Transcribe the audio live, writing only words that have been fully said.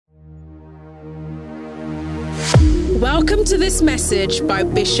Welcome to this message by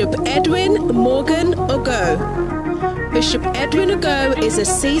Bishop Edwin Morgan Ogo. Bishop Edwin Ogo is a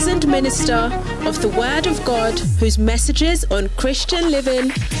seasoned minister of the Word of God whose messages on Christian living,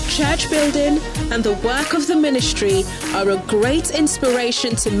 church building, and the work of the ministry are a great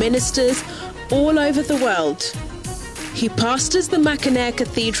inspiration to ministers all over the world. He pastors the Mackinac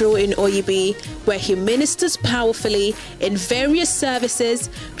Cathedral in Oyibi, where he ministers powerfully in various services,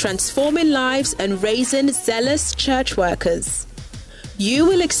 transforming lives and raising zealous church workers. You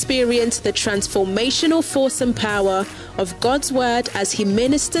will experience the transformational force and power of God's Word as he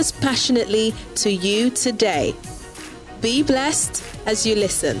ministers passionately to you today. Be blessed as you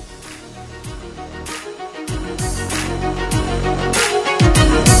listen.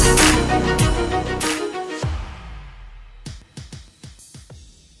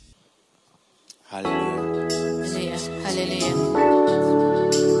 Hallelujah. Hallelujah.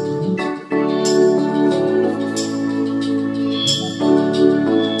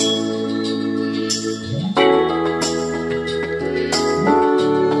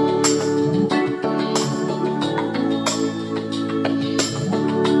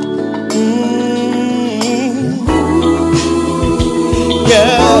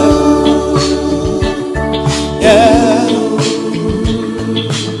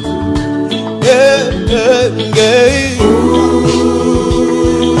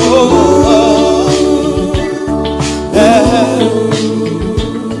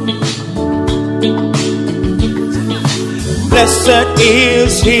 Blessed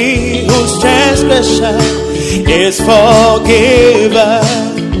is he whose transgression is forgiven.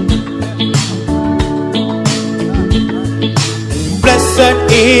 Blessed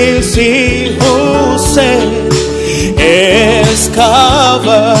is he whose sin is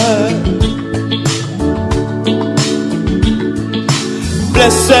covered.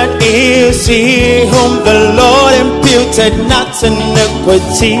 Blessed is he whom the Lord imputed not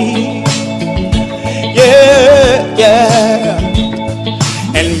iniquity. Yeah.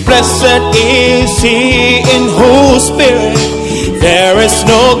 And blessed is he in whose spirit there is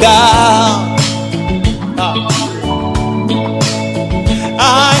no God.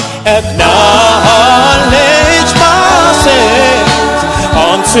 I acknowledge my sins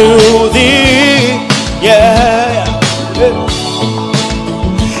unto thee, yeah,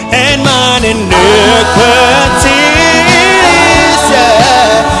 and mine iniquities,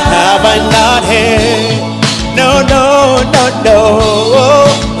 yeah, have I not hid? No.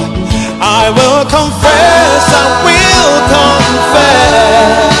 I will confess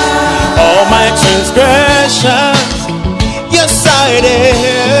all my transgressions. Yes, I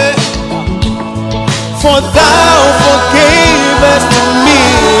did. For thou forgavest me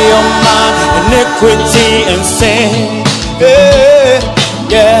all my iniquity and sin.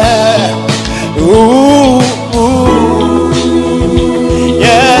 Yeah. Ooh.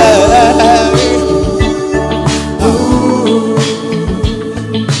 Yeah.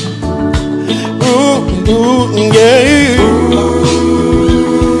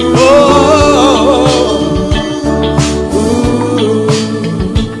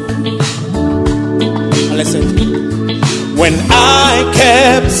 When I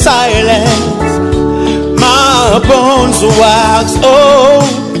kept silence, my bones waxed old.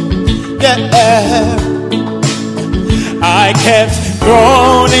 Yeah, I kept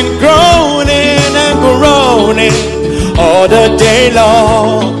groaning all the day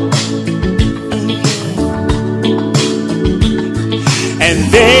long. And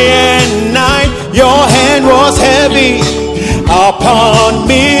day and night, your hand was heavy upon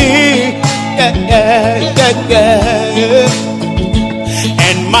me. Yeah.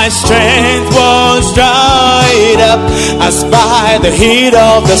 And my strength was dried up as by the heat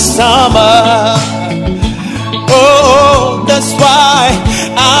of the summer. Oh, that's why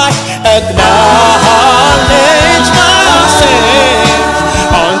I acknowledge my sins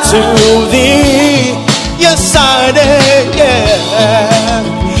unto thee. Yes, I did, yeah.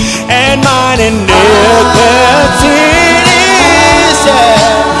 And mine iniquities, yeah,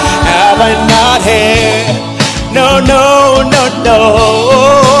 have I not had? No.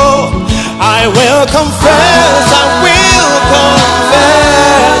 I will confess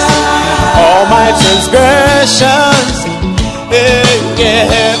all my transgressions.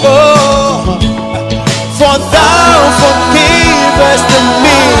 Yeah. Oh, for thou forgivest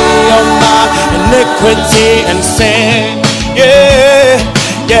me of my iniquity and sin. Yeah.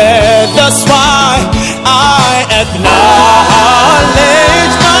 That's why I acknowledge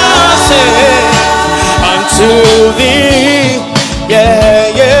my sin unto thee. Yeah.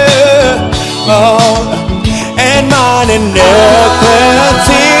 Oh, and mine iniquities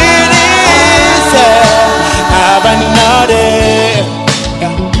have I not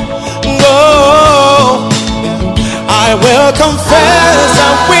will confess, I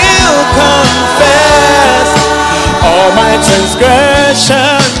will confess all my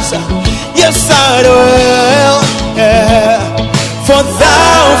transgressions. Yes, I will. Yeah. For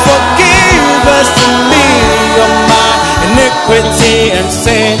thou forgivest me of my iniquity and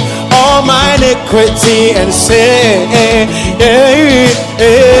sin, all my iniquity and sin. Yeah.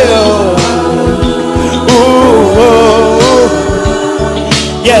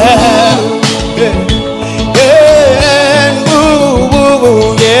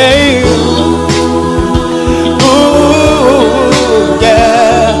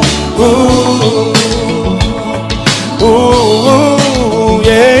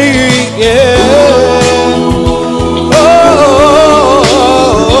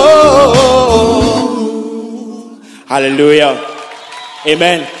 Hallelujah.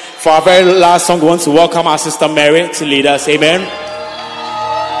 Amen. For our very last song, we want to welcome our sister Mary to lead us. Amen.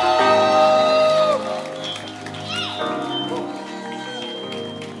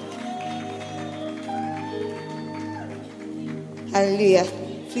 Hallelujah.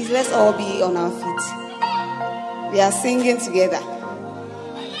 Please, let's all be on our feet. We are singing together.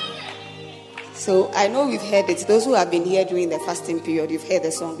 So I know we've heard it. Those who have been here during the fasting period, you've heard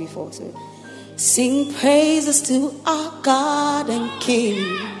the song before. So sing praises to our God and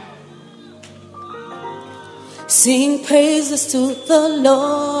King. Sing praises to the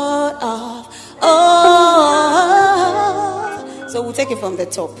Lord of all. So we'll take it from the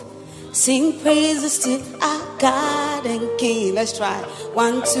top. Sing praises to our God and King. Let's try.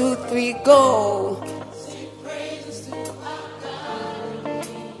 1, 2, 3, go. Sing praises to our God and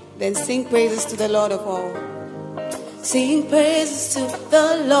King. Then sing praises to the Lord of all. Sing praises to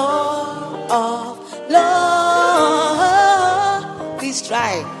the Lord of Lord. Please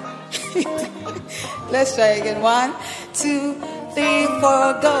try. Let's try again. 1, 2, 3,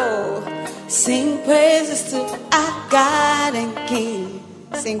 4, go. Sing praises to our God and King.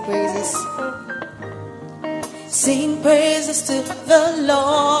 Sing praises. Sing praises to the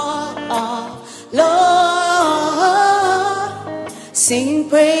Lord of Lord. Sing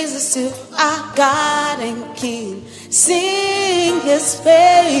praises to our God and King. Sing his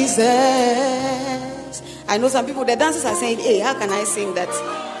praises. I know some people, the dancers are saying, hey, how can I sing that?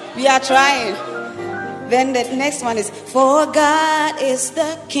 We are trying. Then the next one is, for God is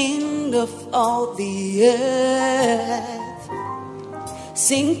the King of all the earth.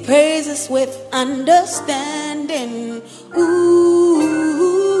 Sing praises with understanding. Ooh,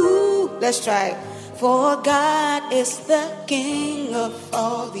 let's try. For God is the King of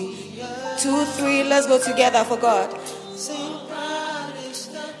all the earth. 2, 3, let's go together for God. Sing God is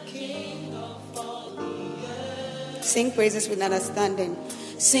the King of all the earth. Sing praises with understanding.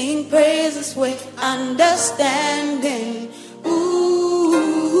 Sing praises with understanding.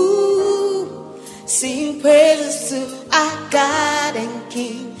 Ooh, sing praises to our God and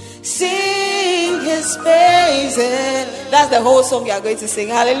King. Sing his praises. That's the whole song we are going to sing.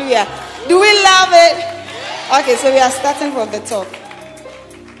 Hallelujah. Do we love it? Okay, so we are starting from the top.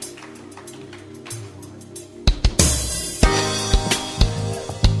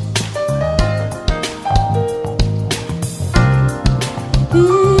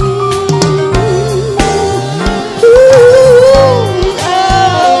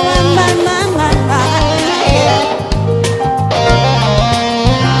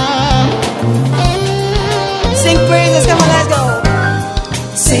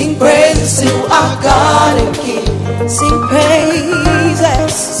 God and King, sing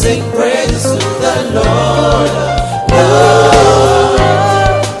praises. Sing praises to the Lord. Lord.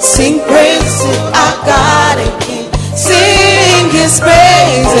 Sing praises to our God and King. Sing his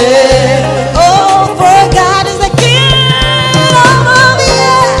praises. Oh, for God is the King of all the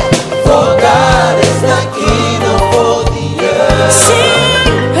earth. For God is the King of all the earth. Sing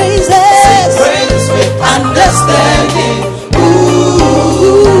praises. Sing praises with understanding.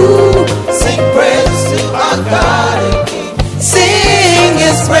 God and King. Sing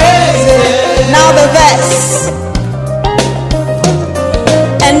his praises. Now the verse.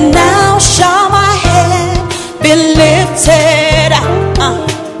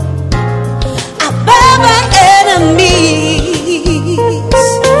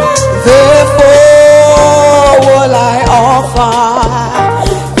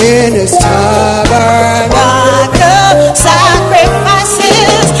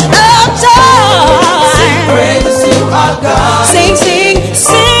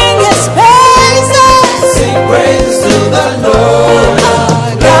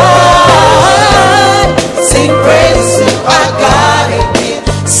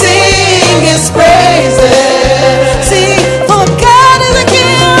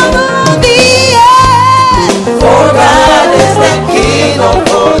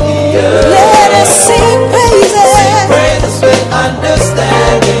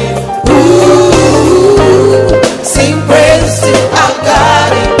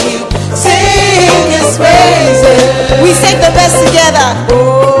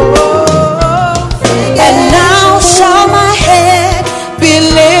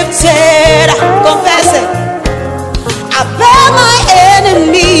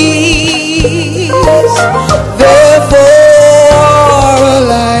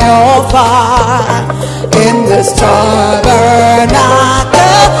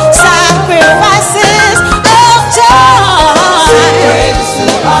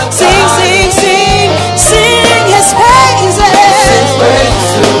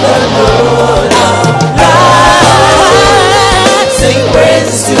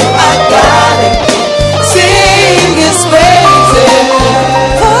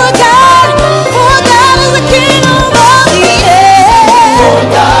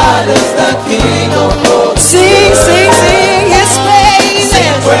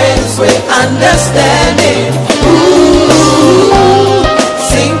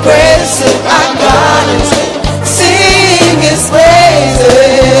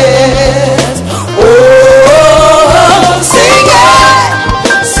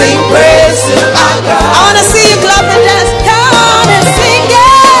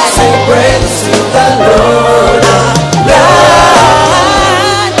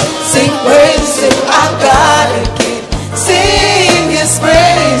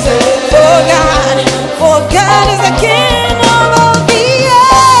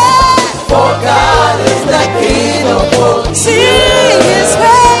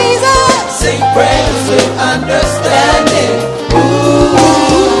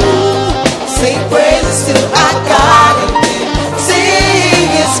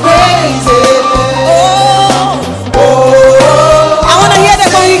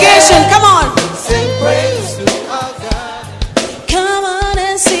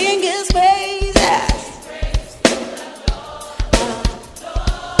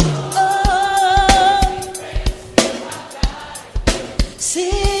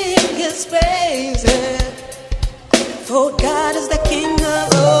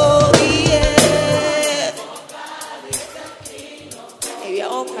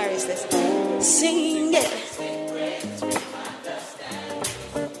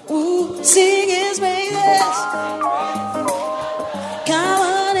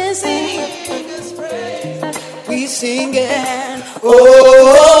 singing.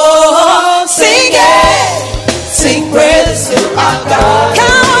 Oh, singing. Sing praises to our God.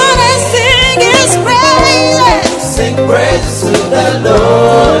 Come on and sing His praises. Sing praises to the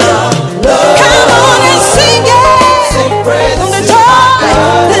Lord. Come on and sing it. Sing praises From the to joy, our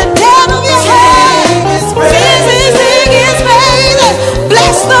God. the depth of your heart. Sing His Sing, praises. sing His praises.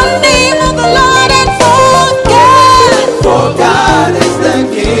 Bless the name of the Lord and forget. For God is the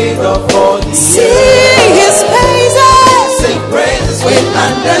King of all the earth. Sing His praises. Sing praises with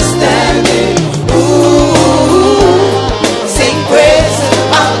understanding. Sing praises to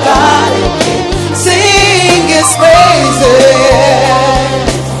our God and King. Sing His praises.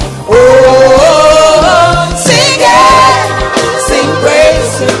 Oh, sing it. Sing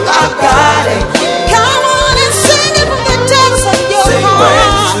praises to our God and King. Come on and sing it from the depths of your Sing heart.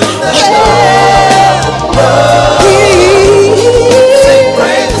 praises to the Sing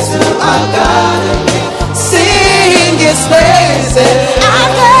praises to our God and King. Sing His praises. Our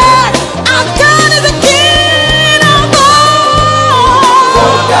God is the King of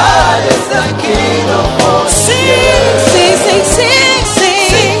all. God is the King of all. Sing, sing, sing, sing, Sing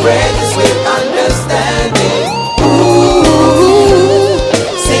sing. praises with understanding. Ooh,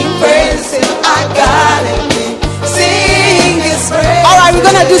 sing praises to our God and King. Sing His praise. All right, we're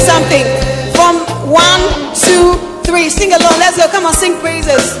gonna do something from 1, 2, 3. Sing along. Let's go. Come on, sing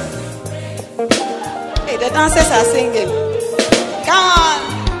praises. Hey, the dancers are singing. Come on.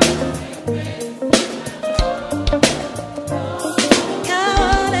 Come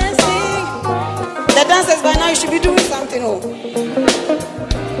on and sing. The dancers by now you should be doing something. Oh.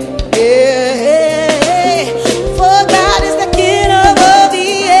 Yeah, for God is the King of all the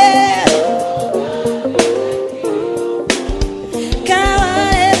earth. Come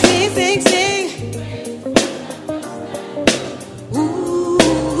on and sing, sing, sing. Ooh,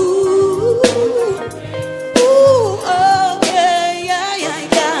 oh yeah.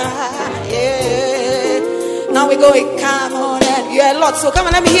 Now we're going. Come on, and you're a lot. So come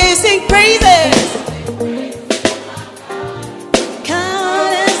on, let me hear you sing praises. Come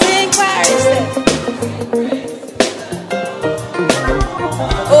on and sing praises.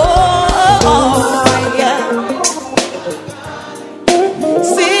 Oh, yeah.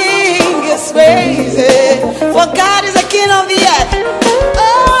 Sing His praises. For God is the King of the earth.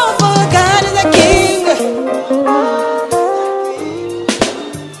 Oh, for God is the King.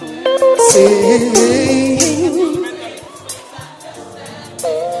 Sing.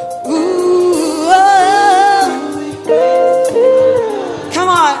 Ooh, oh. Come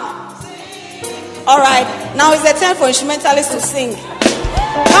on. All right. Now it's the time for instrumentalists to sing.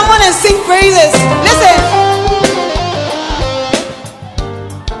 Come on and sing praises. Listen.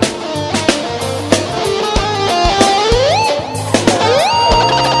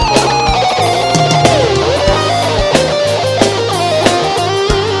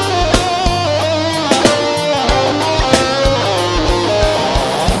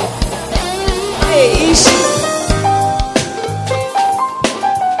 Hey, Ishi.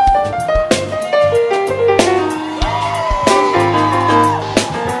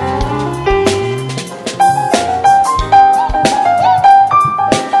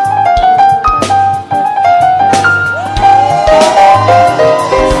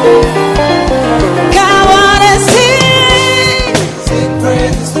 Come on and sing. Sing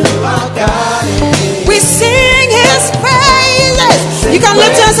praises to our God and King. We sing His praises. You can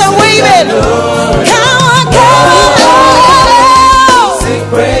lift us and wave it. Come on, come on. Sing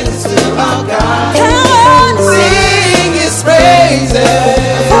praises to our God. Come on, Sing His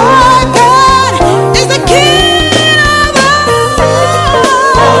praises. for God is the King of all.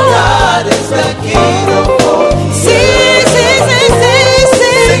 God is the King of all. Sing, sing, sing, sing,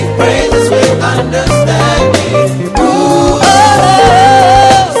 sing. Sing praises with understanding. Ooh, oh,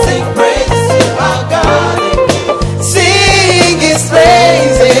 Sing praises to our God and King. sing His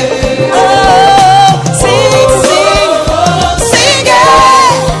praises. Oh, sing, sing, sing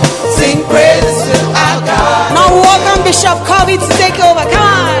it. Sing praises to our God. Now welcome Bishop Kobe to take over. Come on.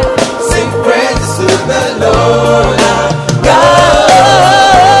 Sing praises to the Lord our God.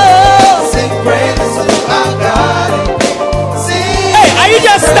 Sing praises to our God and King. Sing. Hey, are you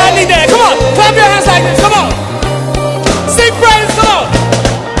just standing there? Come on, clap your hands like this. Come on. Sing praise, come on.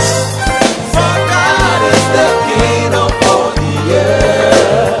 For God is the King of all the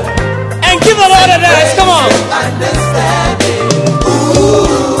earth. And give the Lord a dance. Come on. Understanding.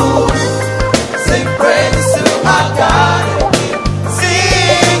 Ooh. Sing praises to our God and King.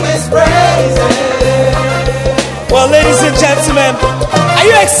 Sing His praises. Well, ladies and gentlemen, are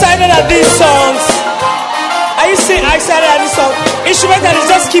you excited at these songs? Are you excited at this song? It instrument that is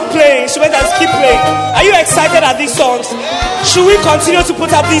just keep playing. Instrument that is keep playing. Are you excited at these songs? Should we continue to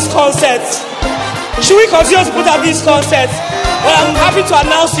put up these concerts? Should we continue to put up these concerts? Well, I'm happy to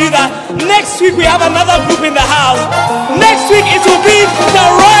announce to you that next week we have another group in the house. Next week it will be the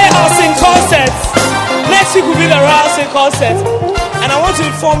Royal Sing Concert. Next week will be the Royal Sing Concert. And I want to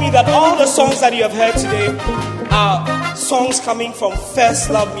inform you that all the songs that you have heard today are songs coming from First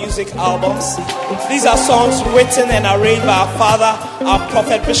Love Music albums. These are songs written and arranged by our father, our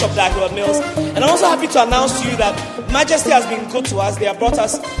prophet, Bishop Dag Heward-Mills. And I'm also happy to announce to you that Majesty has been good to us. They have brought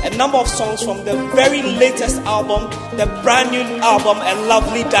us a number of songs from the very latest album, the brand new album, and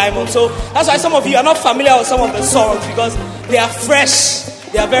Lovely Diamond. So that's why some of you are not familiar with some of the songs, because they are fresh.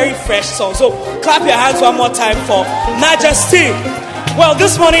 They are very fresh songs. So clap your hands one more time for Majesty. Well,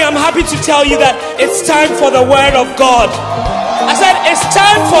 this morning I'm happy to tell you that it's time for the Word of God. I said it's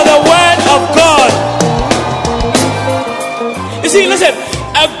time for the Word of God. You see, listen,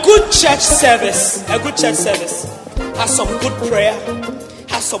 a good church service has some good prayer,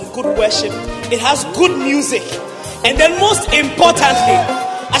 has some good worship, it has good music, and then most importantly,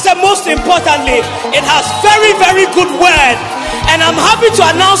 it has very, very good word. And I'm happy to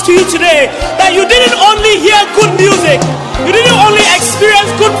announce to you today that you didn't only hear good music, you didn't only experience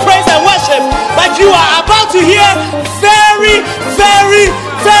good praise and worship, but you are about to hear very, very,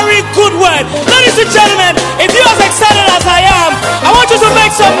 very good word. Ladies and gentlemen, if you're as excited as I am, I want you to make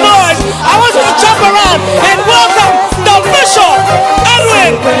some noise. I want you to jump around and welcome the Bishop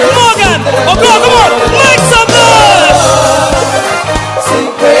Edwin Morgan. Oh, come on, make some noise. Sing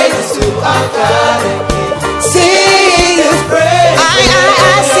praises to our God and King. Sing His praise.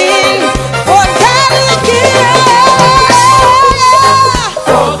 I sing for God is King.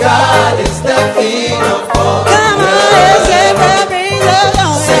 For God is the King of all. Come on, sing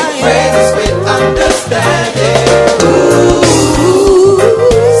Praises with understanding.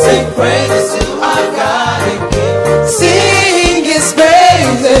 Sing praises to our God and King. Sing His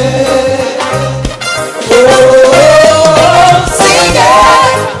praises. Oh, sing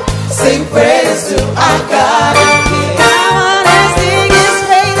it. Sing praises to our God and King. Come on and sing His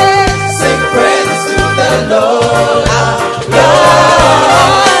praises. Sing praises to the Lord our God.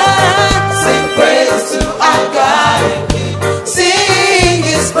 Sing praises to our God and King. Sing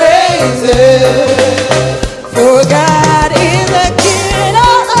His praises. For God is the King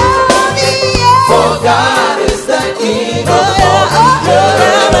of all the earth. For God is the King of all the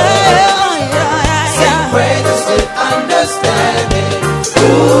earth. Sing praises with understanding.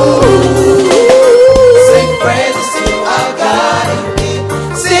 Sing praises to our God and King.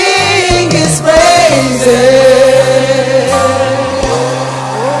 Sing His praises.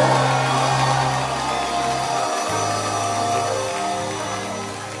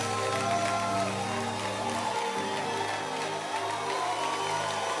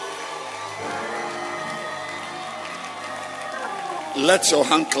 Let your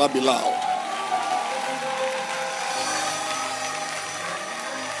hand clap be loud.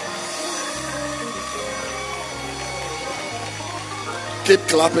 Keep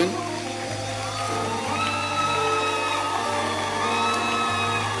clapping.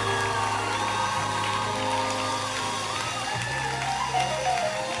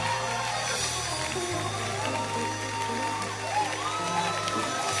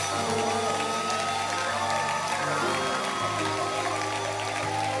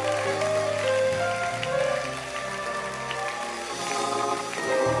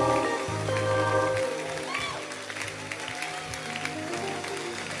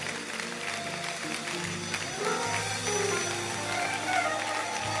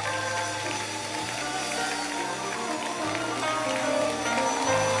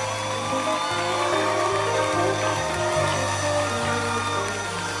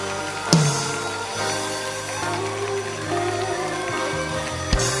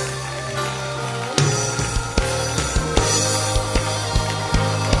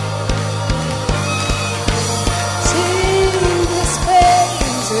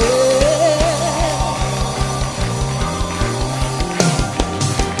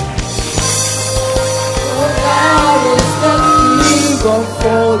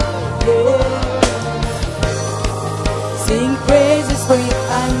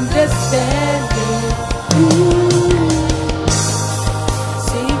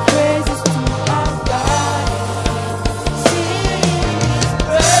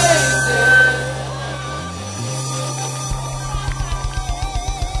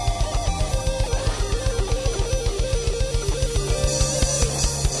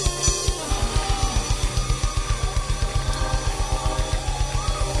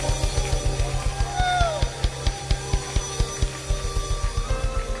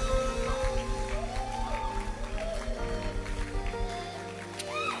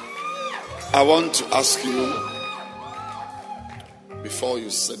 I want to ask you, before you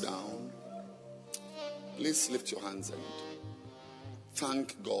sit down, please lift your hands and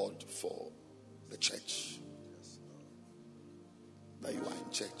thank God for the church. That you are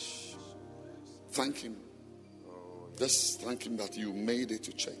in church. Thank Him. Just thank Him that you made it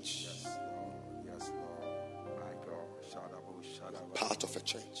to church. Part of a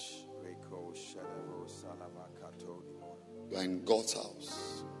church. You are in God's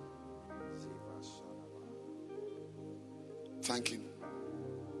house. Thank Him.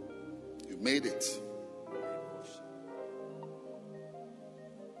 You made it.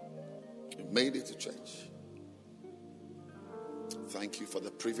 You made it to church. Thank you for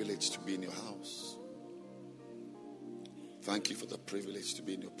the privilege to be in your house. Thank you for the privilege to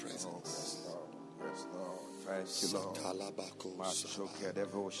be in your presence. Yes, Lord. Thank you, Lord.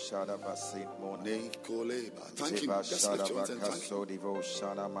 Thank Him. Just lift your hands and thank Him.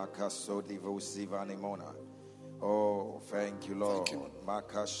 Oh, thank you, Lord.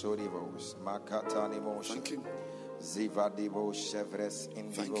 Thank Him. Zivadivo Chevres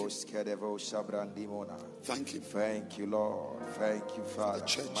Indivos Kedevos Shabrandimona. Thank Him. Thank you, Lord. Thank you, Father.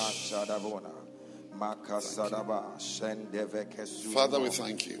 Mashadavona. Makasadaba. Shendevekesu. Father, we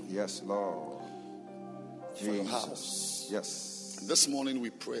thank you. Yes, Lord. For your house. Yes. And this morning we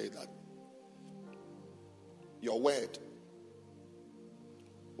pray that your word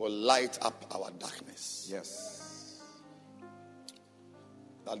will light up our darkness. Yes.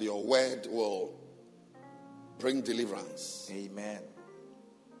 That your word will bring deliverance. Amen.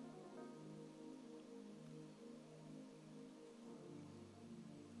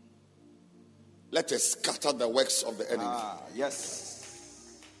 Let us scatter the works of the enemy. Yes.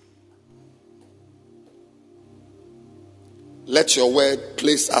 Let your word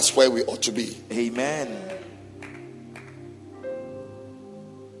place us where we ought to be. Amen.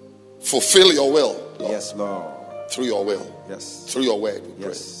 Fulfill your will, Lord. Yes, Lord. Through your will. Yes. Through your word, we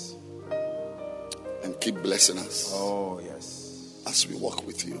Yes. pray. And keep blessing us. Oh, yes. As we walk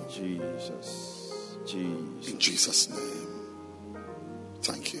with you. Jesus. Jesus. In Jesus' name.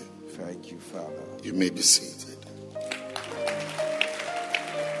 Thank you. Thank you, Father. You may be seated.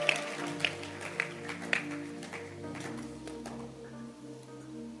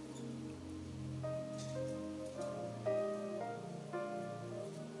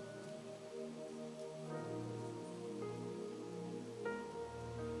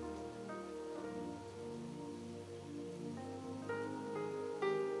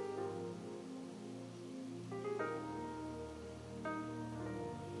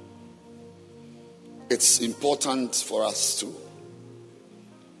 It's important for us to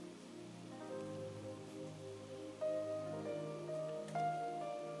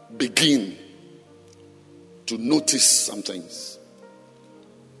begin to notice some things.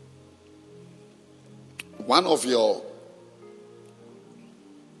 One of your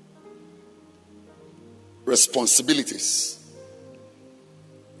responsibilities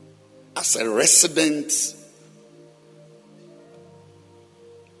as a resident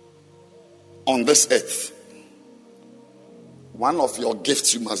on this earth, one of your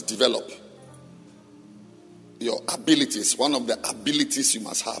gifts you must develop, your abilities, one of the abilities you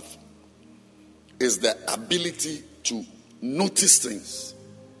must have is the ability to notice things.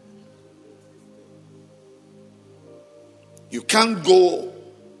 You can't go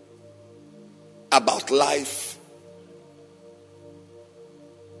about life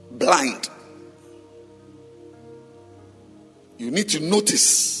blind. You need to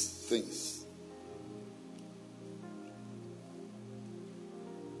notice things.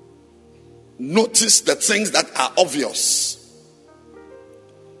 Notice the things that are obvious.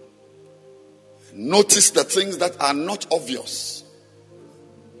 Notice the things that are not obvious.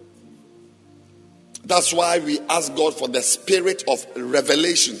 That's why we ask God for the spirit of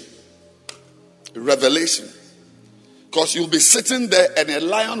revelation. Revelation. Because you'll be sitting there and a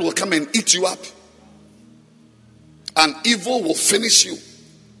lion will come and eat you up. And evil will finish you.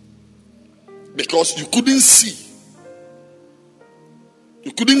 Because you couldn't see.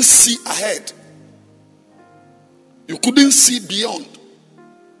 You couldn't see ahead. You couldn't see beyond.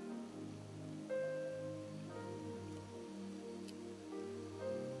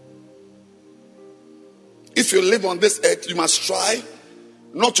 If you live on this earth, you must try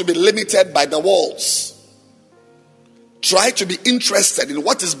not to be limited by the walls. Try to be interested in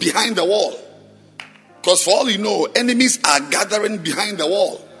what is behind the wall. Because for all you know, enemies are gathering behind the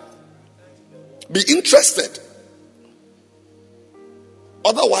wall. Be interested.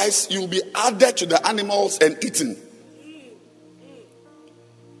 Otherwise, you'll be added to the animals and eaten.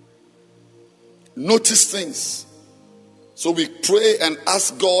 Notice things. So we pray and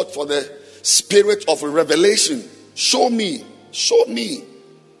ask God for the spirit of revelation. Show me. Show me.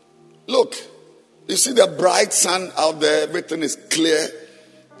 Look, you see the bright sun out there, everything is clear.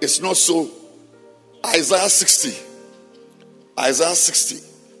 It's not so. Isaiah 60. Isaiah 60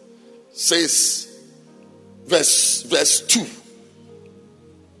 says, verse 2.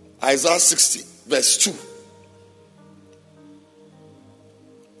 Isaiah 60, verse 2.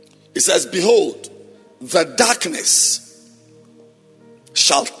 It says, behold, the darkness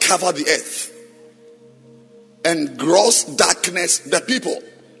shall cover the earth, and gross darkness the people.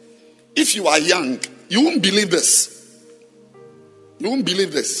 If you are young, you won't believe this. You won't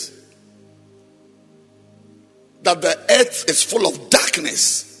believe this. That the earth is full of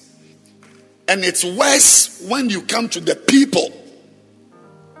darkness. And it's worse when you come to the people.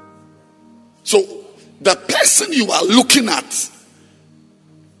 So, the person you are looking at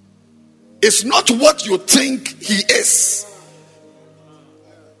is not what you think he is.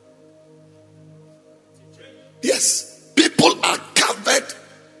 Yes, people are covered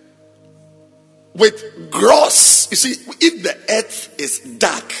with gross. You see, if the earth is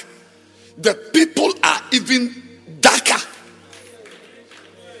dark, the people are even darker.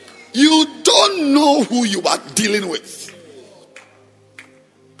 You don't know who you are dealing with.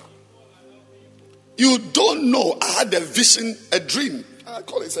 You don't know. I had a vision, a dream. I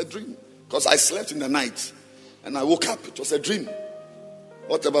call it a dream because I slept in the night and I woke up. It was a dream.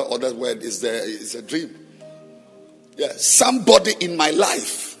 Whatever other word is there, it's a dream. Yeah, somebody in my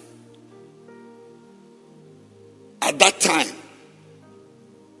life at that time,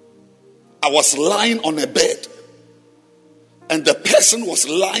 I was lying on a bed and the person was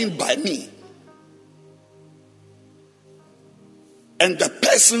lying by me. And the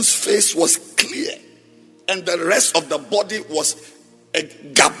person's face was clear and the rest of the body was a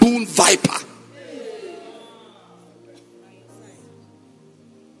gaboon viper.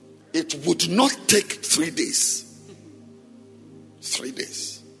 It would not take 3 days. 3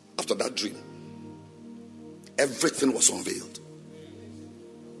 days after that dream, everything was unveiled.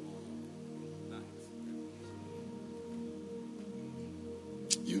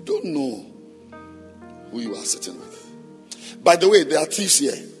 You don't know who you are sitting with. By the way, there are thieves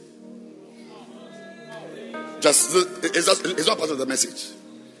here. It's not part of the message.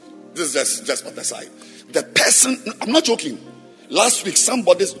 This is just part aside. The person, I'm not joking. Last week,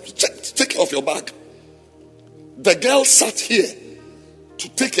 somebody take off your bag. The girl sat here to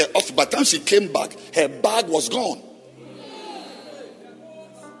take her off. By the time she came back, her bag was gone.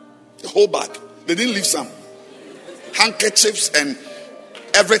 The whole bag. They didn't leave some. Handkerchiefs and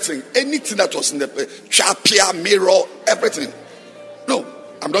everything. Anything that was in the chapia, mirror, everything. No,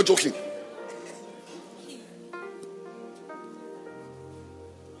 I'm not joking.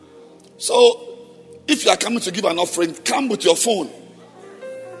 So, if you are coming to give an offering, come with your phone.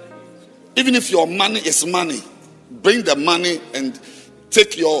 Even if your money is money, bring the money and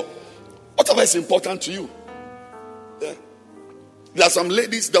take your whatever is important to you. Yeah. There are some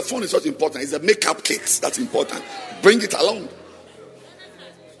ladies, the phone is not important. It's the makeup kits that's important. Bring it along.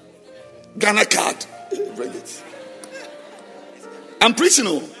 Ghana card, bring it. I'm preaching.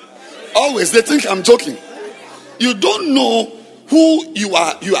 Always they think I'm joking. You don't know who you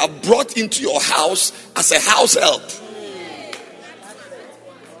are brought into your house as a house help.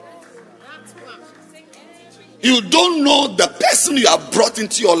 You don't know the person you have brought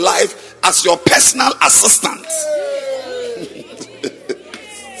into your life as your personal assistant.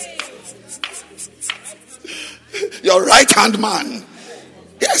 Your right hand man.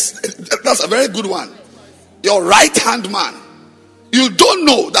 Yes, that's a very good one. Your right hand man. You don't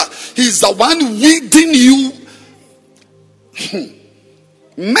know that he's the one leading you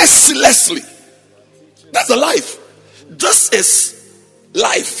mercilessly. That's a life. This is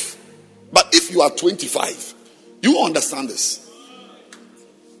life. But if you are 25, you won't understand this.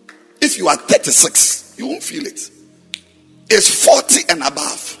 If you are 36, you won't feel it. It's 40 and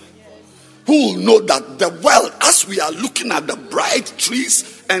above who will know that the world, as we are looking at the bright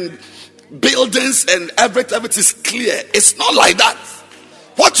trees and buildings and everything is clear. It's not like that.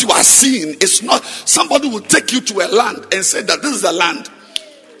 What you are seeing is not. Somebody will take you to a land and say that this is the land,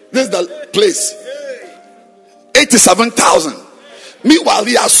 this is the place. 87,000. Meanwhile,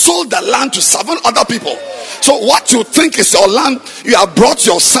 he has sold the land to 7 other people. So what you think is your land, you have brought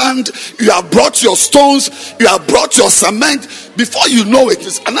your sand, you have brought your stones, you have brought your cement. Before you know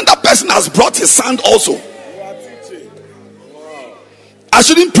it, another person has brought his sand also. I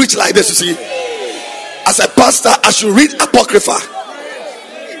shouldn't preach like this, you see. As a pastor, I should read Apocrypha.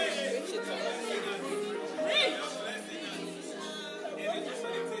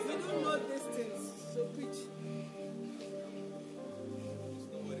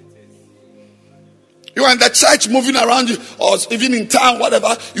 You are in the church moving around you, or even in town,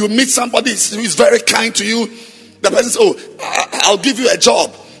 whatever. You meet somebody who is very kind to you. The person says, "Oh, I'll give you a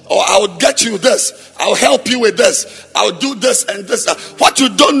job, or I'll get you this, I'll help you with this, I'll do this and this." What you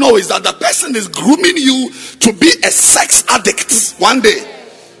don't know is that the person is grooming you to be a sex addict one day.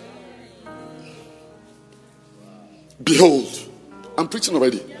 Behold, I'm preaching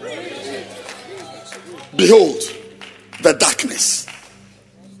already. Behold, the darkness.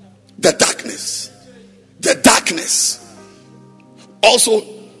 The darkness. The darkness. Also,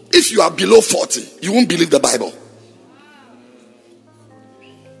 if you are below 40, you won't believe the Bible.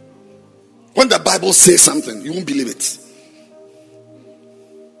 When the Bible says something, you won't believe it.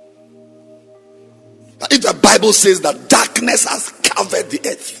 If the Bible says that darkness has covered the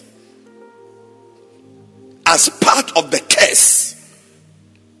earth as part of the curse,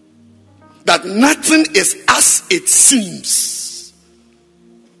 that nothing is as it seems.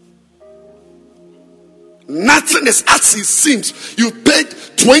 Nothing is as it seems. You paid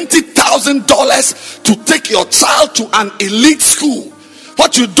 $20,000 to take your child to an elite school.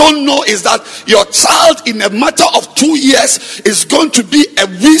 What you don't know is that your child, in a matter of 2 years, is going to be a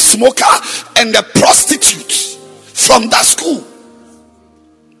weed smoker and a prostitute from that school.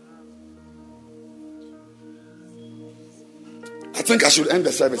 I think I should end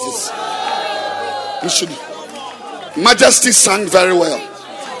the services. We should. Majesty sang very well.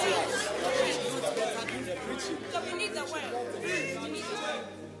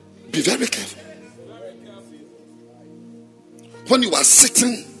 Be very careful. When you are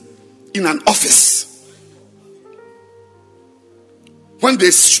sitting in an office, when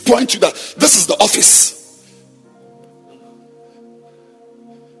they point to that, this is the office.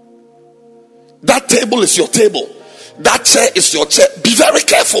 That table is your table. That chair is your chair. Be very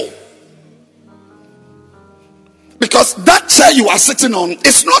careful. Because that chair you are sitting on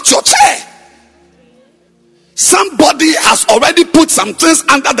is not your chair. Somebody has already put some things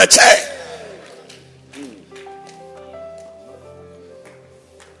under the chair.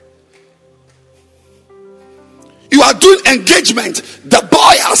 You are doing engagement. The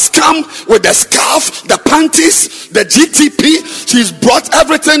boy has come with the scarf, the panties, the GTP. She's brought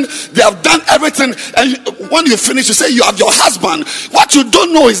everything. They have done everything. And when you finish, you say you have your husband. What you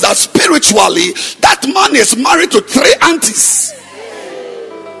don't know is that spiritually, that man is married to 3 aunties.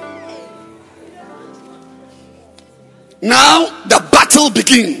 Now the battle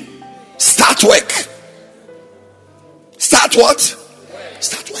begins. Start work. Start what?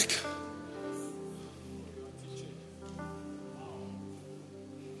 Start work.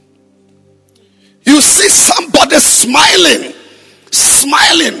 You see somebody smiling,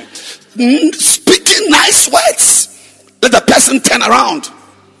 speaking nice words. Let the person turn around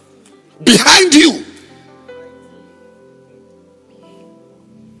behind you.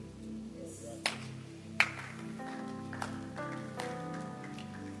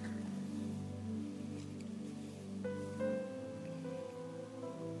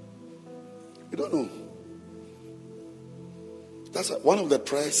 You don't know. That's one of the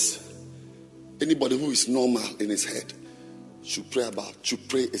prayers anybody who is normal in his head should pray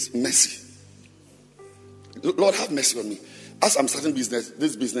is mercy. Lord, have mercy on me. As I'm starting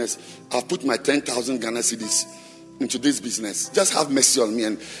this business, I've put my 10,000 Ghana cedis into this business. Just have mercy on me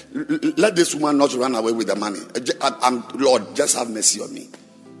and let this woman not run away with the money. Lord, just have mercy on me.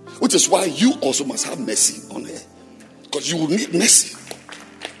 Which is why you also must have mercy on her. Because you will need mercy.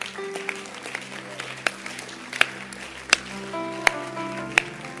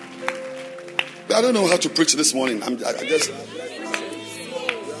 I don't know how to preach this morning. I just.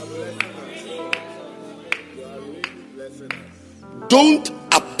 Don't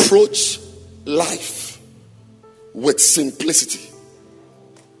approach life with simplicity.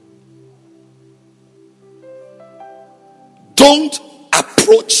 Don't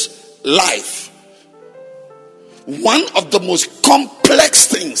approach life. One of the most complex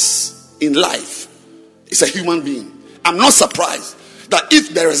things in life is a human being. I'm not surprised that if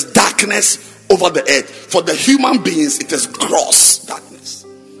there is darkness over the earth, for the human beings it is gross darkness.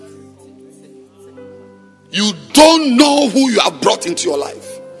 You don't know who you have brought into your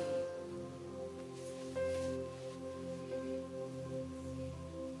life.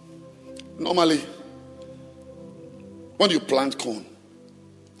 Normally, when you plant corn,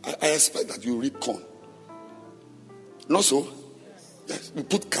 I expect that you reap corn. Not so? Yes, you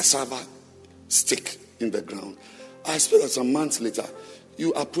put cassava stick in the ground. I expect that some months later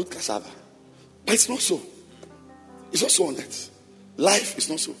you uproot cassava. But it's not so. It's not so on earth. Life is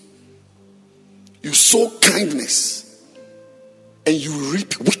not so. You sow kindness and you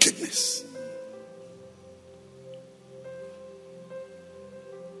reap wickedness.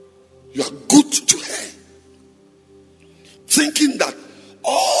 You are good to her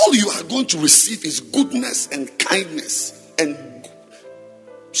going to receive his goodness and kindness and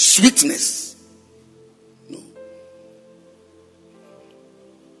sweetness. No.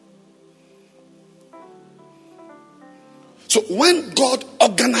 So when God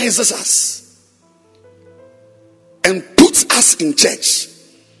organizes us and puts us in church,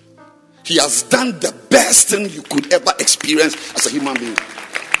 he has done the best thing you could ever experience as a human being.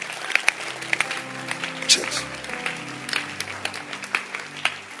 Church.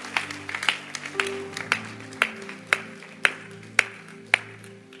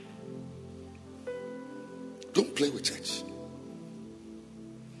 Don't play with church.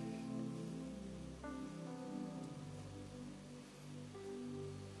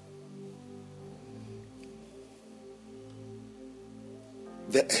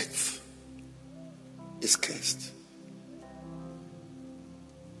 The earth is cursed.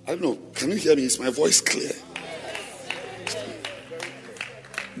 I don't know. Can you hear me? Is my voice clear?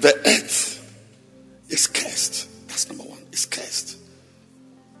 The earth is cursed. That's number one. It's cursed.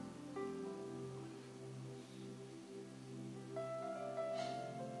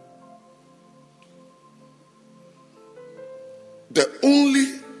 The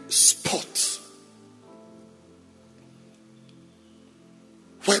only spot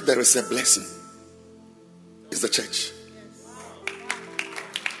where there is a blessing is the church.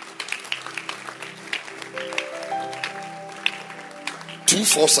 Two,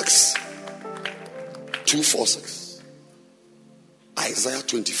 4:6. 2:4:6. Isaiah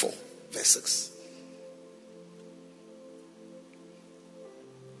 24, verse 6.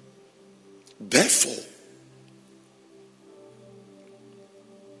 Therefore,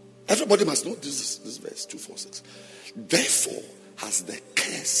 everybody must know this verse 2:4:6. Therefore has the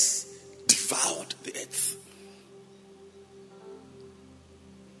curse devoured the earth,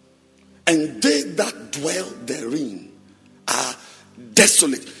 and they that dwell therein are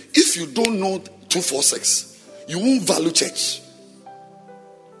desolate. If you don't know 2:4:6, you won't value church.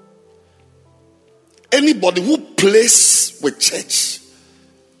 Anybody who plays with church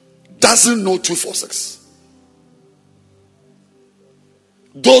doesn't know 2:4:6.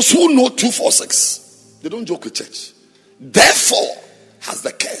 Those who know 2:4:6, they don't joke with church. Therefore has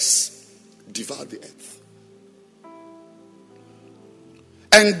the curse devoured the earth,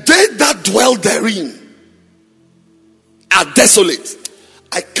 and they that dwell therein are desolate.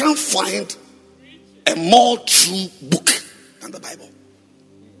 I can't find a more true book than the Bible.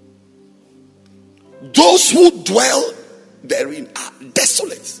 Those who dwell therein are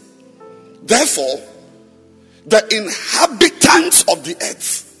desolate. Therefore, the inhabitants of the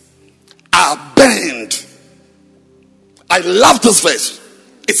earth are burned. I love this verse.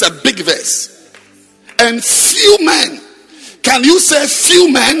 It's a big verse. And few men. Can you say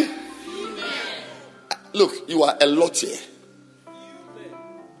few men? Look, you are a lot here.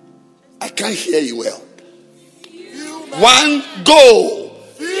 I can't hear you well. One, go.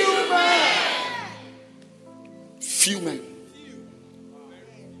 Few men.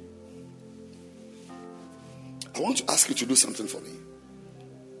 I want to ask you to do something for me.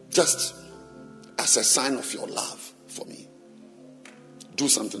 Just as a sign of your love for me. Do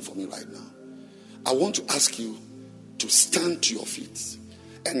something for me right now. I want to ask you to stand to your feet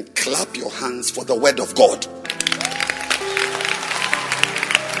and clap your hands for the word of God.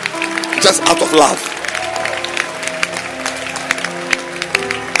 Just out of love.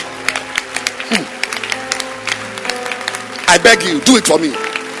 I beg you, do it for me.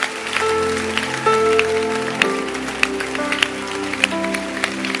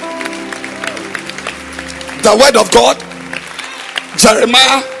 The word of God,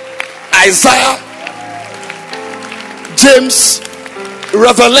 Jeremiah, Isaiah, James,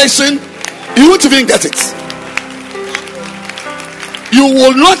 Revelation. You won't even get it. You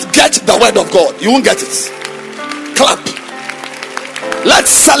will not get the word of God. You won't get it. Clap.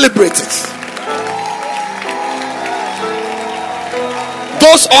 Let's celebrate it.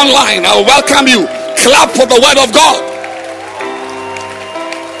 Those online, I welcome you. Clap for the word of God.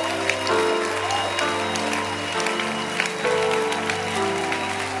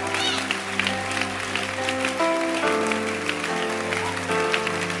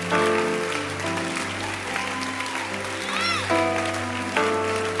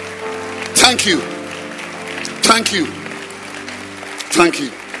 Thank you. Thank you. Thank you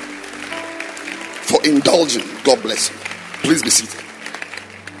for indulging. God bless you. Please be seated.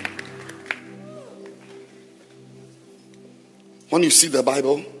 When you see the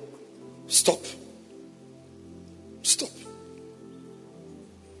Bible, stop. Stop.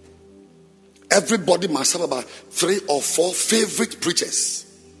 Everybody must have about 3 or 4 favorite preachers.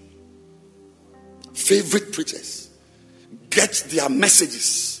 Favorite preachers. Get their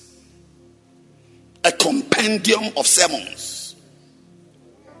messages a compendium of sermons.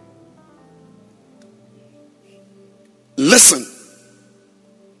 Listen.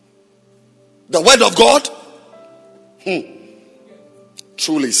 The word of God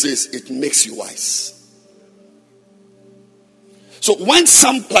truly says it makes you wise. So when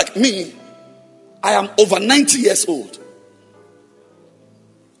some like me, I am over 90 years old.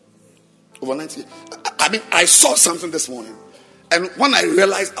 Over 90. I mean, I saw something this morning. And when I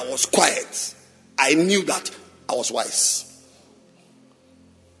realized I was quiet, I knew that I was wise.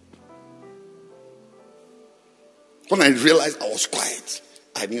 When I realized I was quiet,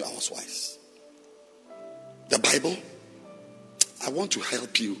 I knew I was wise. The Bible, I want to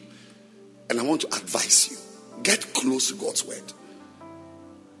help you and I want to advise you. Get close to God's word.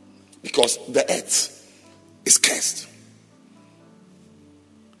 Because the earth is cursed.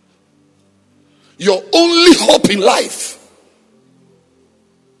 Your only hope in life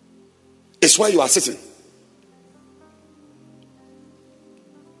is where you are sitting.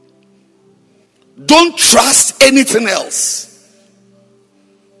 Don't trust anything else.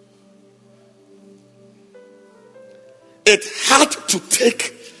 It had to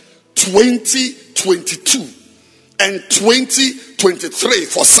take 2022 and 2023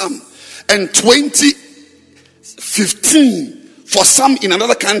 for some, and 2015 for some in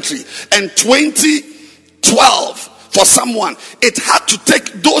another country, and 2012 for someone. It had to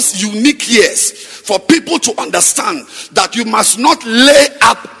take those unique years for people to understand that you must not lay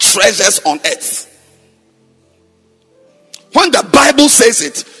up treasures on earth. When the Bible says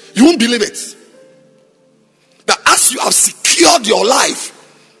it, you won't believe it. That as you have secured your life,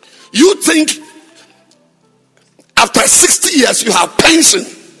 you think after 60 years you have pension.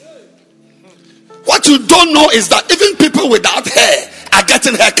 What you don't know is that even people without hair are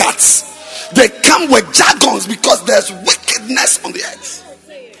getting haircuts. They come with jargons because there's wickedness on the earth.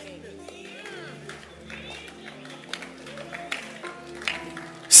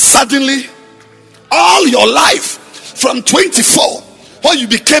 Suddenly, all your life from 24, when you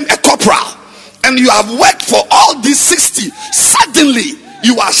became a corporal and you have worked for all these 60, suddenly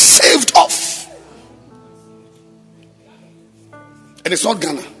you are shaved off. And it's not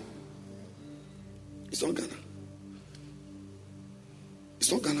Ghana. It's not Ghana.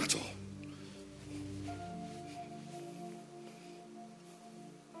 It's not Ghana at all.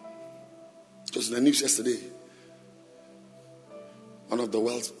 It was in the news yesterday. One of the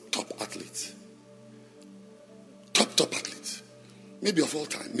world's top athletes. Top athletes. Maybe of all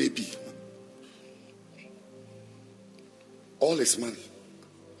time. Maybe. All his money.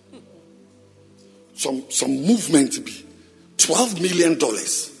 Some movement to be. $12 million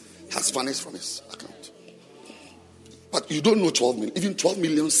has vanished from his account. But you don't know 12 million. Even 12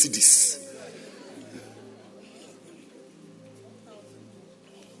 million cedis.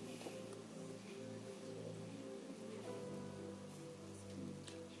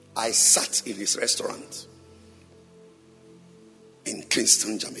 I sat in his restaurant in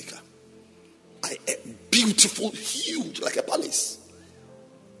Kingston, Jamaica. A beautiful, huge, like a palace.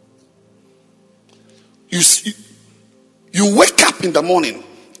 You wake up in the morning.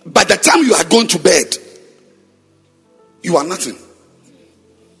 By the time you are going to bed, you are nothing.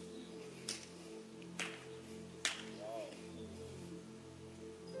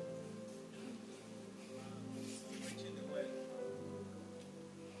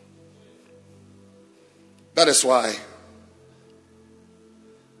 That is why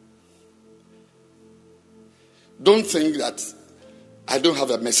don't think that I don't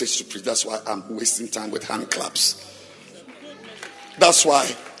have a message to preach. That's why I'm wasting time with hand claps. That's why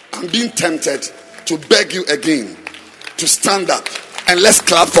I'm being tempted to beg you again to stand up and let's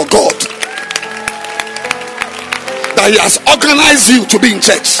clap for God. That He has organized you to be in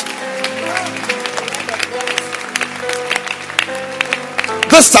church.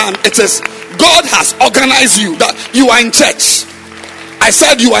 This time it is God has organized you that you are in church. I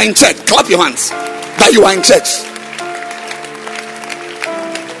said you are in church. Clap your hands. That you are in church.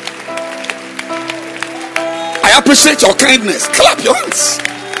 I appreciate your kindness. Clap your hands.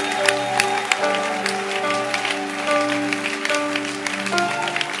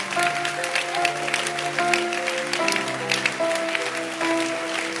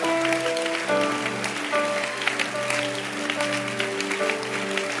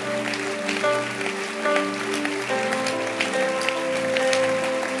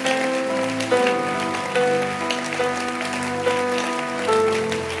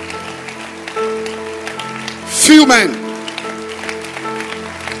 Few men.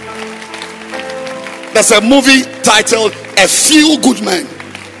 There's a movie titled A Few Good Men.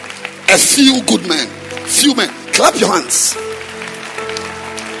 A Few Good Men. Few men. Clap your hands.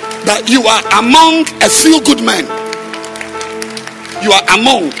 that you are among a few good men. You are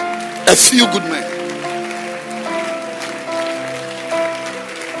among a few good men.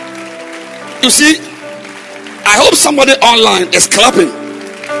 You see, I hope somebody online is clapping.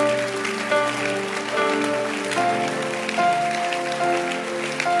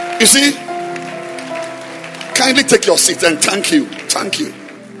 You see, kindly take your seat and thank you. Thank you.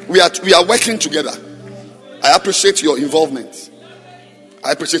 We are working together. I appreciate your involvement.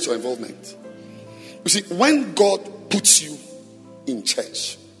 I appreciate your involvement. You see, when God puts you in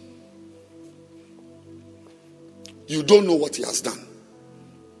church, you don't know what He has done.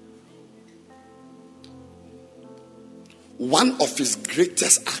 One of His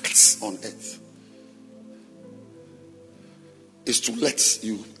greatest acts on earth is to let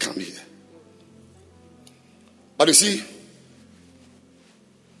you come here. But you see,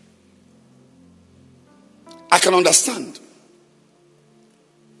 I can understand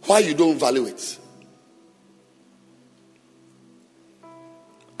why you don't value it.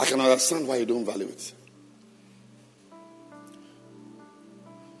 I can understand why you don't value it.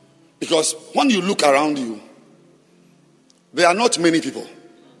 Because when you look around you, there are not many people.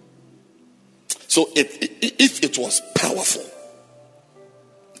 So if it was powerful,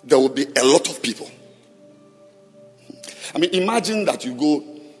 there would be a lot of people. I mean, imagine that you go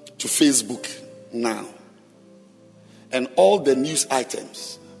to Facebook now and all the news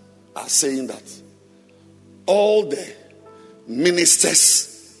items are saying that all the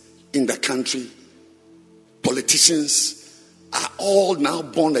ministers in the country, politicians, are all now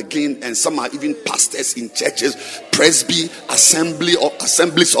born again, and some are even pastors in churches, Presby,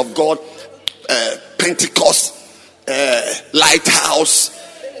 Assemblies of God, Pentecost, Lighthouse,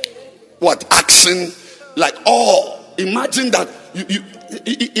 Action, like all. Imagine that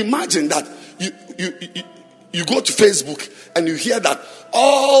you go to Facebook and you hear that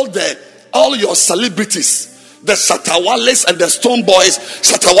all your celebrities, the Shatawales and the Stone Boys.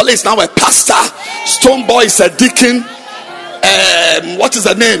 Shatawale is now a pastor. Stone Boy is a deacon. What is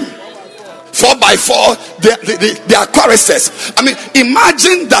the name? 4x4. They are choristers. I mean,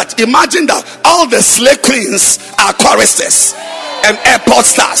 imagine that all the slay queens are choristers and airport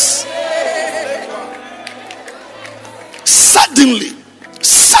stars. Suddenly,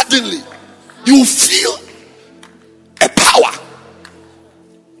 you feel a power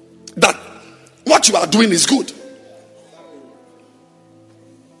that what you are doing is good.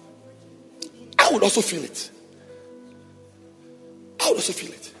 I would also feel it.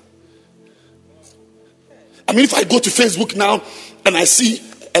 I mean, if I go to Facebook now and I see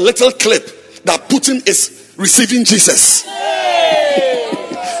a little clip that Putin is receiving Jesus.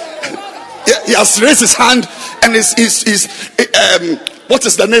 He has raised his hand and what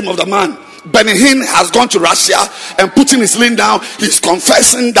is the name of the man? Benny Hinn has gone to Russia and Putin is laying down. He's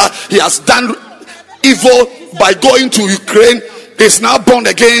confessing that he has done evil by going to Ukraine. He's now born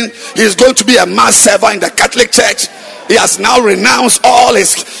again. He's going to be a mass server in the Catholic Church. He has now renounced all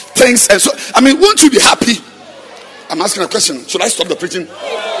his things. And so, I mean, won't you be happy? I'm asking a question. Should I stop the preaching?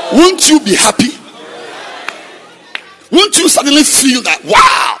 Won't you be happy? Won't you suddenly feel that,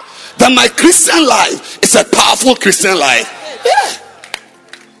 wow, that my Christian life is a powerful Christian life? Yeah.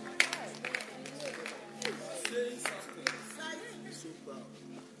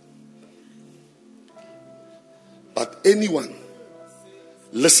 But anyone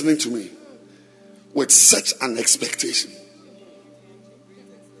listening to me with such an expectation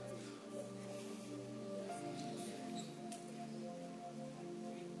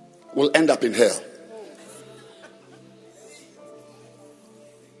will end up in hell.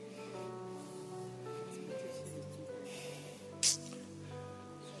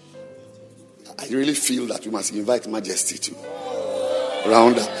 I really feel that we must invite Majesty to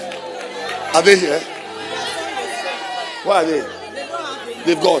round up. Are they here? Where are they?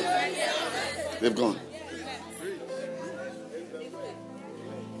 They've gone. They've gone.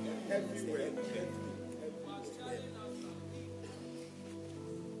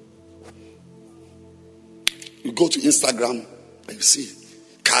 You go to Instagram and you see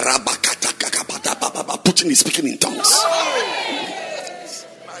Putin is speaking in tongues.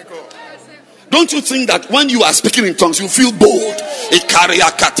 Don't you think that when you are speaking in tongues you feel bold?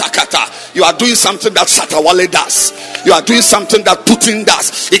 You are doing something that Shatawale does. You are doing something that Putin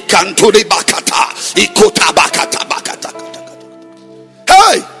does.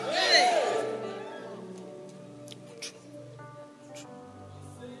 Hey!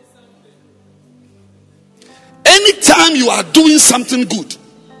 Anytime you are doing something good,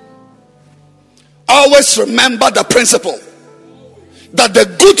 always remember the principle that the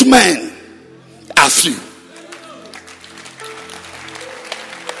good men are few.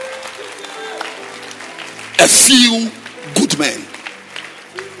 a few good men.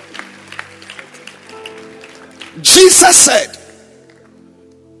 Jesus said,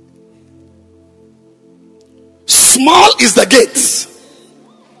 small is the gate,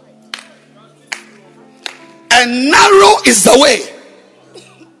 and narrow is the way.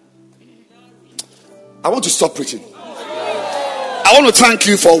 I want to stop preaching. I want to thank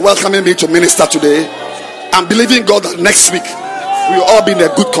you for welcoming me to minister today. I'm believing God that next week we will all be in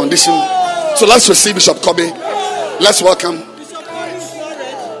a good condition. So let's receive Bishop Kobe. Let's welcome.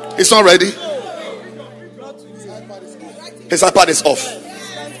 It's not ready. His iPad is off.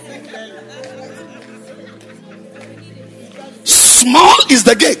 Small is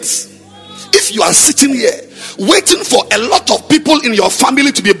the gate. If you are sitting here waiting for a lot of people in your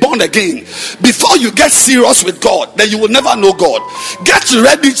family to be born again before you get serious with God, then you will never know God. Get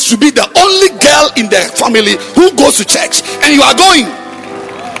ready to be the only girl in the family who goes to church, and you are going.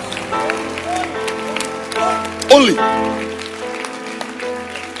 Only.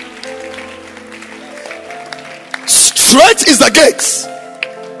 Straight is the gate,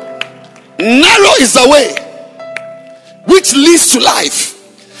 narrow is the way which leads to life.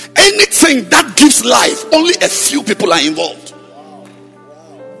 Anything that gives life, only a few people are involved.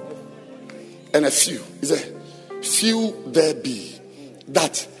 And a few, is a few there be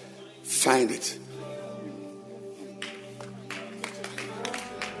that find it.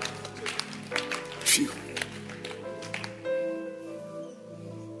 Few.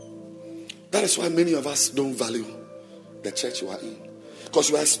 That is why many of us don't value the church you are in, because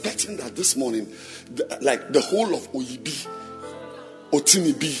you are expecting that this morning, like the whole of Oyibi,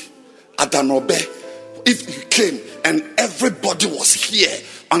 Otinibi, Adanobe, if you came and everybody was here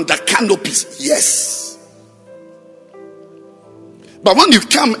under canopies, yes. But when you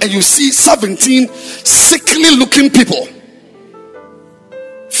come and you see 17 sickly looking people,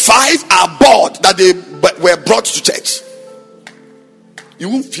 5 are bored that they were brought to church, you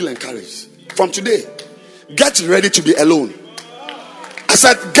won't feel encouraged. From today, get ready to be alone. I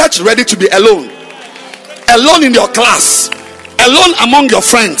said, get ready to be alone. Alone in your class, alone among your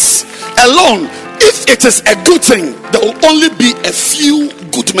friends, alone. If it is a good thing, there will only be a few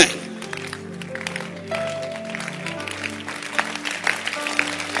good men.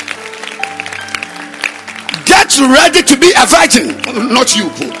 Get ready to be a virgin. Not you.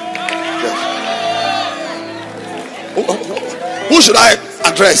 Who should I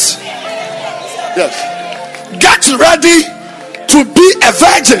address? Yes. Get ready to be a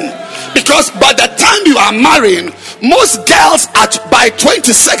virgin, because by the time you are marrying, most girls by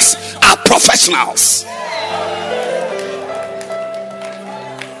 26 are professionals.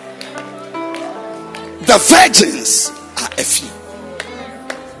 The virgins are a few.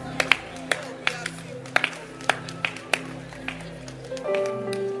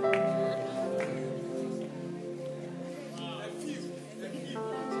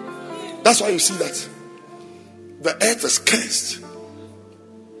 That's why you see that the earth is cursed,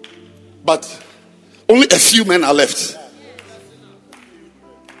 but only a few men are left.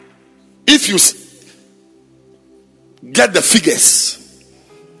 If you get the figures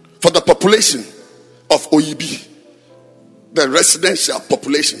for the population of Oyibi, the residential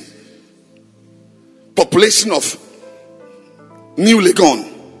population of New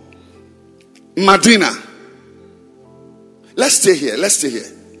Legon, Medina, let's stay here.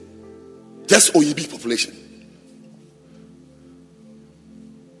 Just Oyibi population.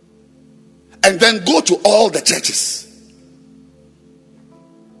 And then go to all the churches.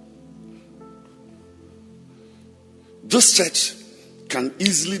 This church can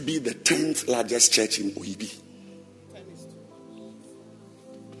easily be the 10th largest church in Oyibi.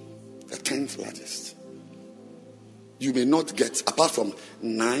 The 10th largest. You may not get, apart from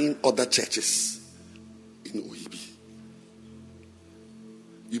 9 other churches in Oyibi,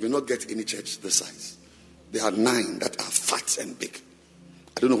 you may not get any church this size. There are 9 that are fat and big.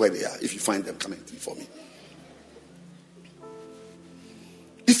 I don't know where they are. If you find them, come and inform me.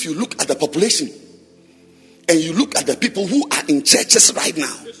 If you look at the population and you look at the people who are in churches right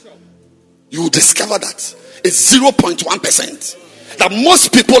now, you will discover that it's 0.1%. That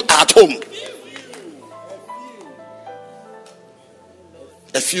most people are at home.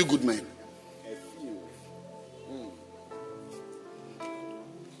 A few good men.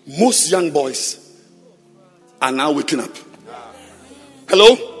 Most young boys are now waking up.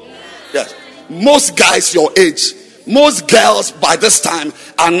 Hello? Yes. Most guys your age, most girls by this time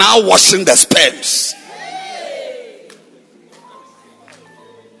are now washing their sperms.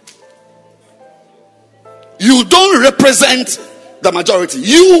 You don't represent the majority.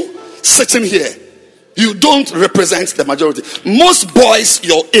 You sitting here, you don't represent the majority. Most boys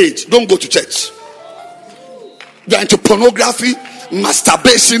your age don't go to church. They're into pornography,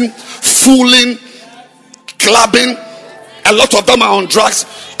 masturbation, fooling, clubbing. A lot of them are on drugs.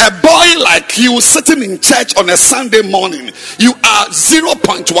 A boy like you sitting in church on a Sunday morning, you are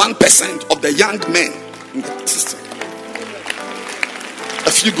 0.1% of the young men in the system.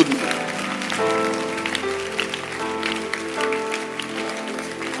 A few good men.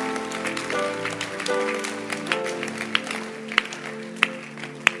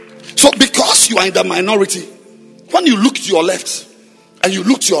 So because you are in the minority, when you look to your left and you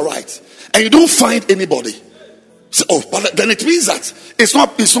look to your right and you don't find anybody, say, oh, but then it means that it's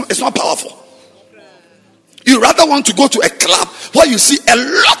not powerful. You rather want to go to a club where you see a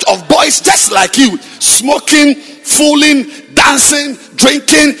lot of boys just like you, smoking, fooling, dancing,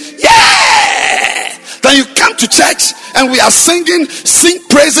 drinking. Yeah! Then you come to church and we are sing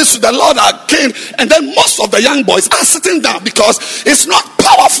praises to the Lord our King, and then most of the young boys are sitting down because it's not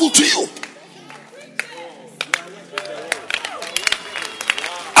powerful to you.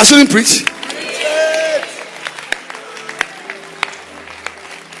 I shouldn't preach.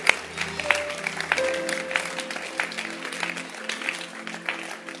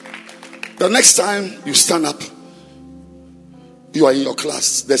 The next time you stand up, you are in your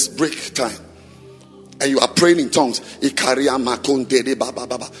class, there's break time, and you are praying in tongues.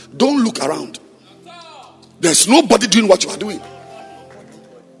 Don't look around. There's nobody doing what you are doing.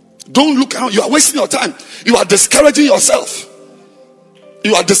 Don't look around. You are wasting your time. You are discouraging yourself.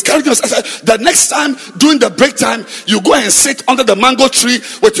 You are discouraging yourself. The next time during the break time, you go and sit under the mango tree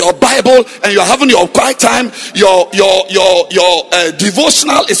with your Bible and you're having your quiet time. Your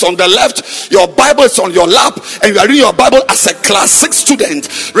devotional is on the left. Your Bible is on your lap, and you are reading your Bible as a class 6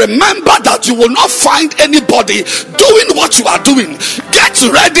 student. Remember that you will not find anybody doing what you are doing. Get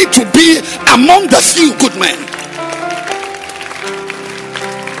ready to be among the few good men.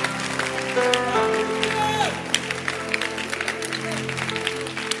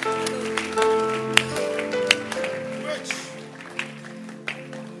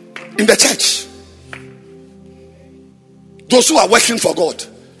 In the church, those who are working for God,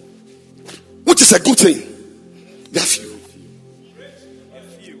 which is a good thing, they are few.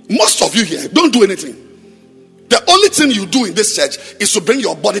 Most of you here don't do anything. The only thing you do in this church is to bring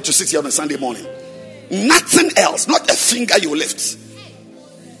your body to sit here on a Sunday morning. Nothing else, not a finger you lift.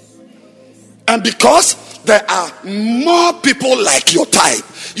 And because there are more people like your type,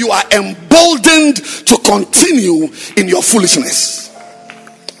 you are emboldened to continue in your foolishness.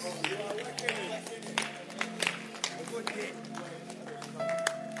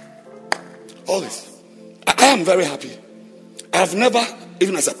 All this. I am very happy. I have never,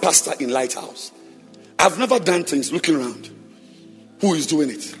 even as a pastor in Lighthouse, I've never done things looking around. Who is doing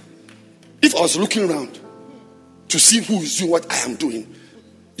it? If I was looking around to see who is doing what I am doing,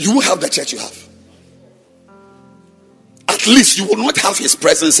 you will have the church you have. At least you will not have his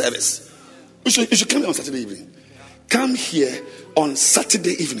presence service. You should come here on Saturday evening. Come here on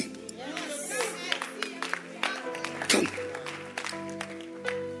Saturday evening. Come.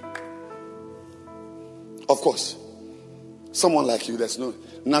 Of course, someone like you,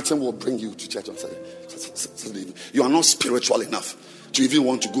 nothing will bring you to church on Saturday evening. You are not spiritual enough to even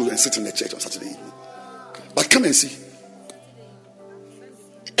want to go and sit in the church on Saturday evening. But come and see.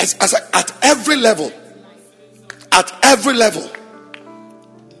 At every level,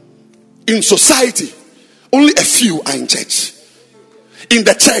 in society, only a few are in church. In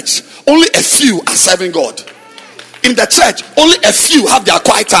the church, only a few are serving God. In the church, only a few have their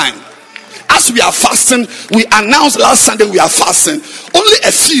quiet time. As we are fasting, we announced last Sunday we are fasting. Only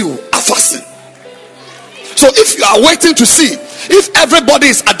a few are fasting. So if you are waiting to see if everybody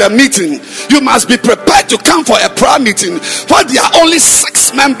is at the meeting, you must be prepared to come for a prayer meeting where there are only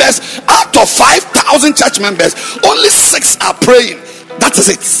 6 members out of 5,000 church members. Only 6 are praying. That is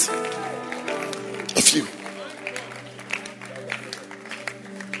it. A few.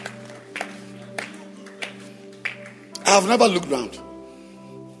 I have never looked around.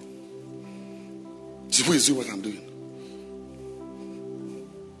 See who is doing what I'm doing.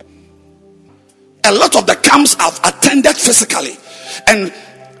 A lot of the camps I've attended physically, and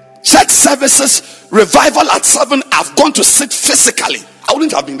church services, revival at 7, I've gone to sit physically. I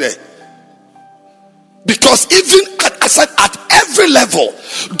wouldn't have been there. Because even at every level,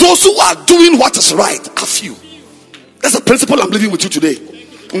 those who are doing what is right are few. That's the principle I'm leaving with you today.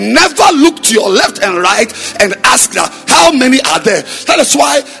 Never look to your left and right and ask that how many are there. That is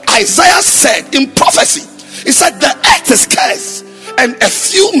why Isaiah said in prophecy, he said the earth is cursed and a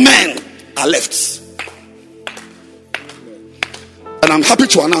few men are left. And I'm happy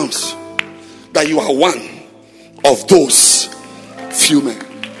to announce that you are one of those few men.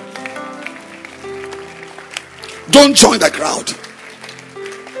 Don't join the crowd.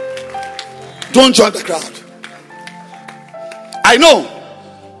 Don't join the crowd. I know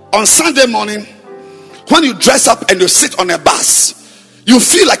on Sunday morning, when you dress up and you sit on a bus, you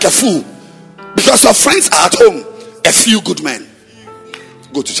feel like a fool because your friends are at home. A few good men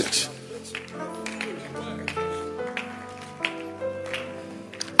go to church.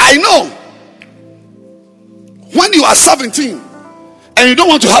 I know when you are 17 and you don't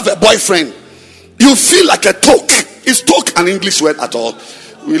want to have a boyfriend, you feel like a toke. Is toke an English word at all?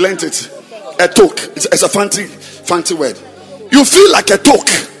 We learned it. A toke. It's a fancy word. You feel like a toke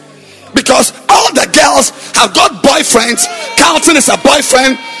because all the girls have got boyfriends. Carlton is a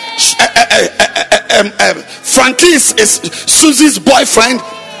boyfriend. Frankie is Susie's boyfriend.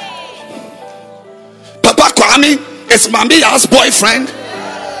 Papa Kwame is Mamiya's boyfriend.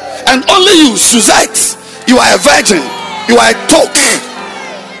 And only you, Suzette, you are a virgin. You are a toke.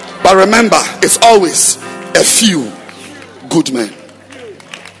 But remember, it's always a few good men.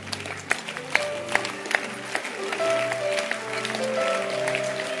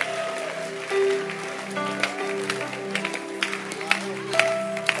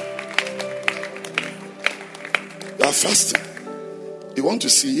 You are fasting. You want to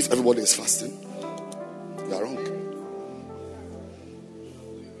see if everybody is fasting? You are wrong.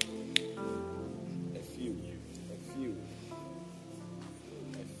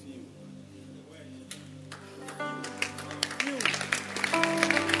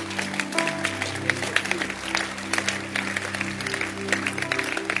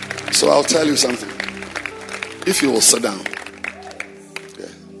 So I'll tell you something. If you will sit down. Yeah.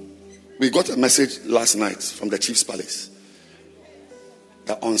 We got a message last night from the Chief's Palace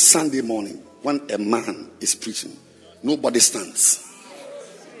that on Sunday morning, when a man is preaching, nobody stands.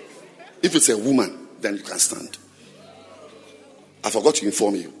 If it's a woman, then you can stand. I forgot to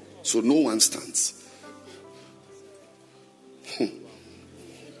inform you. So no one stands. Can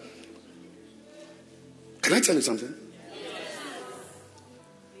I tell you something?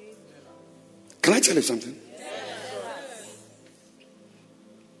 Can I tell you something?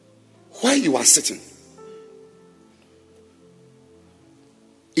 Where you are sitting,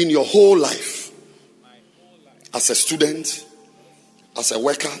 in your whole life, as a student, as a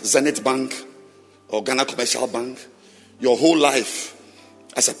worker, Zenith Bank or Ghana Commercial Bank, your whole life,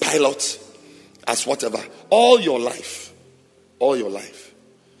 as a pilot, as whatever, all your life,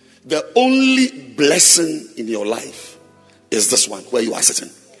 the only blessing in your life is this one, where you are sitting.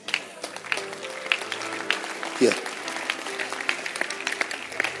 Here.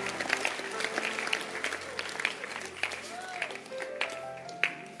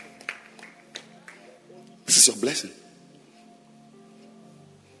 This is your blessing.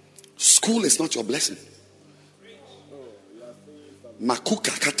 School is not your blessing.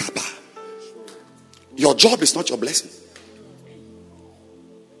 Makuka kataba. Your job is not your blessing.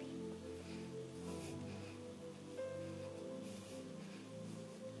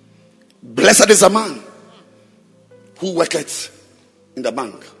 Blessed is a man who worketh in the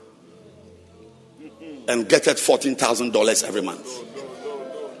bank and getteth $14,000 every month.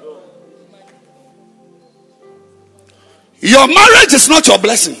 Your marriage is not your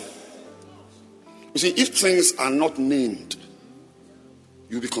blessing. You see, if things are not named,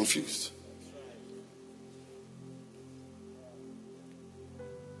 you'll be confused.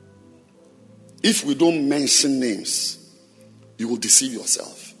 If we don't mention names, you will deceive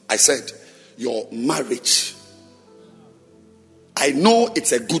yourself. I said, your marriage, I know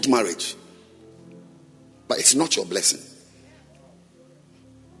it's a good marriage, but it's not your blessing.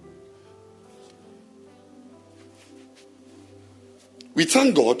 We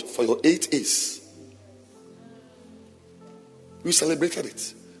thank God for your 8 A's. We celebrated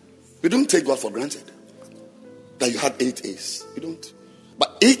it. We don't take God for granted that you had 8 A's. You don't.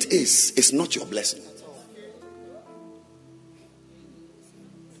 But 8 A's is not your blessing.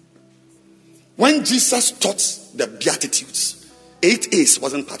 When Jesus taught the Beatitudes, 8 A's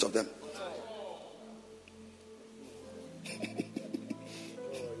wasn't part of them.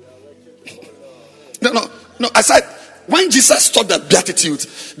 No. I said, when Jesus taught the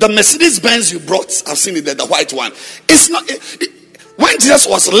Beatitudes, the Mercedes Benz you brought, I've seen it there, the white one. It's not. When Jesus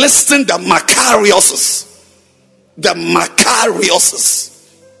was listing the Macariuses,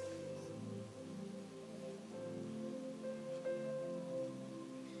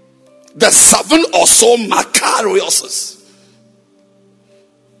 the 7 or so Macariuses,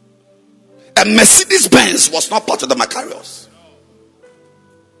 a Mercedes Benz was not part of the Macarius.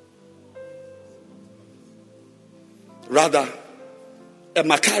 Rather, a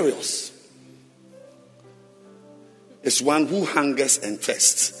Macarius is one who hungers and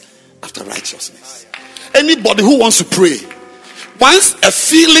thirsts after righteousness. Anybody who wants to pray, once a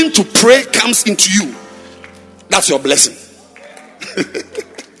feeling to pray comes into you, that's your blessing.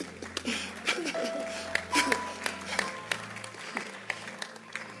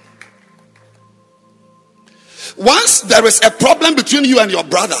 Once there is a problem between you and your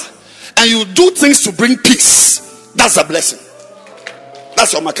brother, and you do things to bring peace, that's a blessing.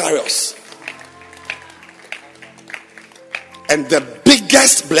 That's your Macarius. And the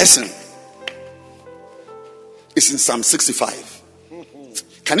biggest blessing is in Psalm 65.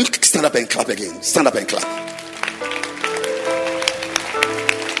 Can you stand up and clap again? Stand up and clap.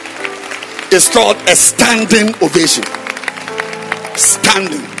 It's called a standing ovation.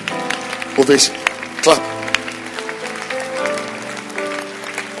 Standing ovation. Clap.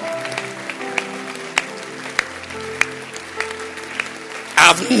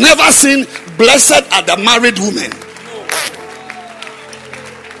 I've never seen blessed are the married women.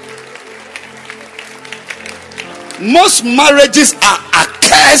 Most marriages are a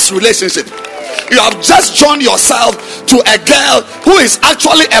cursed relationship. You have just joined yourself to a girl who is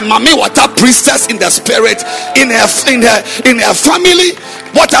actually a Mami Water priestess in the spirit, in her family,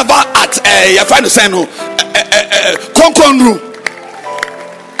 whatever. At you're trying to say no, Konkonu.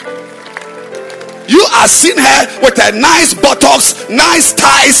 You are seeing her with a nice buttocks, nice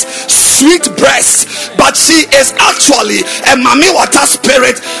thighs, sweet breasts, but she is actually a Mami Water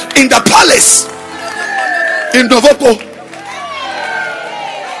spirit in the palace in Novopo.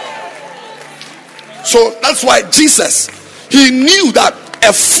 So that's why Jesus, he knew that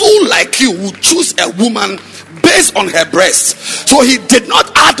a fool like you would choose a woman based on her breasts. So he did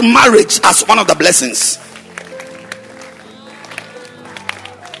not add marriage as one of the blessings.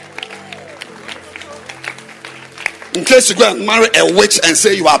 In case you go and marry a witch and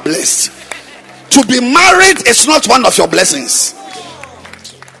say you are blessed, to be married is not one of your blessings.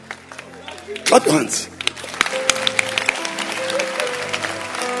 Clap your hands.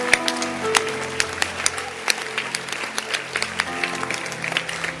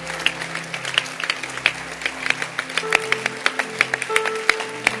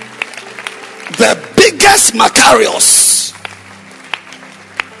 The biggest Macarius.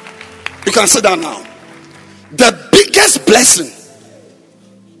 You can sit down now. The biggest blessing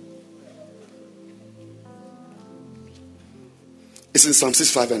is in Psalm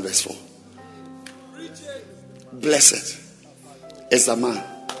 65 and verse 4. Blessed is the man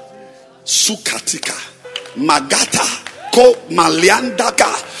Sukatika Magata Ko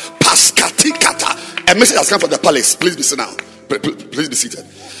Maliandaka Paskatikata. A message has come from the palace. Please be seated now. Please be seated.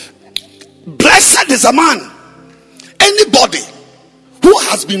 Blessed is a man, anybody who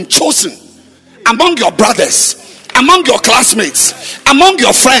has been chosen among your brothers, among your classmates, among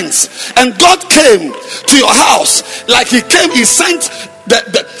your friends, and God came to your house like he sent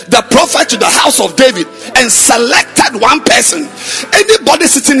the prophet to the house of David and selected one person. Anybody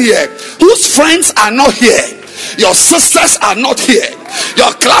sitting here whose friends are not here, your sisters are not here,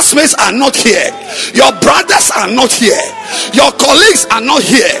 your classmates are not here, your brothers are not here, your colleagues are not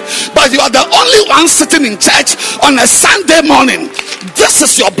here, but you are the only one sitting in church on a Sunday morning, this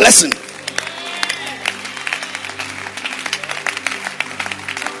is your blessing.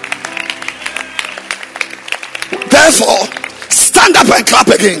 Therefore, stand up and clap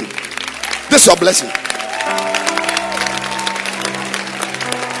again. This is your blessing.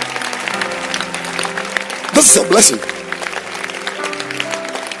 This is your blessing.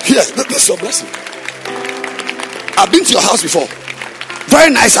 Yes, this is your blessing. I've been to your house before.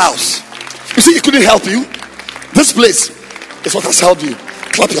 Very nice house. You see, it couldn't help you. This place is what has helped you.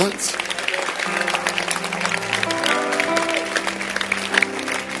 Clap your hands.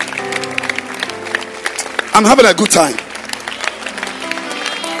 I'm having a good time.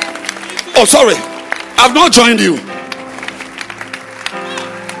 Oh, sorry. I've not joined you.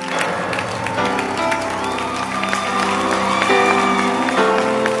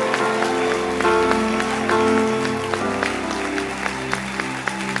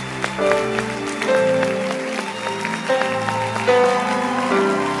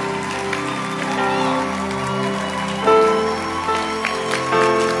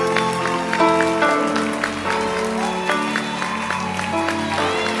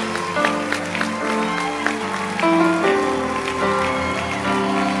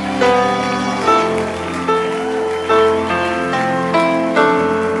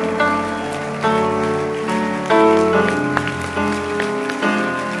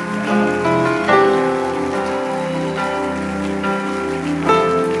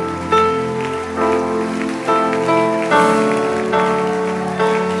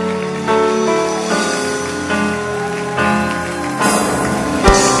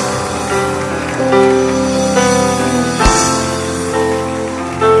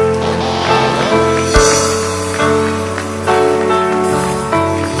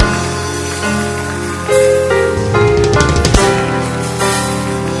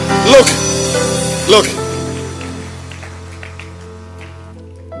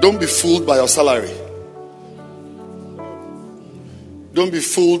 Don't be fooled by your salary. Don't be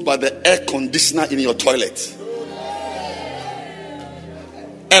fooled by the air conditioner in your toilet.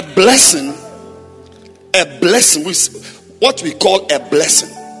 A blessing, what we call a blessing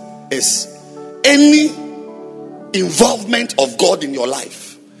is any involvement of God in your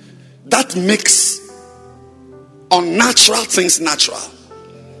life that makes unnatural things natural,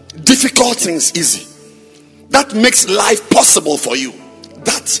 difficult things easy, that makes life possible for you.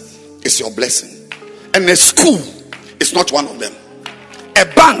 That is your blessing. And a school is not one of them. A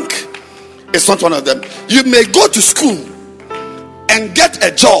bank is not one of them. You may go to school and get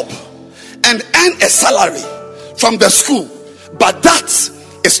a job and earn a salary from the school, but that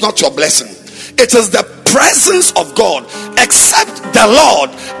is not your blessing. It is the presence of God. Except the Lord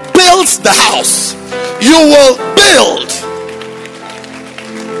builds the house, you will build.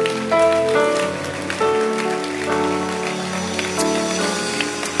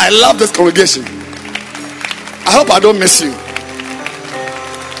 I love this congregation. I hope I don't miss you.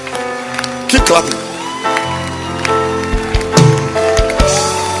 Keep clapping.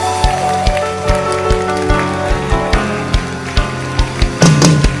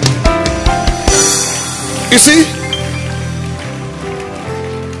 You see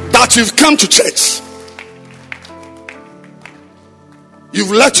that you've come to church,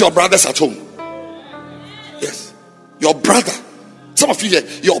 you've left your brothers at home. Yes, your brother, some of you here,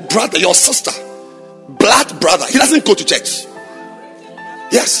 your brother, your sister, blood brother, he doesn't go to church.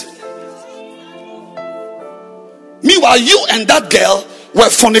 Yes. Meanwhile, you and that girl were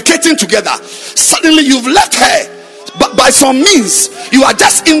fornicating together. Suddenly you've left her, but by some means you are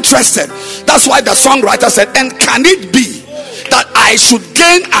just interested. That's why the songwriter said, and can it be that I should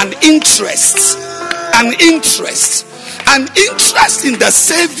gain an interest in the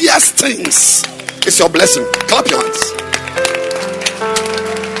Savior's things? It's your blessing. Clap your hands.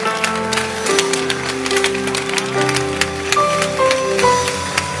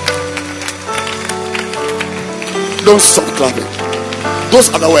 Don't stop clapping. Those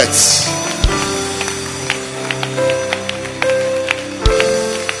are the words.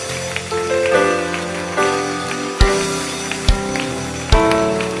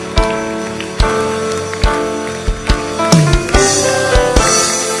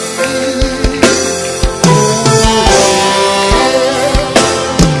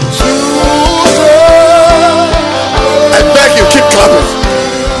 I beg you, keep clapping.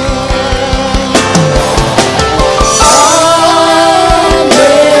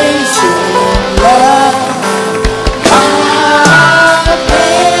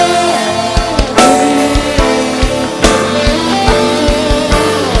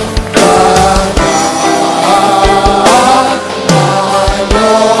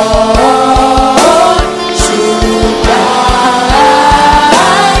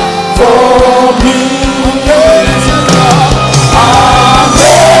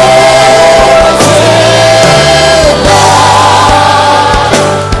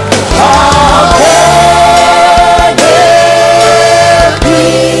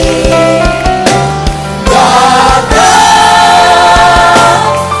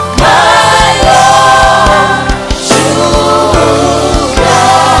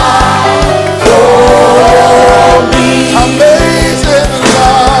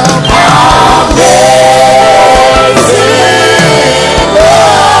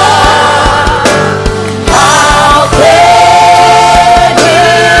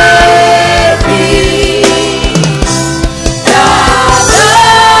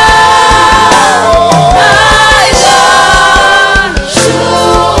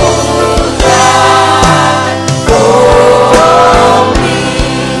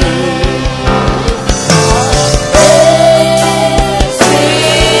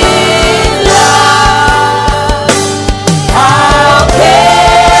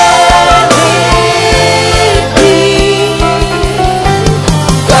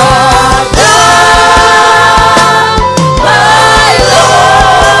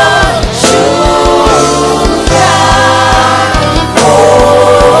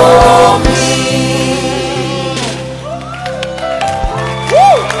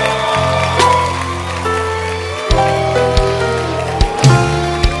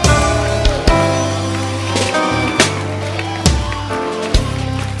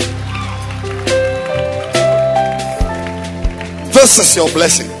 This is your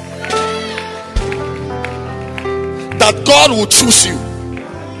blessing. That God will choose you.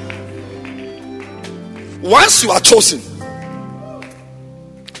 Once you are chosen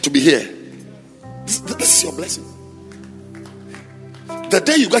to be here, this is your blessing. The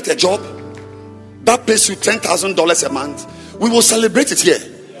day you get a job that pays you $10,000 a month, we will celebrate it here.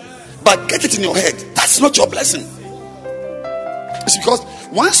 but get it in your head. That's not your blessing. It's because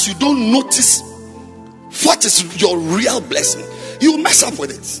once you don't notice what is your real blessing, you mess up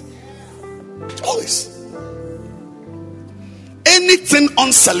with it. Always. Anything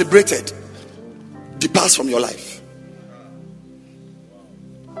uncelebrated departs from your life.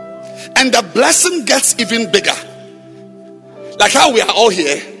 And the blessing gets even bigger. Like how we are all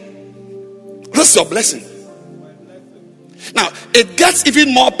here. This is your blessing. Now, it gets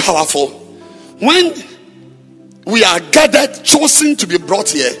even more powerful when we are gathered, chosen to be brought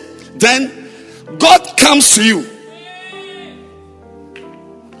here. Then God comes to you,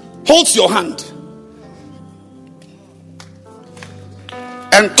 holds your hand,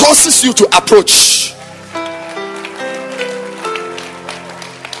 and causes you to approach,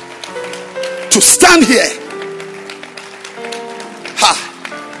 to stand here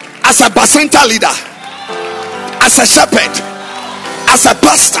as a bacenta leader, as a shepherd, as a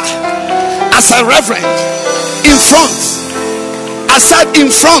pastor, as a reverend, in front. I said in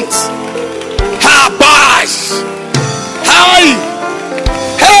front. Ha, bash. Hi.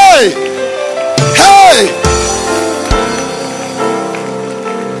 Hey. Hey.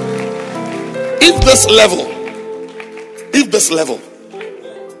 If this level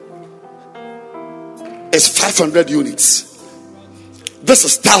is 500 units, this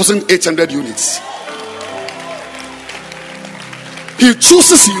is 1,800 units. He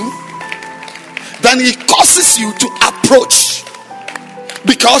chooses you, then he causes you to approach.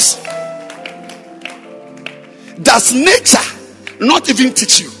 Because does nature not even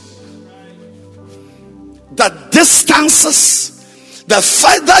teach you that distances, the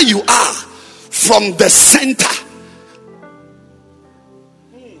further you are from the center,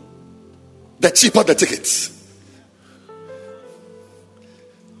 the cheaper the tickets?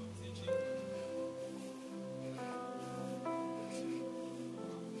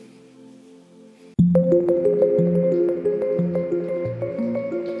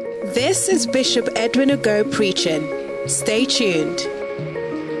 This is Bishop Edwin Ogo preaching. Stay tuned.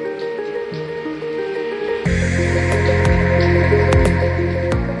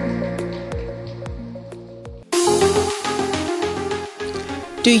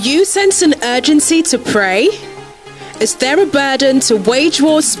 Do you sense an urgency to pray? Is there a burden to wage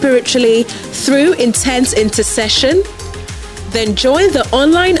war spiritually through intense intercession? Then join the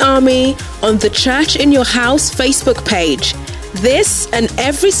online army on the Church in Your House Facebook page. This and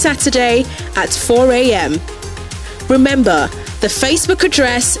every Saturday at 4 a.m. Remember, the Facebook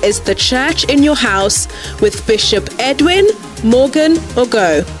address is The Church in Your House with Bishop Edwin Morgan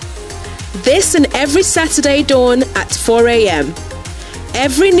Ogo. This and every Saturday dawn at 4 a.m.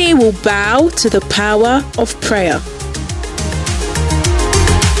 Every knee will bow to the power of prayer.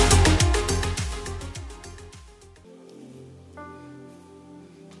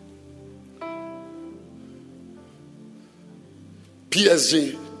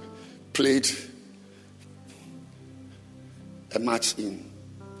 PSG played a match in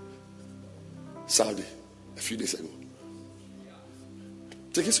Saudi a few days ago.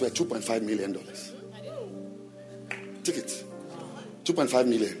 Tickets were $2.5 million. Tickets, $2.5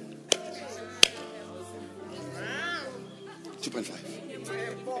 million.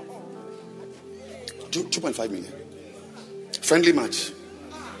 2.5 million. Friendly match.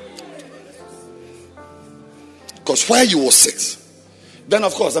 Because where you will sit, then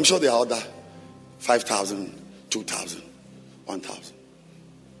of course I'm sure there are other 5,000, 2,000, 1,000.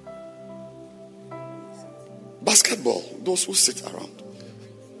 Basketball, those who sit around,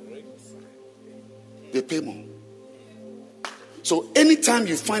 they pay more. So anytime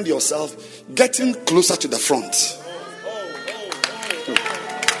you find yourself getting closer to the front,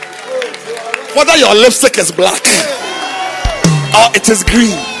 whether your lipstick is black or it is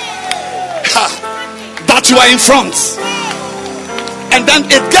green, that you are in front. And then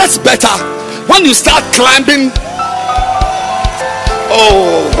it gets better when you start climbing.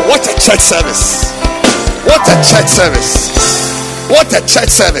 Oh, what a church service! What a church service! What a church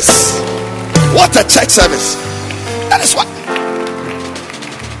service! What a church service! That is what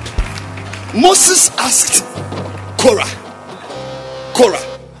Moses asked Korah.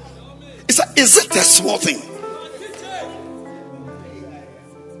 He said, is it a small thing?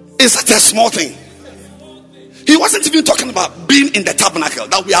 Is it a small thing? He wasn't even talking about being in the tabernacle,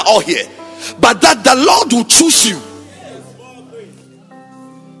 that we are all here, but that the Lord will choose you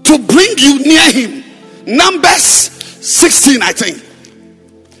to bring you near him. Numbers 16, I think.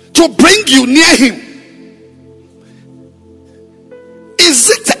 To bring you near him. Is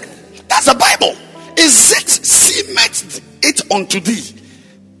it, that's the Bible, is it seemeth it unto thee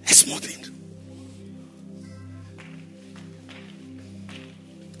a small thing?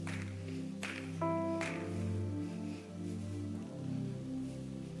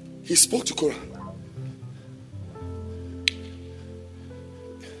 He spoke to Korah.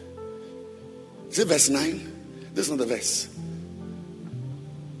 Is it verse 9? This is not the verse.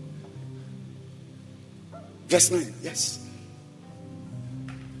 Verse 9, yes.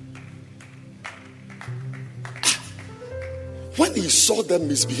 When he saw them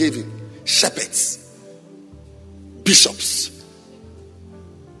misbehaving, shepherds, bishops,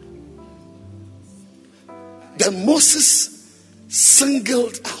 then Moses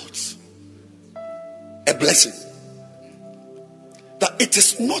singled out a blessing. That it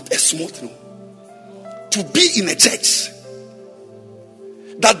is not a small thing to be in a church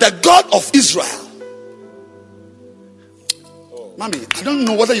that the God of Israel, Mommy, I don't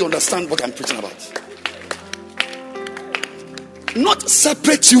know whether you understand what I'm preaching about. Not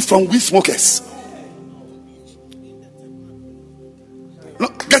separate you from weed smokers. No,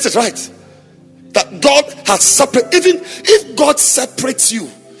 get it right. That God has separated. Even if God separates you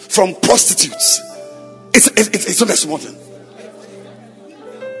from prostitutes, it's not a small thing.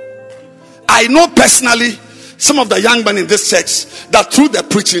 I know personally some of the young men in this church that through the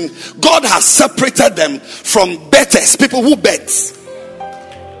preaching, God has separated them from betters, people who bet.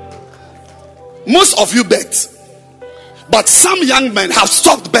 Most of you bet, but some young men have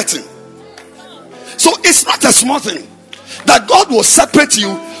stopped betting. So it's not a small thing that God will separate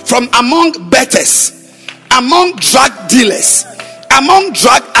you from among betters, among drug dealers, among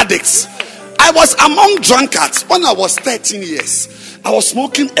drug addicts. I was among drunkards when I was 13 years. I was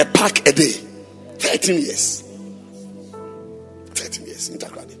smoking a pack a day. 13 years. 13 years in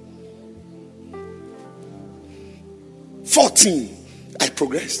Takrady. 14, I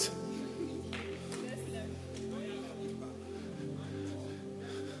progressed.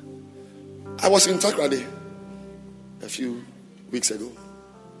 I was in Takrady a few weeks ago.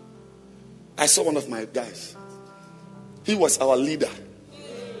 I saw one of my guys. He was our leader.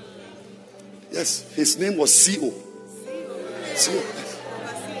 Yes, his name was CO. CO.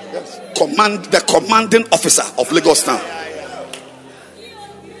 Yes. The commanding officer of Lagos Town.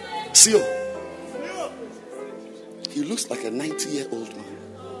 CO. He looks like a 90-year-old man.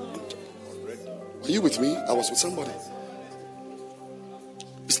 Are you with me? I was with somebody.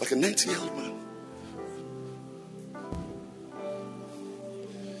 It's like a 90-year-old man.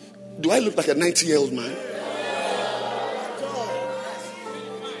 Do I look like a 90-year-old man?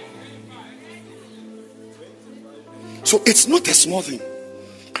 So it's not a small thing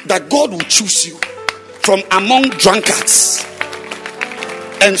that God will choose you from among drunkards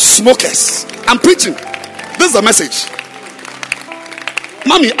and smokers. I'm preaching. This is the message.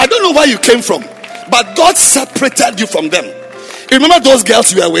 Mommy, I don't know where you came from, but God separated you from them. You remember those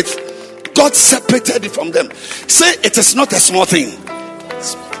girls you were with? God separated you from them. Say it is not a small thing.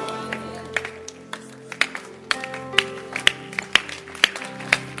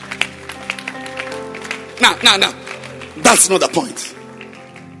 Now. That's not the point.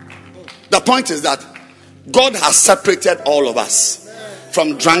 The point is that God has separated all of us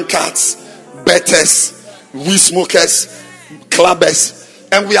from drunkards, betters, weed smokers, clubbers,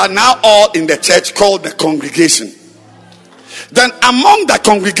 and we are now all in the church called the congregation. Then among the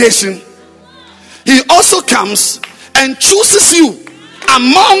congregation, he also comes and chooses you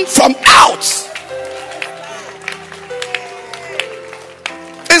among from out.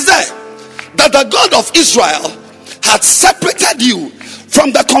 Is there that the God of Israel had separated you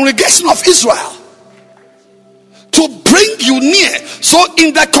from the congregation of Israel to bring you near? So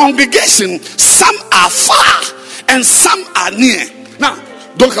in the congregation, some are far and some are near. Now,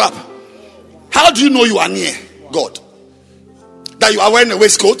 don't clap. How do you know you are near God? That you are wearing a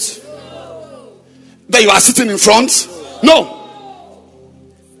waistcoat? That you are sitting in front? No.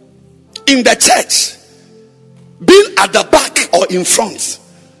 In the church, being at the back or in front,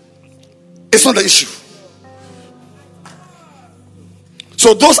 it's not the issue.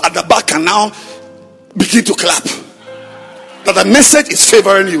 So those at the back can now begin to clap. That the message is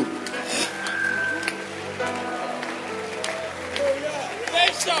favoring you.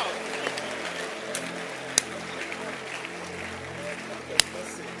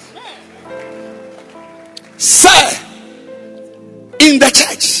 Sir, in the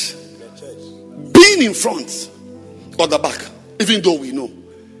church, being in front or the back, even though we know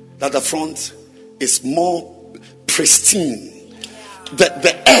that the front is more pristine, the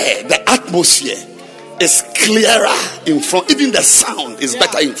air, the atmosphere is clearer in front. Even the sound is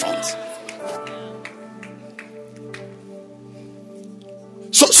better in front.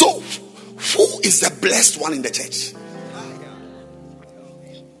 So who is the blessed one in the church?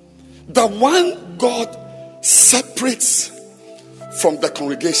 The one God separates from the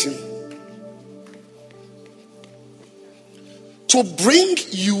congregation to bring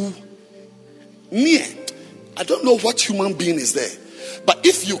you near. I don't know what human being is there, but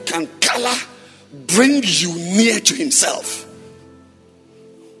if you can color bring you near to himself,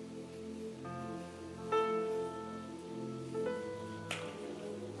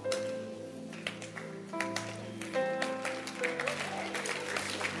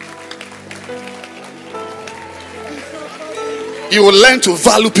 you will learn to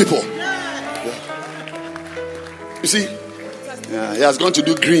value people. You see, yeah, he has gone to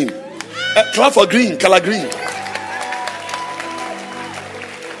do green. Clap for green, color green.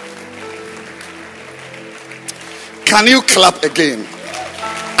 Can you clap again?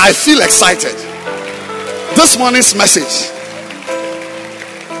 I feel excited. This morning's message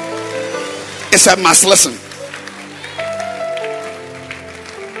is a must listen.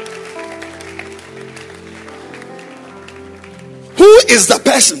 Who is the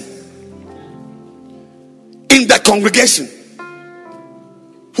person in the congregation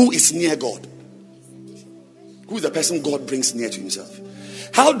who is near God? Who is the person God brings near to himself?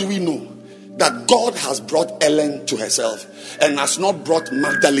 How do we know that God has brought Ellen to herself and has not brought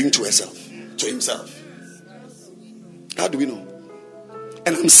Magdalene to himself? How do we know?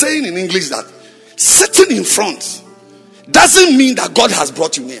 And I'm saying in English that sitting in front doesn't mean that God has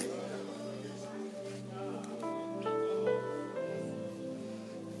brought you near.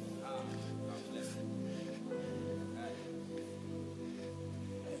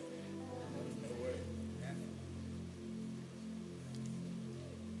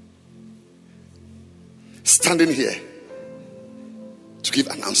 Standing here to give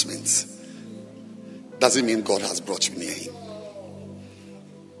announcements doesn't mean God has brought you near him.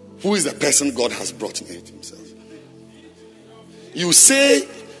 Who is the person God has brought near to himself? You say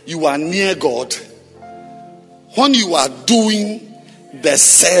you are near God when you are doing the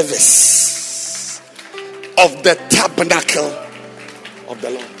service of the tabernacle of the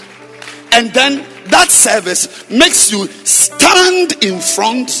Lord. And then that service makes you stand in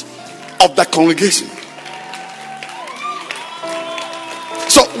front of the congregation.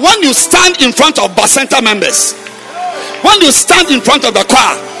 So when you stand in front of Bacenta members, when you stand in front of the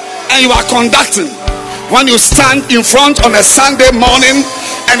choir and you are conducting, when you stand in front on a Sunday morning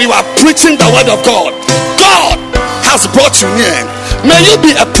and you are preaching the word of God, God has brought you near. May you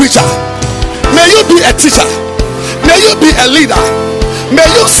be a preacher, may you be a teacher, may you be a leader, may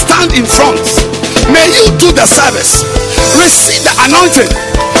you stand in front, may you do the service, receive the anointing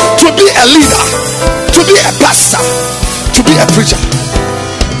to be a leader, to be a pastor, to be a preacher.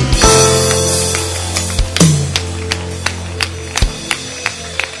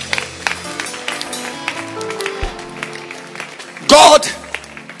 God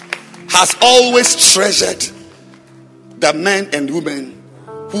has always treasured the men and women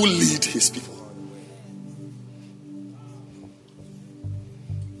who lead his people.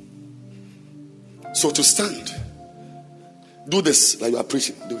 So to stand, do this like you are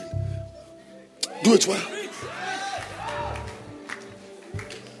preaching. Do it. Do it well.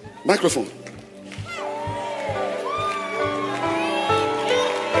 Microphone.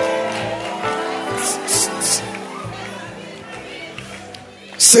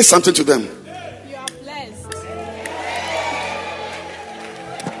 Say something to them. You are blessed.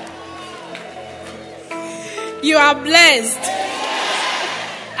 You are blessed.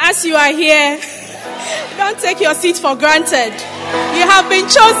 As you are here, don't take your seat for granted. You have been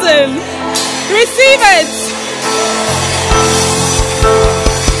chosen. Receive it.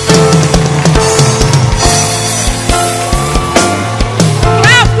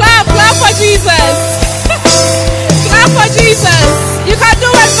 Clap for Jesus. Clap for Jesus. You can do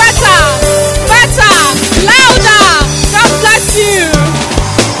it better, louder. God bless you.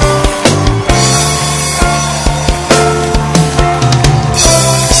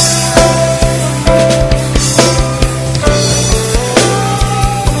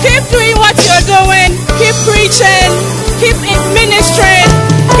 Keep doing what you're doing. Keep preaching. Keep ministering.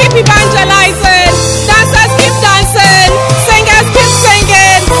 Keep evangelizing. Dancers keep dancing. Singers keep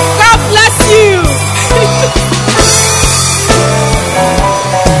singing. God bless you.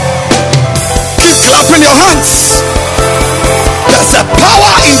 Clapping your hands. There's a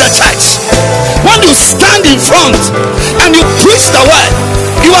power in the church. When you stand in front and you preach the word,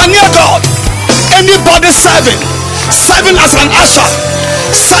 you are near God. Anybody serving as an usher,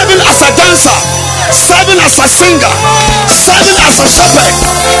 serving as a dancer, serving as a singer, serving as a shepherd,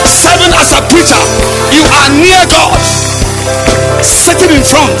 serving as a preacher, you are near God. Sitting in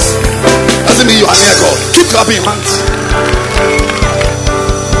front doesn't mean you are near God. Keep clapping your hands.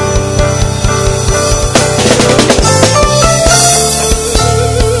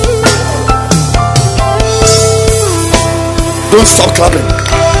 Don't stop clapping.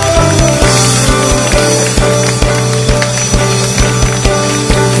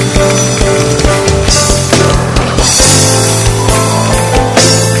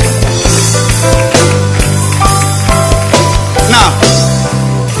 Now,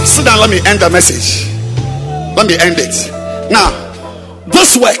 sit down. Let me end the message. Let me end it. Now,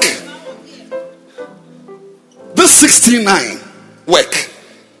 this work, this 69 work,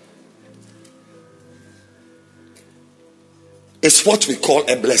 is what we call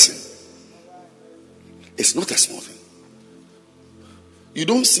a blessing. It's not a small thing. You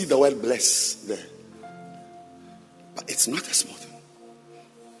don't see the word bless there, but it's not a small thing.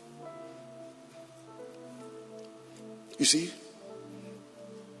 You see?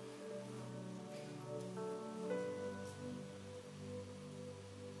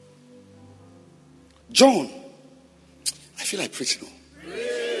 John, I feel like preaching.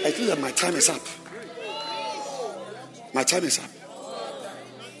 I feel that my time is up. My time is up.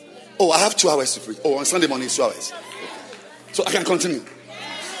 Oh, I have 2 hours to preach. Oh, on Sunday morning, it's 2 hours. So I can continue.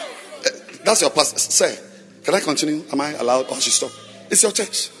 That's your pastor. Sir, can I continue? Am I allowed or should stop? It's your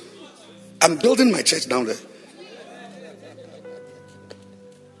church. I'm building my church down there.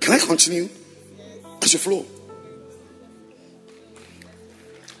 Can I continue? I should flow.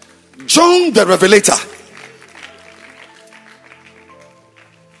 John the Revelator.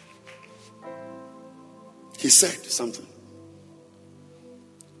 He said something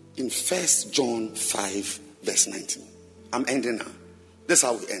in 1 John 5 verse 19. I'm ending now. This is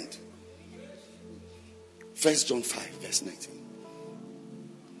how we end. 1 John 5 verse 19.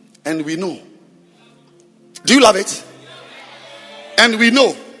 And we know. Do you love it? And we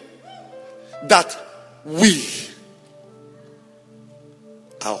know that we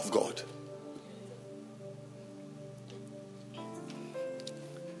are of God.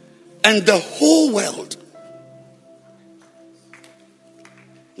 And the whole world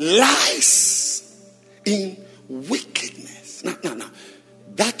lies in wickedness. Now.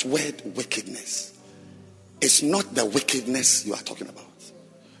 That word wickedness is not the wickedness you are talking about.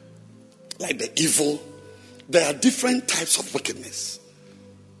 Like the evil. There are different types of wickedness.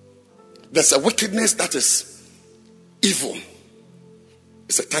 There's a wickedness that is evil.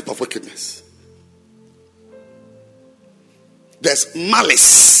 It's a type of wickedness. There's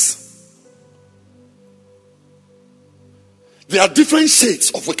malice. There are different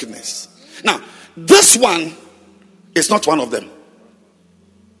shades of wickedness. Now, this one is not one of them.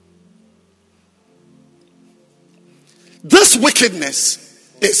 This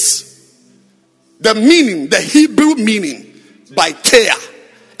wickedness is the meaning, the Hebrew meaning by tear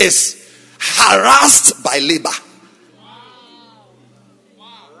is harassed by labor.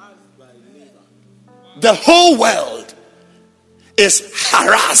 The whole world is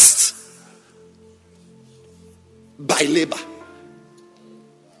harassed by labor.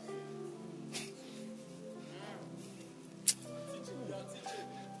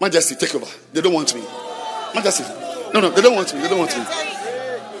 Majesty, take over. They don't want me. Majesty. No, they don't want me. They don't want me.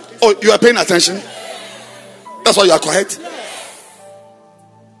 Oh, you are paying attention? That's why you are quiet?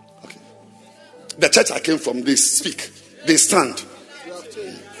 Okay. The church I came from, they speak. They stand.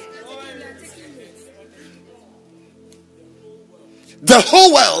 The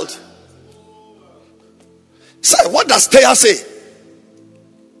whole world. Say, what does Teya say?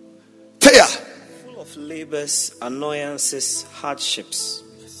 Teya. Full of labors, annoyances, hardships.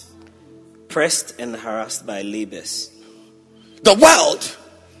 Pressed and harassed by labors. The world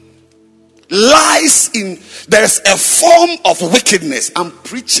lies in, there's a form of wickedness. I'm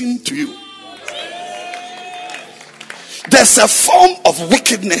preaching to you. There's a form of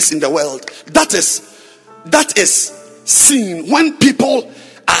wickedness in the world that is seen when people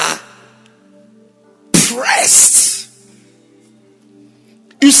are pressed.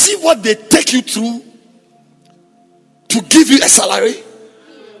 You see what they take you through to give you a salary?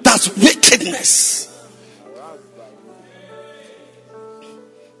 That's wickedness.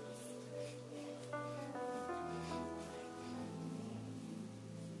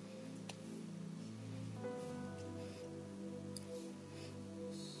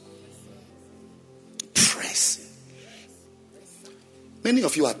 Pressing. Many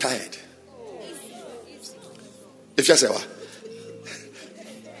of you are tired. If you say what?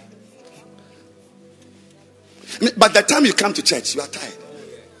 By the time you come to church, you are tired.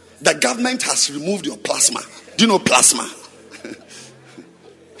 The government has removed your plasma. Do you know plasma?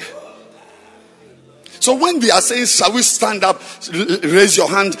 So when they are saying, shall we stand up, raise your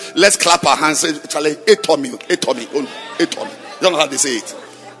hand, let's clap our hands, say, Charlie, Tommy. You don't know how they say it.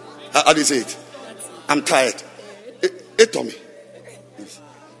 How do you say it? I'm tired. Tommy.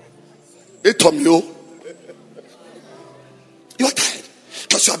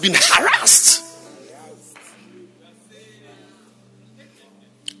 Because you have been harassed.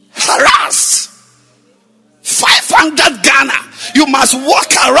 Harassed. 500 Ghana. You must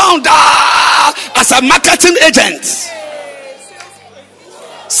walk around as a marketing agent.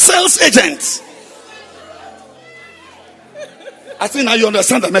 Sales agent. I think now you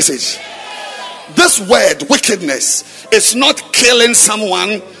understand the message. This word, wickedness, is not killing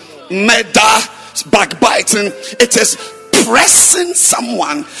someone, murder, backbiting. It is pressing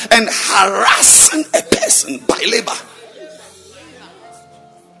someone and harassing a person by labor.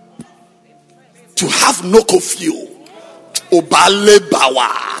 To have no curfew. Obale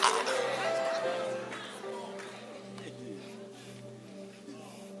bawa.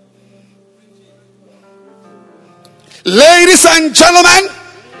 Ladies and gentlemen,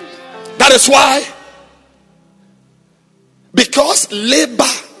 that is why, because labor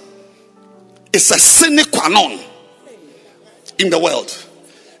is a sine qua non in the world.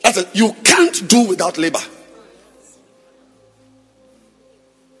 That's it. You can't do without labor.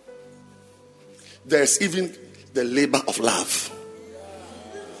 There's even the labor of love.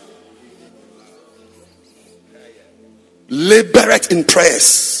 Laboreth in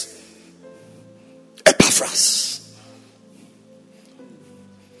prayers. Epaphras.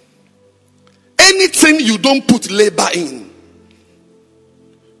 Anything you don't put labor in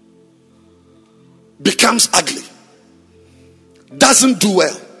becomes ugly. Doesn't do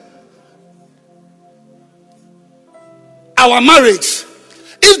well. Our marriage,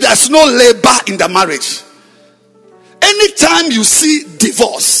 if there's no labor in the marriage, anytime you see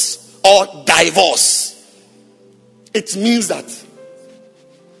divorce or divorce, it means that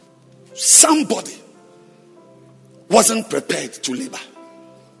somebody wasn't prepared to labor.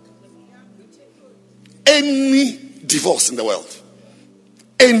 Any divorce in the world,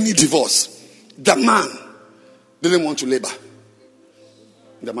 any divorce, the man didn't want to labor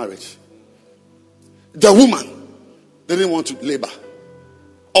in the marriage. The woman didn't want to labor.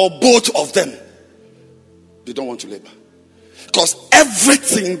 Or both of them, they don't want to labor. Because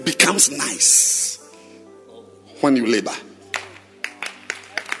everything becomes nice when you labor.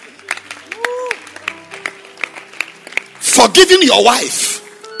 Forgiving your wife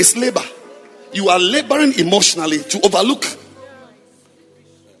is labor. You are laboring emotionally to overlook.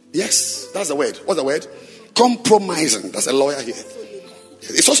 Yes, that's the word. What's the word? Compromising. That's a lawyer here.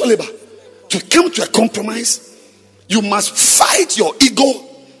 It's also labor. To come to a compromise, you must fight your ego,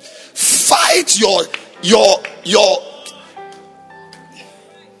 fight your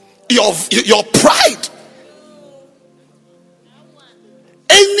pride.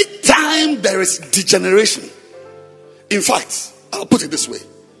 Anytime there is degeneration, in fact, I'll put it this way.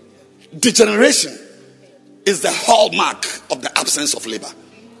 Degeneration is the hallmark of the absence of labor.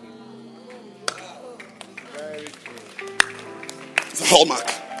 It's a hallmark.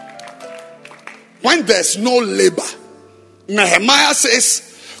 When there's no labor, Nehemiah says,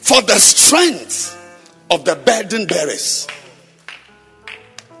 for the strength of the burden bearers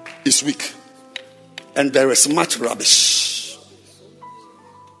is weak, and there is much rubbish.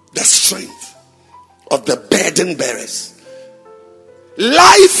 The strength of the burden bearers.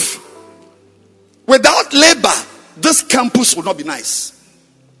 Life without labor, this campus would not be nice.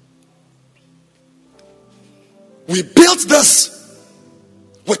 We built this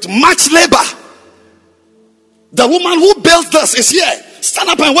with much labor. The woman who built this is here. Stand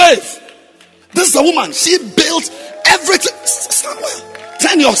up and wave. This is the woman. She built everything. Stand well.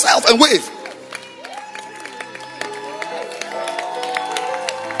 Turn yourself and wave.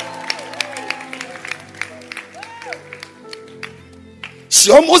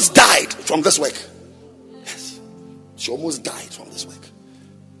 She almost died from this work. Yes. She almost died from this work.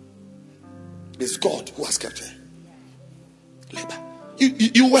 It's God who has kept her. Labor.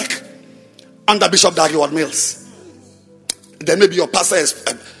 You work under Bishop Dag Heward-Mills. Then maybe your pastor is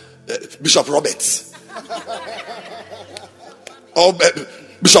Bishop Roberts. Or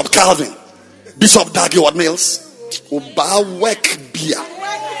Bishop Calvin. Bishop Dag Heward-Mills. Oba work beer.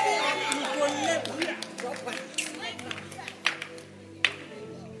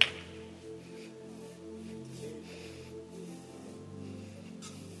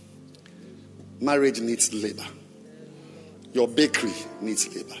 Marriage needs labor. Your bakery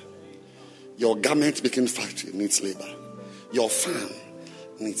needs labor. Your garment making factory needs labor. Your farm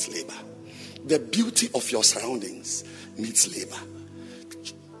needs labor. The beauty of your surroundings needs labor.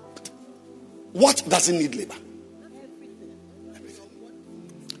 What doesn't need labor? Everything.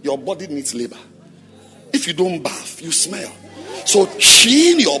 Your body needs labor. If you don't bath, you smell. So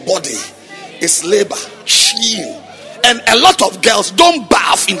shearing your body is labor. Shearing. And a lot of girls don't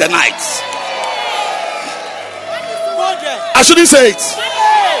bath in the night. I shouldn't say it.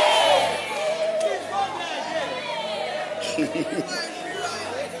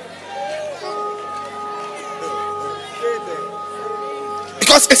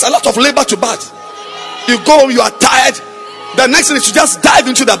 Because it's a lot of labor to bath. You go, you are tired. The next thing is to just dive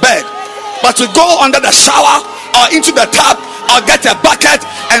into the bed. But to go under the shower or into the tub or get a bucket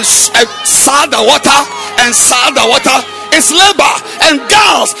and salt the water and salt the water, it's labor. And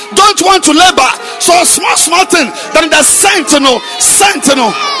girls don't want to labor. So small thing, then the sentinel.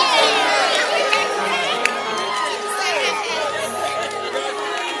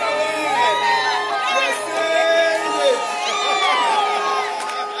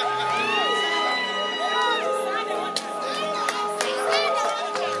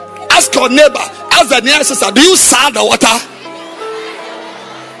 Ask your neighbor, ask the nearest sister, do you salt the water?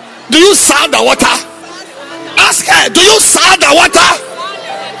 Do you salt the water? Ask her, do you salt the water?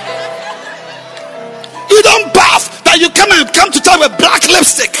 You don't bath that you come to church with black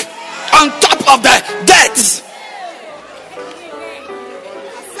lipstick on top of the dirt.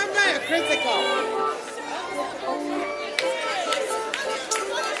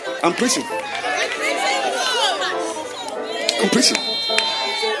 I'm preaching.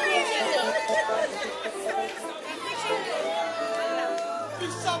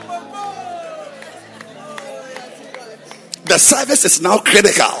 The service is now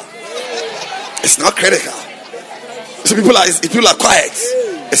critical. It's not critical. So people are quiet.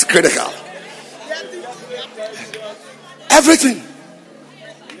 It's critical. Everything.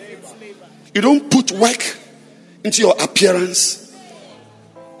 You don't put work into your appearance,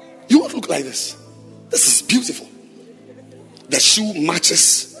 you won't look like this. This is beautiful. The shoe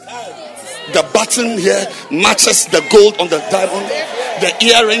matches. The button here matches the gold on the diamond. The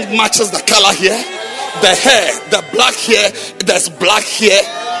earring matches the color here. The hair, the black hair, there's black hair.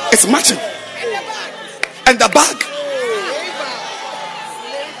 It's matching. And the bag.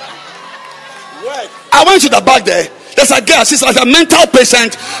 I went to the bag there. There's a girl, she's like a mental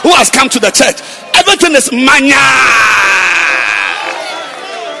patient who has come to the church. Everything is mania.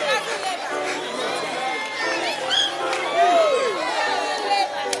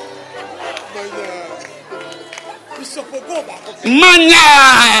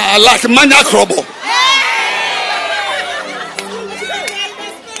 Mania, like mania crumble.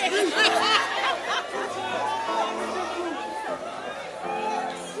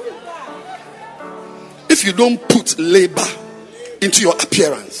 If you don't put labor into your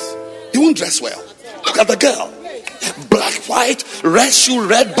appearance, you won't dress well. Look at the girl. Black, white, red shoe,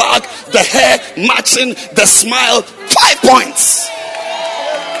 red bag, the hair matching, the smile, 5 points.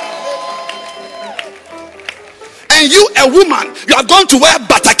 And you, a woman, you are going to wear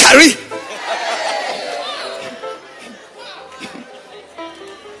batakari.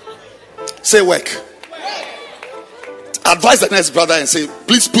 Say work. Advise the next brother and say,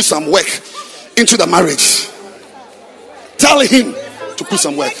 please put some work into the marriage. Tell him to put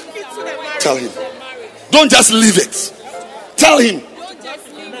some work. Tell him. Don't just leave it. Tell him.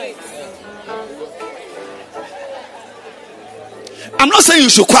 I'm not saying you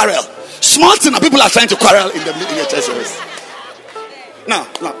should quarrel. Small thing that people are trying to quarrel in the church service. Now,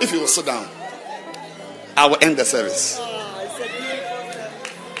 if you will sit down, I will end the service.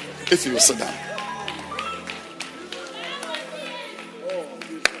 If you will sit down.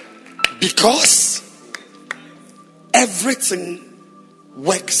 Because everything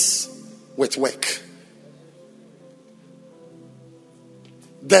works with work.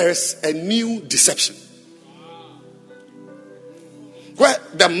 There is a new deception where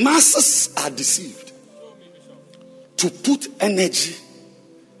the masses are deceived to put energy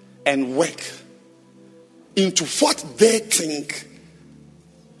and work into what they think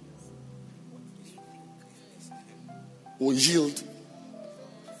will yield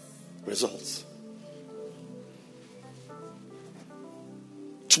results.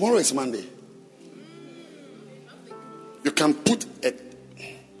 Tomorrow is Monday. You can put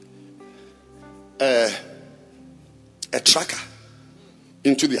a tracker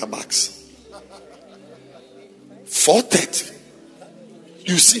into their bags. 4:30.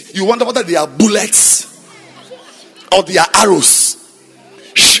 You see, you wonder whether they are bullets or they are arrows.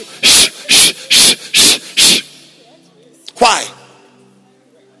 Why?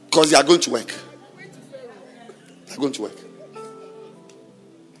 Because they are going to work. They are going to work.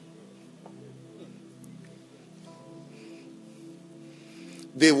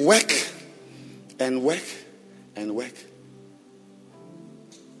 They work and work and work.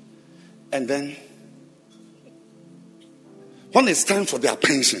 And then, when it's time for their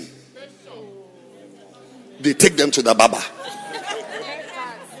pension, they take them to the Baba.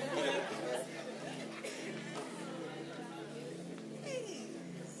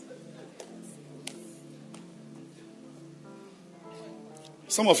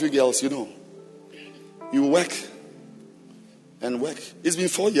 Some of you girls, you work and work. It's been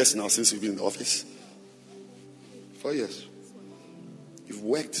 4 years now since you've been in the office. 4 years. You've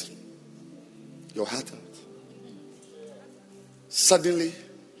worked your heart out. Suddenly,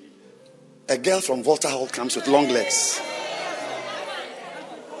 a girl from Volta Hall comes with long legs.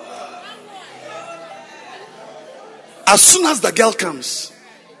 As soon as the girl comes,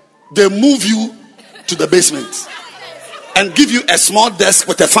 they move you to the basement and give you a small desk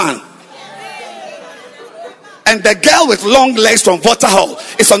with a fan. And the girl with long legs from Volta Hall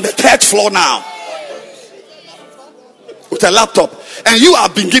is on the 3rd floor now with a laptop. And you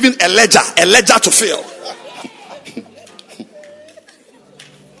have been given a ledger to fill.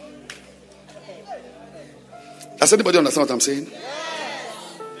 Does anybody understand what I'm saying?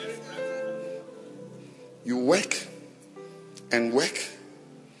 You work and work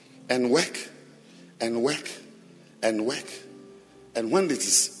and work and work and work. And when it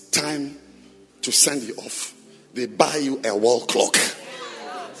is time to send you off, they buy you a wall clock.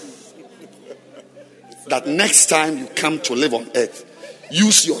 That next time you come to live on earth,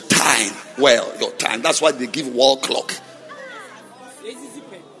 use your time well, your time. That's why they give wall clock.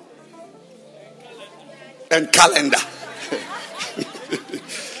 And calendar.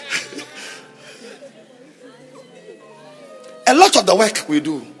 A lot of the work we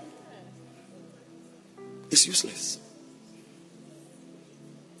do is useless.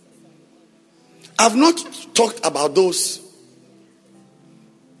 I've not talked about those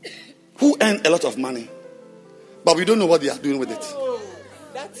who earn a lot of money, but we don't know what they are doing with it.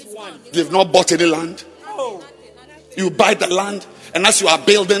 That's one. They've not bought any land. You buy the land, and as you are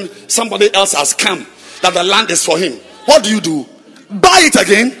building, somebody else has come that the land is for him. What do? Buy it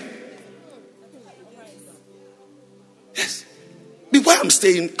again? Yes. Where I'm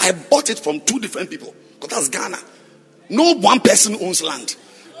staying, I bought it from 2 different people. Because that's Ghana. No one person owns land.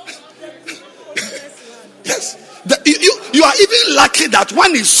 Yes. You are even lucky that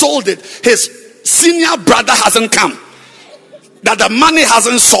when he sold it, his senior brother hasn't come. That the money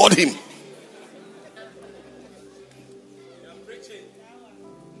hasn't sold him.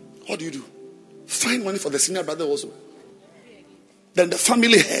 What do? Find money for the senior brother also. Then the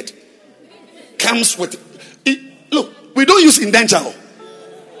family head comes with it. Look, we don't use indenture.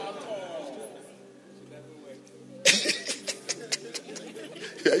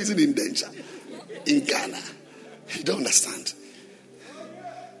 You are using indenture in Ghana. You don't understand.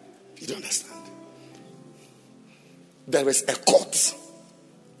 You don't understand. There is a court.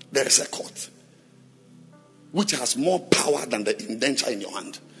 There is a court which has more power than the indenture in your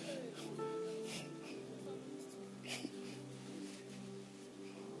hand.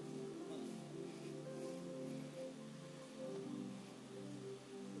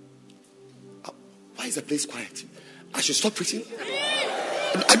 Why is the place quiet? I should stop preaching.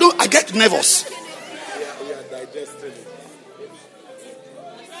 I get nervous.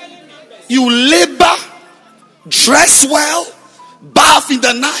 You labor, dress well, bath in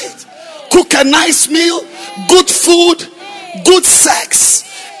the night, cook a nice meal, good food, good sex,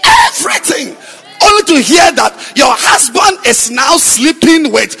 everything. Only to hear that your husband is now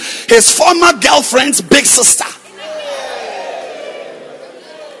sleeping with his former girlfriend's big sister.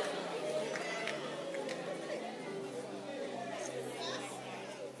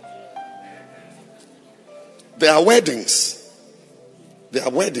 There are weddings.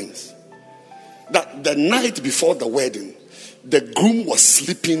 That the night before the wedding, the groom was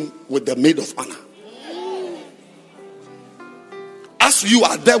sleeping with the maid of honor. As you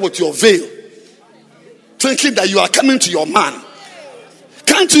are there with your veil, thinking that you are coming to your man,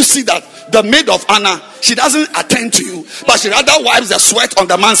 can't you see that the maid of honor, she doesn't attend to you, but she rather wipes the sweat on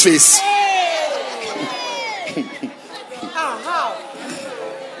the man's face?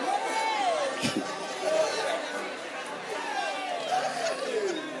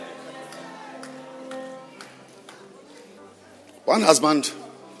 One husband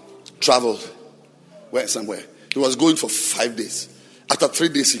traveled, went somewhere. He was going for 5 days. After 3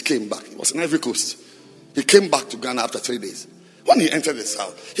 days, he came back. He was in Ivory Coast. He came back to Ghana after 3 days. When he entered his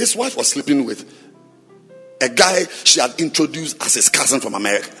house, his wife was sleeping with a guy she had introduced as his cousin from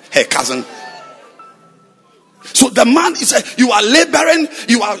America. Her cousin. So the man is you are laboring,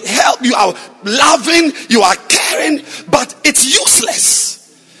 you are help, you are loving, you are caring, but it's useless.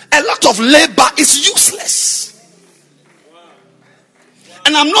 A lot of labor is useless.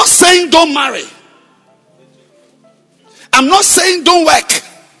 And I'm not saying don't marry. I'm not saying don't work.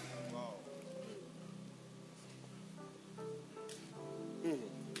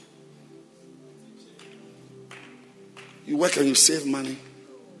 You work and you save money.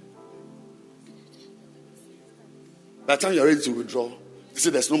 By the time you're ready to withdraw, You see,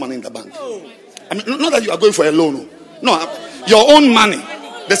 there's no money in the bank. I mean, not that you are going for a loan. No, your own money.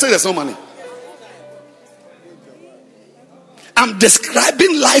 They say there's no money. I'm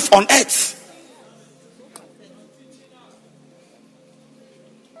describing life on earth.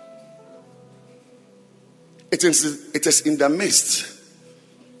 It is in the midst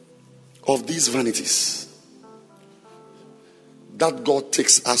of these vanities that God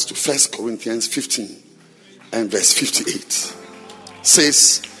takes us to 1 Corinthians 15 and verse 58.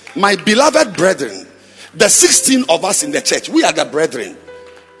 Says, my beloved brethren, the 16 of us in the church, we are the brethren,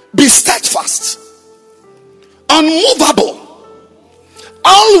 be steadfast, unmovable,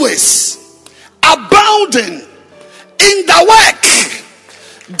 always abounding in the work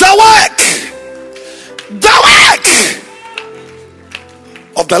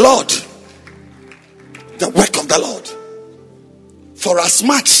of the Lord. The work of the Lord. For as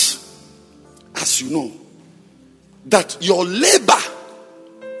much as you know that your labor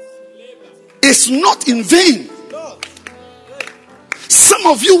is not in vain. Some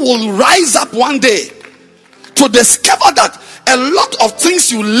of you will rise up one day to discover that a lot of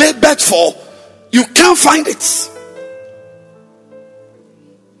things you labored for, you can't find it.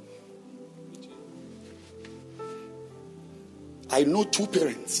 I know two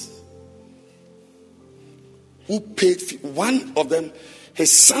parents who paid. One of them, his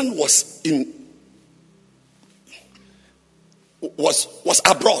son was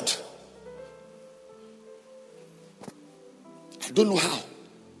abroad. I don't know how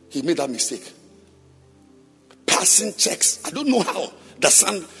he made that mistake. Passing checks. I don't know how the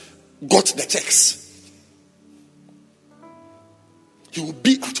son got the checks. He will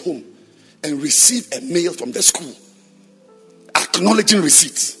be at home and receive a mail from the school acknowledging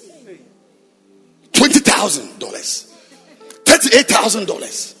receipt. $20,000,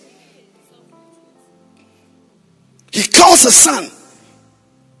 $38,000. He calls his son.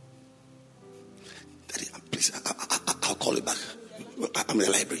 Daddy, please, I'll call you back. I'm in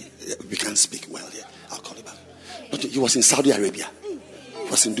the library. We can't speak well here. I'll call you back. But he was in Saudi Arabia. He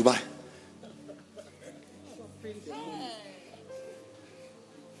was in Dubai.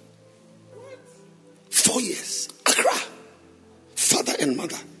 Four years. Accra. Father and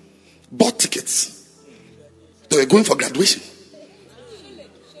mother bought tickets. They were going for graduation.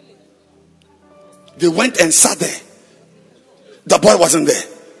 They went and sat there. The boy wasn't there.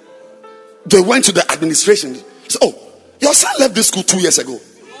 They went to the administration. So, oh, your son left this school 2 years ago.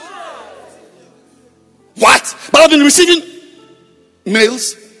 What? But I've been receiving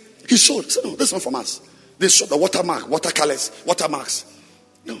mails. He showed. He said, no, this is not from us. They showed the watermark, watercolors, watermarks.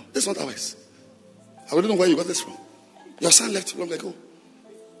 No, this is not ours. I don't know where you got this from. Your son left long ago.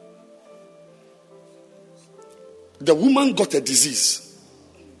 The woman got a disease.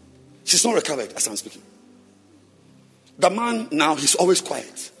 She's not recovered as I'm speaking. The man now, he's always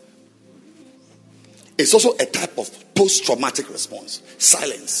quiet. It's also a type of post-traumatic response.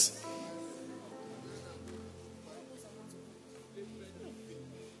 Silence.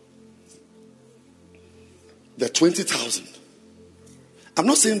 The 20,000. I'm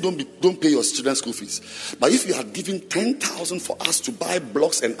not saying don't pay your student school fees, but if you had given 10,000 for us to buy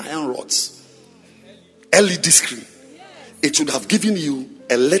blocks and iron rods, LED screen, it would have given you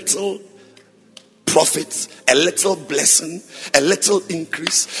a little profit, a little blessing, a little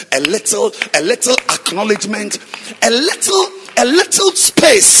increase, a little acknowledgement, a little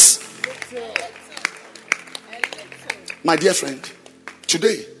space. My dear friend,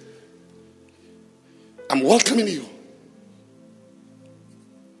 today I'm welcoming you.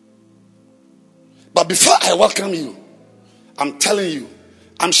 But before I welcome you, I'm telling you,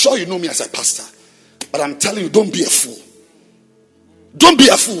 I'm sure you know me as a pastor, but I'm telling you, don't be a fool. Don't be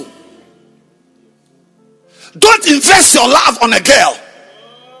a fool. Don't invest your love on a girl.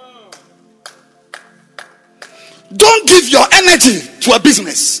 Don't give your energy to a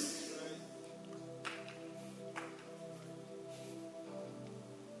business.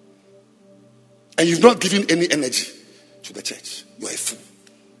 And you've not given any energy to the church. You are a fool.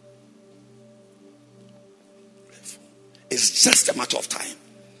 It's just a matter of time.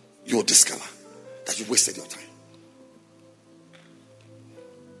 You'll discover that you've wasted your time.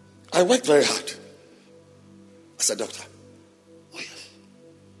 I worked very hard as a doctor. Oh yes.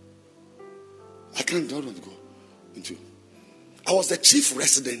 I don't want to go into. I was the chief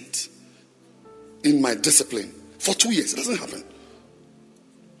resident in my discipline for 2 years. It doesn't happen.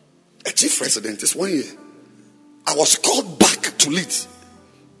 A chief resident is 1 year. I was called back to lead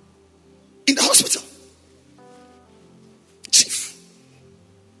in the hospital. Chief.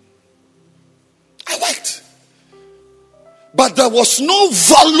 I worked. But there was no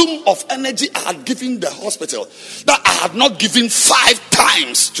volume of energy I had given the hospital that I had not given 5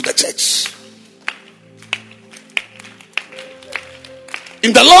 times to the church.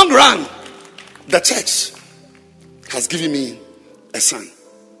 In the long run, the church has given me a son,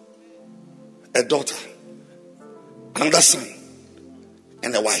 a daughter, another son,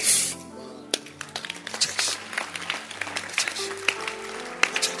 and a wife. Church.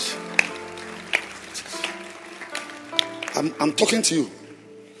 I'm talking to you,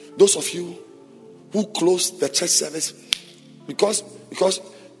 those of you who closed the church service because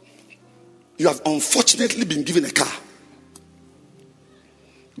you have unfortunately been given a car.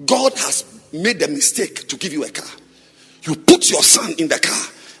 God has made the mistake to give you a car. You put your son in the car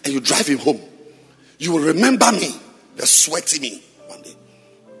and you drive him home. You will remember me, the sweaty me, one day.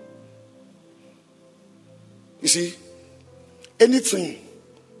 You see, anything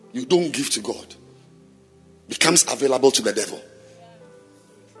you don't give to God becomes available to the devil.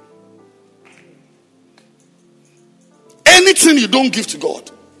 Anything you don't give to God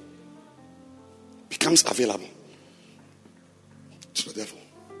becomes available to the devil.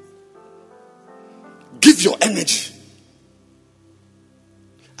 Give your energy.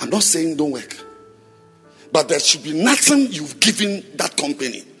 I'm not saying don't work, but there should be nothing you've given that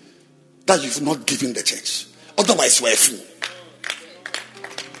company that you've not given the church. Otherwise, we're a fool.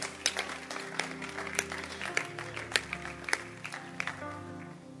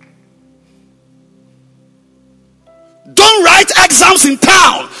 Don't write exams in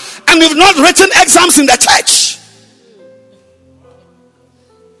town and you've not written exams in the church.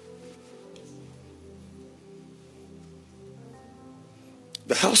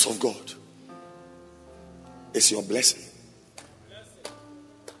 The house of God is your blessing.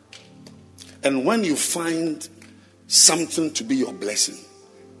 And when you find something to be your blessing,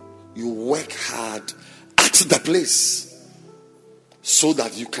 you work hard at the place so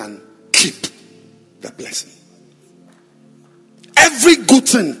that you can keep the blessing. Every good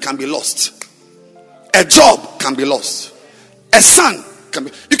thing can be lost. A job can be lost. A son can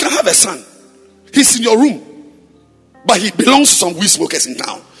be. You can have a son. He's in your room, but he belongs to some weed smokers in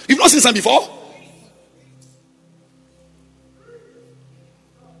town. You've not seen son before?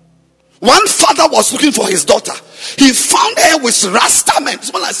 One father was looking for his daughter. He found her with Rasta men.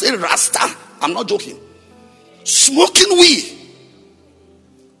 When I say Rasta, I'm not joking. Smoking weed.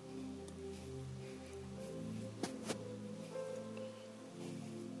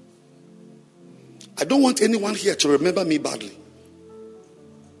 I don't want anyone here to remember me badly.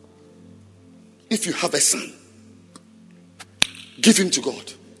 If you have a son, give him to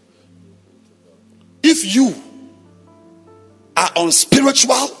God. If you are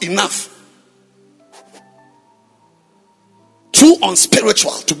unspiritual enough, too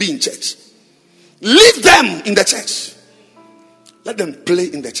unspiritual to be in church, leave them in the church. Let them play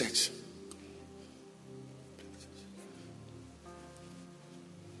in the church.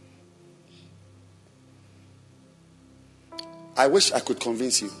 I wish I could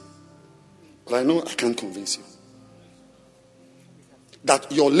convince you, but I know I can't convince you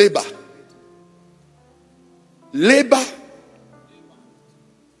that your labor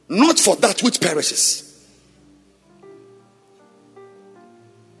not for that which perishes.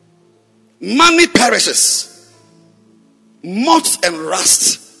 Money perishes, moths and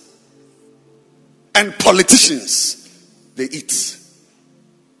rust, and politicians, they eat.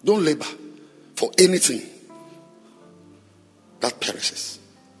 Don't labor for anything that perishes,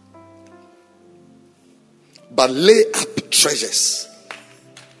 but lay up treasures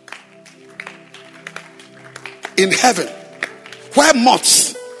in heaven where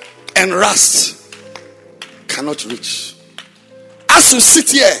moths and rust cannot reach. As you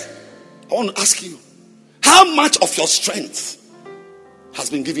sit here, I want to ask you, how much of your strength has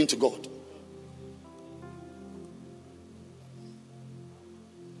been given to God?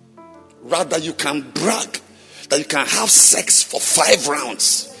 Rather, you can brag that you can have sex for 5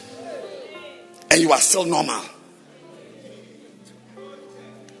 rounds and you are still normal.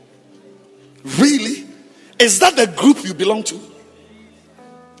 Really? Is that the group you belong to?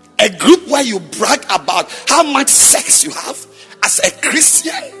 A group where you brag about how much sex you have? As a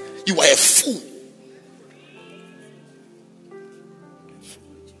Christian, you are a fool.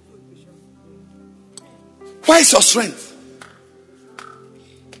 Where is your strength?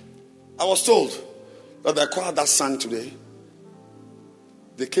 I was told that the choir that sang today,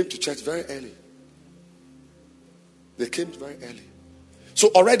 they came to church very early. They came very early. So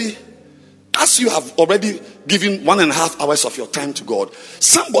already, as you have already given 1.5 hours of your time to God,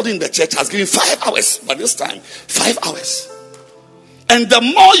 somebody in the church has given 5 hours by this time. 5 hours. And the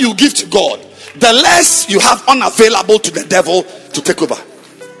more you give to God, the less you have unavailable to the devil to take over.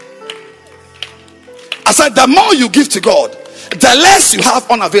 I said, the more you give to God, the less you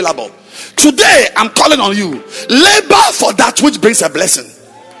have unavailable. Today, I'm calling on you. Labor for that which brings a blessing.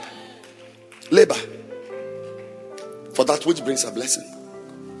 Labor for that which brings a blessing.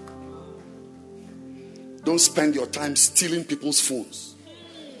 Don't spend your time stealing people's phones,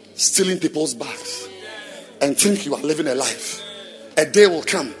 stealing people's bags, and think you are living a life. A day will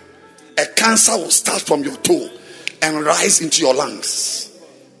come, a cancer will start from your toe and rise into your lungs.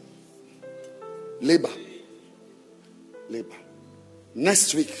 Labor. Labor.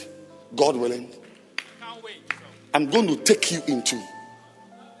 Next week, God willing, I'm going to take you into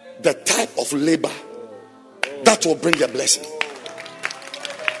the type of labor that will bring a blessing.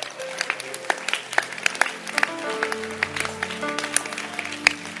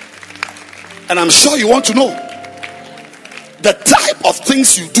 And I'm sure you want to know the type of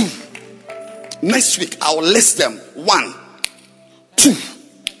things you do. Next week, I'll list them. 1, 2,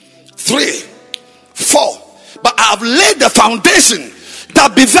 3, 4. But I've laid the foundation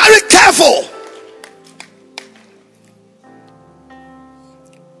that be very careful.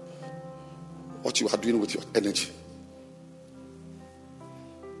 What you are doing with your energy.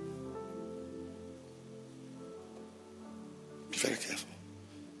 Be very careful.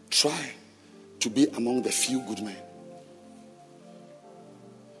 Try to be among the few good men.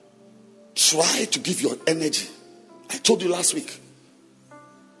 Try to give your energy. I told you last week,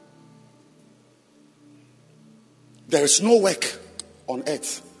 there is no work on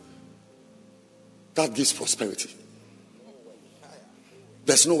earth that gives prosperity.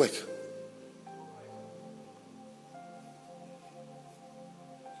 There's no work.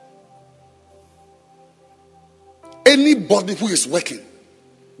 Anybody who is working,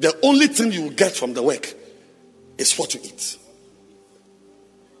 the only thing you will get from the work is what you eat.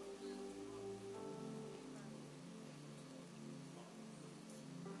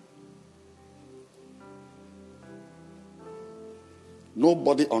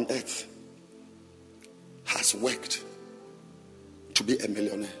 Nobody on earth has worked to be a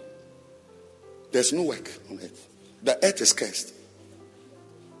millionaire. There's no work on earth. The earth is cursed.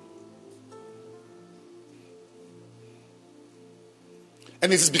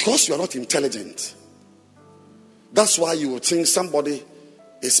 And it is because you are not intelligent. That's why you will think somebody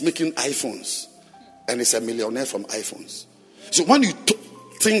is making iPhones and is a millionaire from iPhones. So when you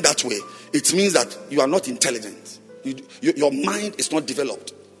think that way, it means that you are not intelligent. Your mind is not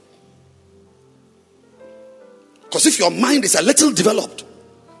developed. Because if your mind is a little developed,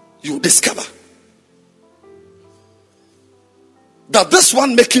 you discover that this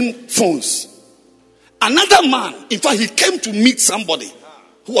one making phones, another man, in fact, he came to meet somebody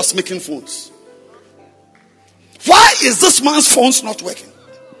who was making phones. Why is this man's phones not working?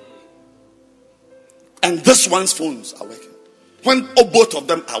 And this one's phones are working. When both of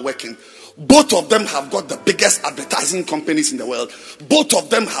them are working, both of them have got the biggest advertising companies in the world. Both of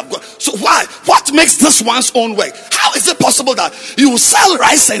them have got. So why? What makes this one's own work? How is it possible that you sell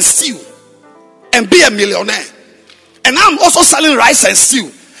rice and stew and be a millionaire? And I'm also selling rice and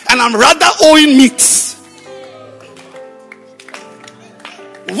stew and I'm rather owing meat.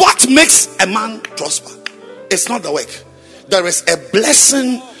 What makes a man prosper? It's not the work. There is a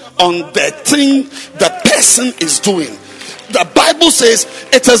blessing on the thing the person is doing. The Bible says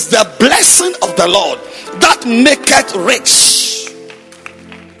it is the blessing of the Lord that maketh rich.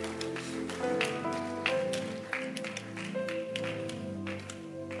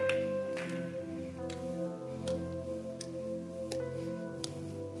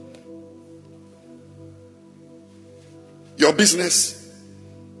 Your business,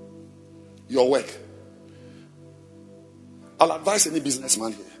 your work. I'll advise any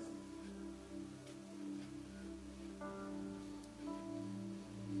businessman here.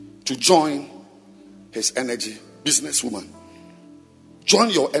 To join his energy, businesswoman. Join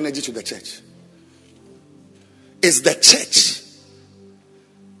your energy to the church. It's the church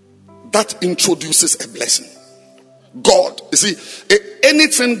that introduces a blessing. God, you see,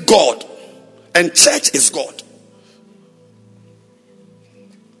 anything God and church is God.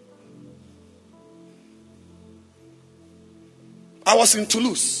 I was in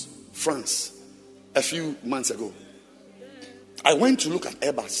Toulouse, France, a few months ago. I went to look at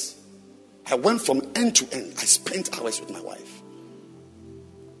Airbus. I went from end to end. I spent hours with my wife.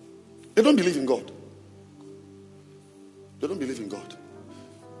 They don't believe in God. They don't believe in God.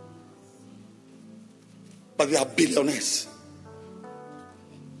 But they are billionaires.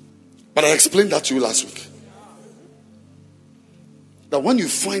 But I explained that to you last week. That when you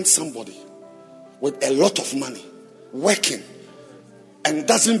find somebody with a lot of money working and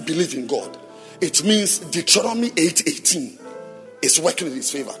doesn't believe in God, it means Deuteronomy 8:18 is working in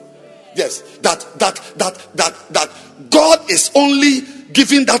his favor. Yes, that God is only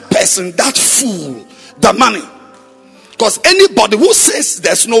giving that person, that fool, the money. Because anybody who says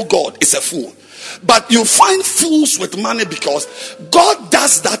there's no God is a fool. But you find fools with money because God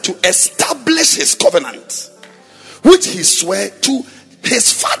does that to establish his covenant, which he swore to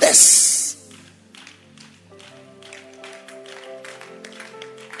his fathers.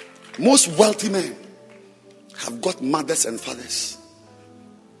 Most wealthy men have got mothers and fathers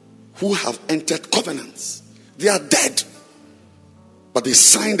who have entered covenants. They are dead, but they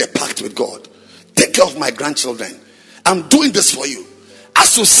signed a pact with God. Take care of my grandchildren. I'm doing this for you.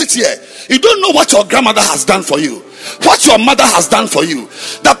 As you sit here, you don't know what your grandmother has done for you, what your mother has done for you,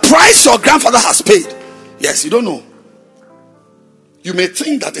 the price your grandfather has paid. Yes, you don't know. You may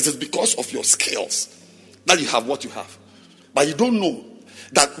think that it is because of your skills that you have what you have, but you don't know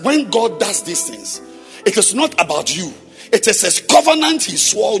that when God does these things, it is not about you. It is his covenant he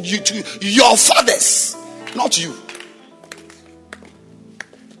swore you to your fathers, not you.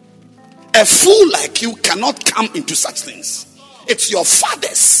 A fool like you cannot come into such things. It's your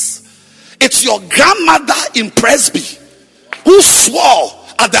fathers. It's your grandmother in Presby who swore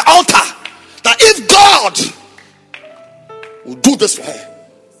at the altar that if God will do this for her,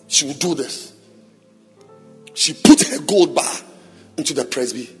 she will do this. She put her gold bar into the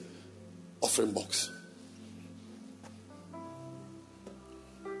Presby offering box.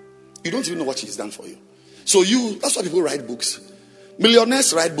 You don't even know what she's done for you. So that's why people write books.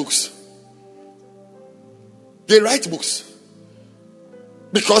 Millionaires write books. They write books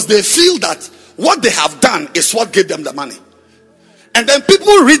because they feel that what they have done is what gave them the money. And then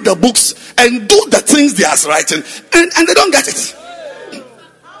people read the books and do the things they are writing, and they don't get it.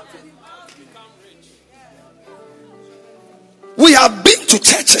 We have been to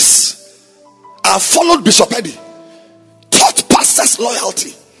churches. I've followed Bishop Eddie, taught pastors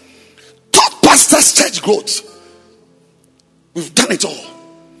loyalty, taught pastors church growth. We've done it all.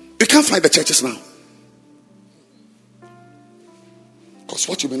 You can't find the churches now. Because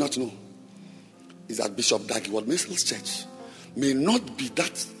what you may not know is that Bishop Dag Heward-Mayfield's church may not be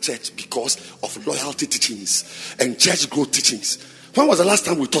that church because of loyalty teachings and church growth teachings. When was the last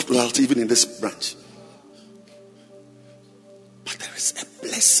time we taught loyalty even in this branch? But there is a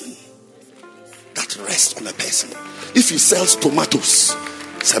blessing that rests on a person. If he sells tomatoes,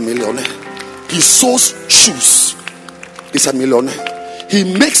 he's a millionaire. He sews shoes, he's a millionaire. He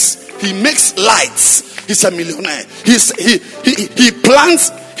makes lights, he's a millionaire. He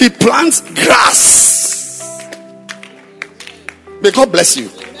plants grass. May God bless you.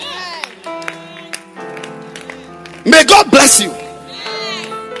 May God bless you.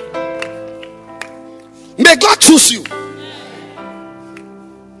 May God choose you.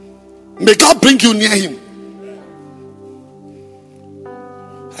 May God bring you near him.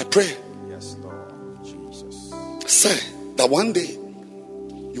 I pray, Yes, Lord Jesus. sir, that one day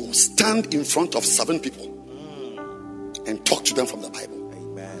you will stand in front of 7 people and talk to them from the Bible.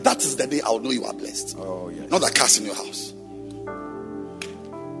 Amen. That is the day I will know you are blessed. Oh, yes. Not the cars in your house.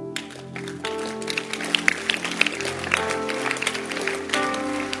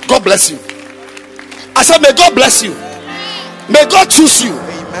 God bless you. I said, may God bless you. May God choose you.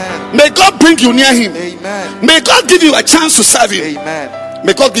 Amen. May God bring you near him. Amen. May God give you a chance to serve him. Amen.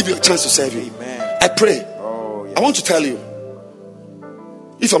 May God give you a chance to serve him. Amen. I pray. Oh, yes. I want to tell you,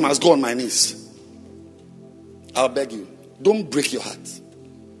 if I must go on my knees, I'll beg you, don't break your heart.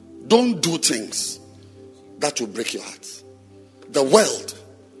 Don't do things that will break your heart. The world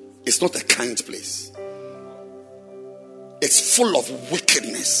is not a kind place. It's full of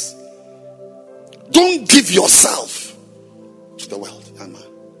wickedness. Don't give yourself to the world, young man.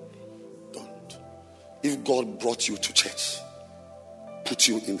 Don't. If God brought you to church, put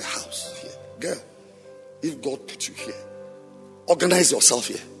you in the house here, girl, if God put you here, organize yourself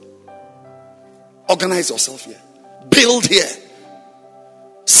here. Organize yourself here. Build here.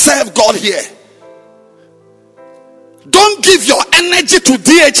 Serve God here. Don't give your energy to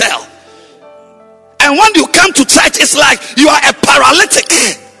DHL. And when you come to church, it's like you are a paralytic.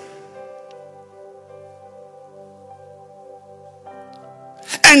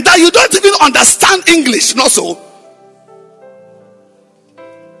 And that you don't even understand English. Not so.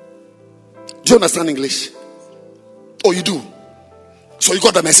 Do you understand English? Oh, you do. So you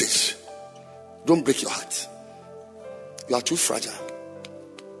got the message. Don't break your heart. You are too fragile.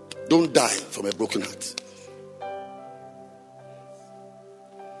 Don't die from a broken heart.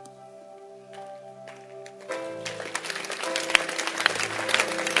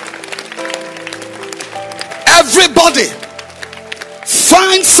 Everybody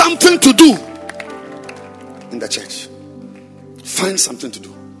find something to do in the church. Find something to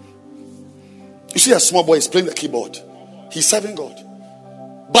do. You see a small boy is playing the keyboard. He's serving God.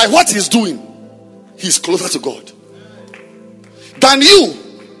 By what he's doing, he's closer to God than you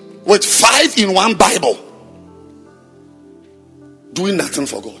with 5-in-1 Bible doing nothing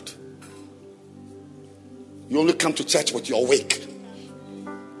for God. You only come to church with your wake.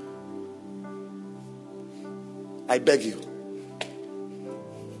 I beg you.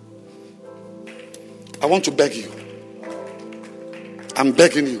 I want to beg you. I'm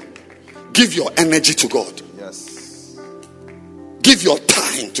begging you. Give your energy to God. Yes. Give your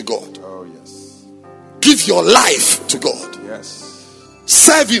time to God. Oh, yes. Give your life to God. Yes.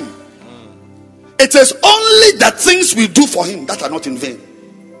 Serve Him. It is only the things we do for Him that are not in vain.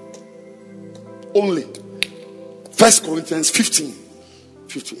 Only. 1 Corinthians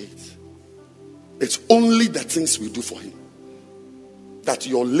 15:58. It's only the things we do for Him that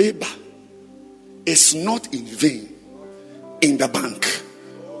your labor is not in vain in the bank.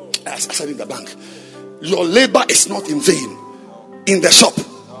 As I said, in the bank. Your labor is not in vain in the shop.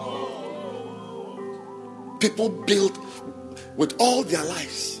 People build with all their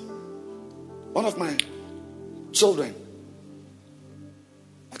lives. One of my children,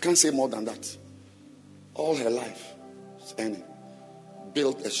 I can't say more than that, all her life is earning,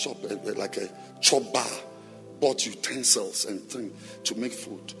 built a shop, like a chop bar, bought utensils and things to make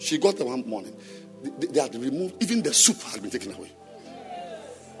food. She got there one morning. They had removed, even the soup had been taken away.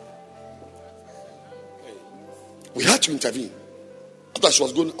 We had to intervene. I thought she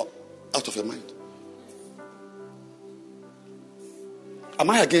was going out of her mind. Am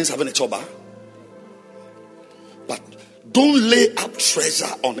I against having a chop bar? But don't lay up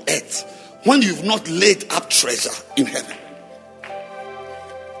treasure on earth when you've not laid up treasure in heaven.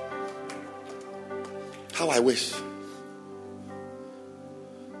 How I wish.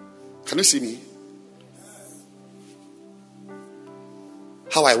 Can you see me?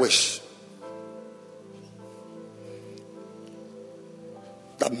 How I wish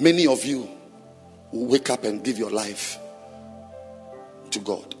that many of you will wake up and give your life to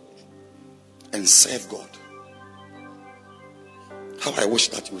God and serve God. How I wish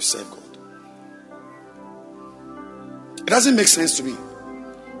that you will serve God. It doesn't make sense to me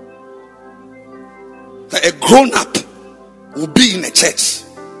that a grown-up will be in a church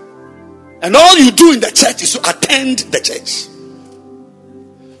and all you do in the church is to attend the church.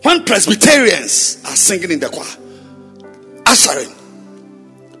 When Presbyterians are singing in the choir, ushering,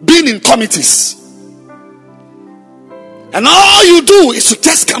 being in committees, and all you do is to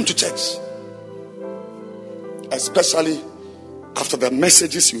just come to church, especially after the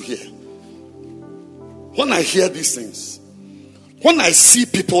messages you hear. When I hear these things, when I see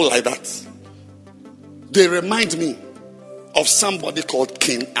people like that, they remind me of somebody called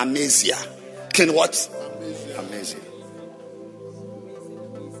King Amaziah. King what? Amaziah.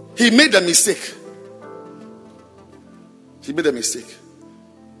 He made a mistake.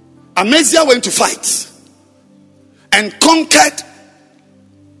 Amaziah went to fight and conquered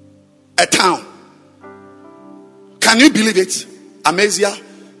a town. Can you believe it? Amaziah,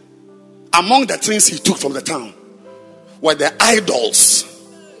 among the things he took from the town were the idols.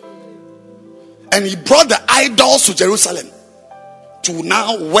 And he brought the idols to Jerusalem to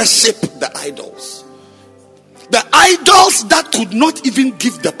now worship the idols. The idols that could not even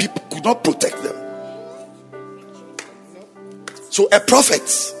give the people, could not protect them. So a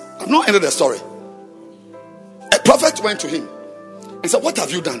prophet, I've not ended the story. A prophet went to him and said, "What have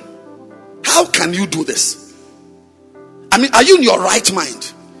you done? How can you do this? I mean, are you in your right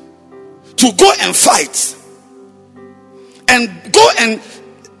mind to go and fight and go and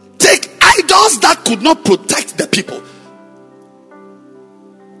take idols that could not protect the people?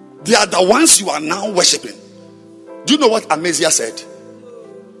 They are the ones you are now worshiping." Do you know what Amaziah said?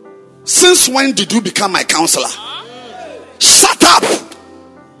 "Since when did you become my counselor? Shut up,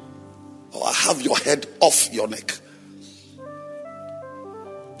 or I'll have your head off your neck."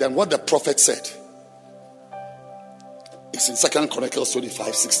 Then what the prophet said is in 2 Chronicles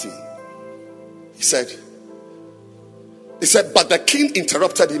 25:16. He said, but the king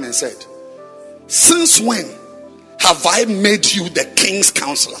interrupted him and said, "Since when have I made you the king's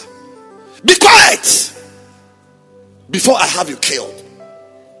counselor? Be quiet before I have you killed."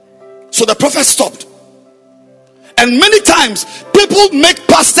 So the prophet stopped. And many times people make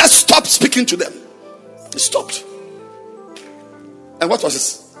pastors stop speaking to them. He stopped. And what was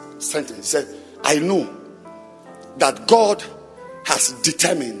his sentence? He said, "I know that God has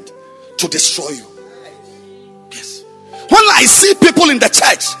determined to destroy you." Yes. When I see people in the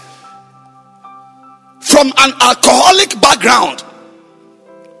church from an alcoholic background,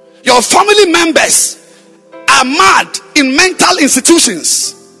 your family members are mad in mental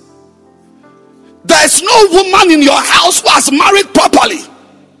institutions, There is no woman in your house who has married properly.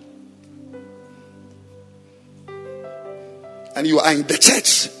 And you are in the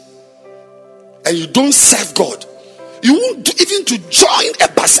church and you don't serve God. You won't even to join a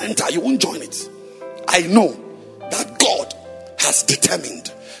bacenta, you won't join it. I know that God has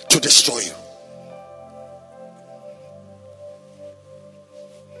determined to destroy you.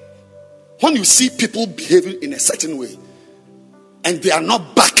 When you see people behaving in a certain way and they are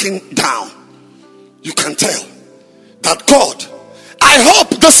not backing down, you can tell that God, I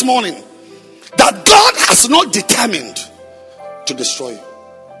hope this morning that God has not determined to destroy you.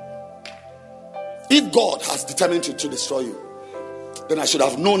 If God has determined to destroy you, then I should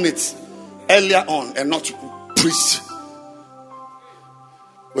have known it earlier on and not preached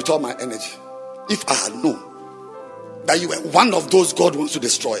with all my energy. If I had known that you were one of those God wants to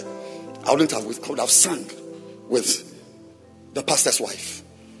destroy, I would have sung with the pastor's wife.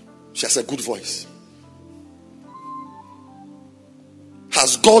 She has a good voice.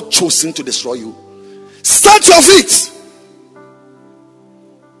 Has God chosen to destroy you? Stand to your feet.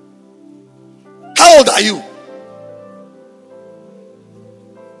 How old are you?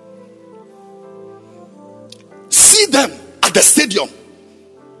 See them at the stadium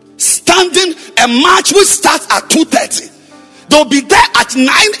standing. A match which starts at 2:30. They'll be there at 9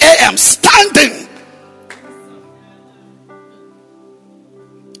 a.m. standing.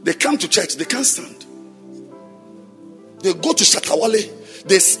 They come to church, they can't stand. They go to Shatawale,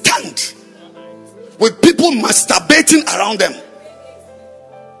 they stand with people masturbating around them.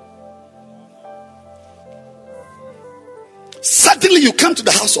 Suddenly you come to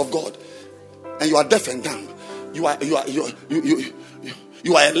the house of God and you are deaf and dumb. You are a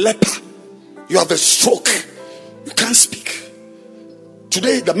leper. You have a stroke. You can't speak.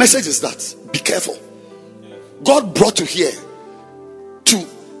 Today the message is that be careful. God brought you here to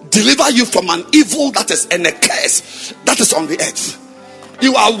deliver you from an evil that is and a curse that is on the earth.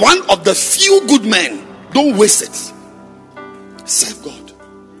 You are one of the few good men. Don't waste it. Serve God.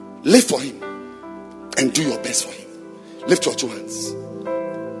 Live for Him and do your best for Him. Lift your two hands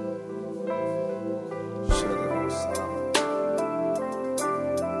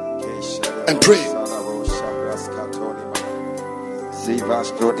and pray.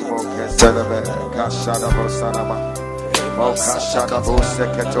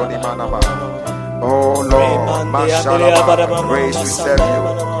 Oh Lord, grace we serve you.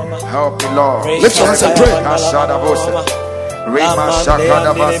 Help me, Lord. Lift your hands and pray.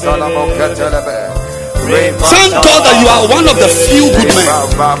 Thank God that you are one of the few good men.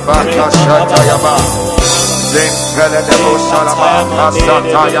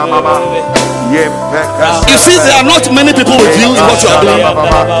 You see, there are not many people with you in what you are doing.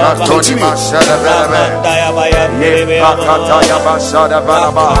 Continue.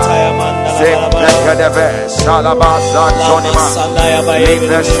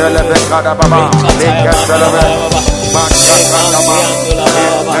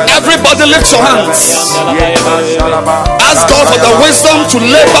 Everybody lift your hands. Ask God for the wisdom to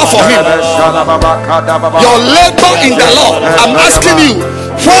labor for Him. Your labor in the Lord. I'm asking you,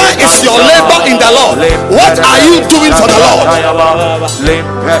 where is your labor in the Lord? What are you doing for the Lord?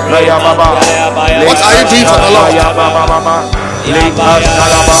 What are you doing for the Lord?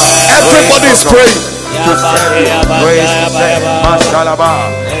 Everybody is praying.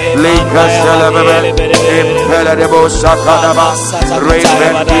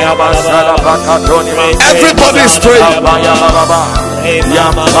 Everybody is praying.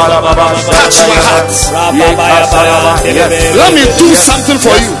 Touch my heart. Let me do something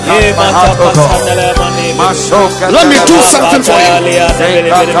for you. Let me do something for you.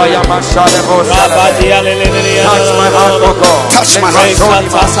 Touch my heart. Touch my heart.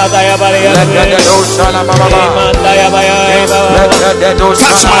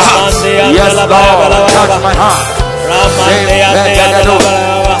 Yes, Lord. Touch my heart.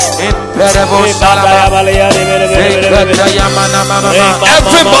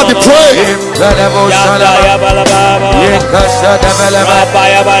 Everybody pray.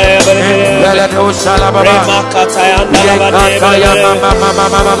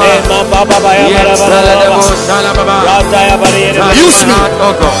 Use me.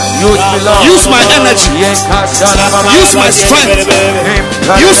 Use my energy. Use my strength.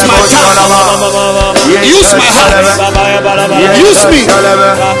 Use my time. Use my heart. Use me.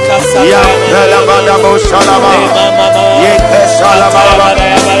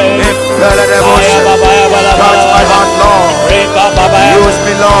 Touch my heart, Lord. Use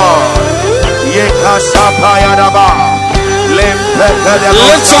me, Lord.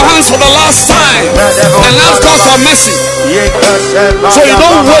 Lift your hands for the last time and ask God for mercy, so you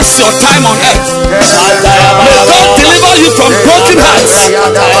don't waste your time on earth. May God deliver you from broken hearts.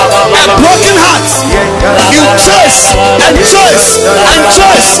 A broken heart, you chase and chase and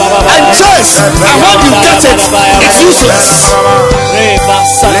chase and chase, and when you get it, it's useless.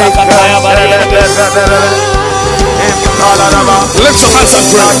 Lift your hands and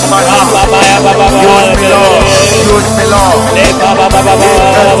pray. Use me, Lord.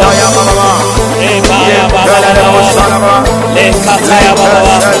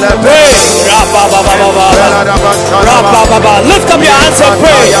 Lift up your hands and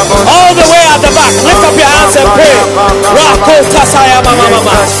pray. All the way at the back. Lift up your hands and pray.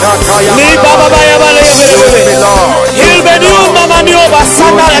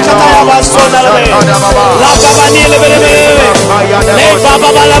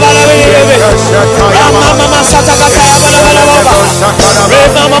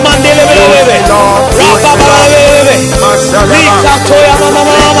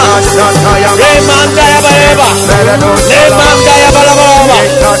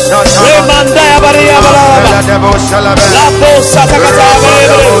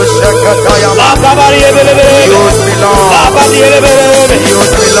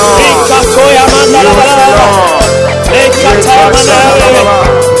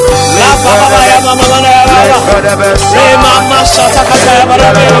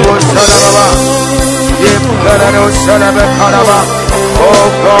 Oh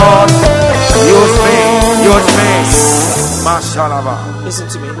God, use me. Listen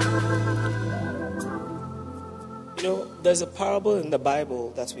to me. You know, there's a parable in the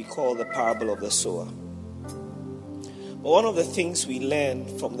Bible that we call the parable of the sower. But one of the things we learn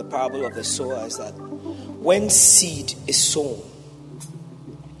from the parable of the sower is that when seed is sown,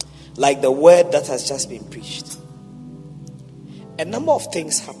 like the word that has just been preached, a number of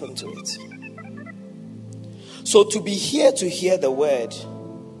things happen to it. So to be here to hear the word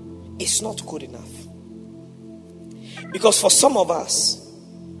is not good enough. Because for some of us,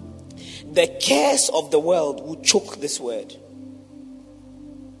 the cares of the world will choke this word.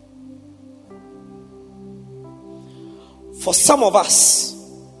 For some of us,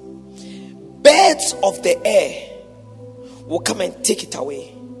 birds of the air will come and take it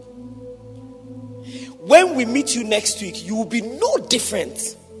away. When we meet you next week, you will be no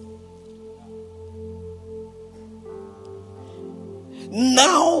different.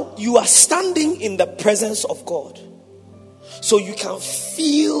 Now you are standing in the presence of God, so you can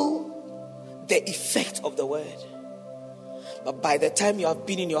feel the effect of the word. But by the time you have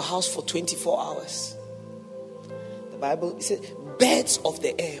been in your house for 24 hours, the Bible says birds of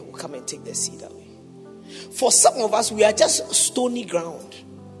the air will come and take the seed away. For some of us, we are just stony ground.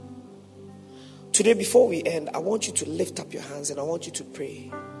 Today, before we end, I want you to lift up your hands and I want you to pray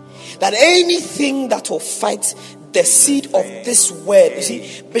that anything that will fight the seed of this word, you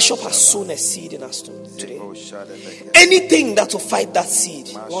see, Bishop has sown a seed in us today. Anything that will fight that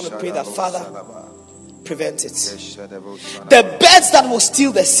seed, I want to pray that, Father, prevent it. The birds that will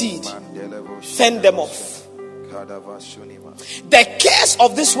steal the seed, fend them off. The cares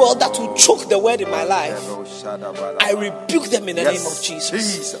of this world that will choke the word in my life, I rebuke them in the name of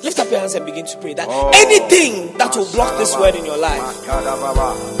Jesus. Lift up your hands and begin to pray that anything that will block this word in your life,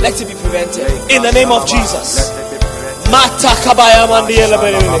 let it be prevented in the name of Jesus.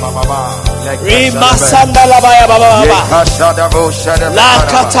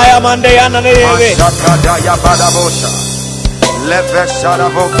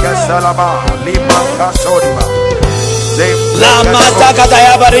 La mata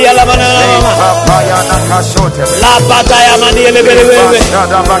kataya baria la mana la bataya mani lebelebe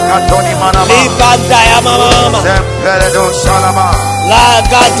li bataya mama la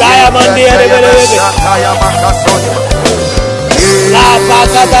kataya mani lebelebe la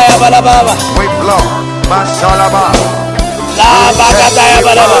bakataya balaba we blow mashalaba la bakataya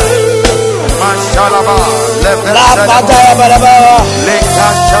balaba mashalaba la bataya balaba le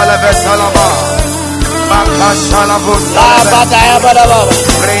kashalaba salaba makashalaba la bataya balaba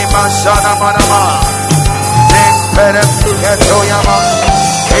prima shana manama impere ketoyama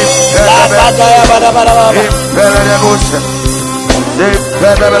la bataya balaba impere bushe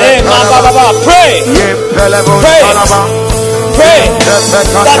pray pray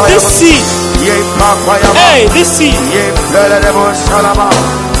that this seed, hey, this seed,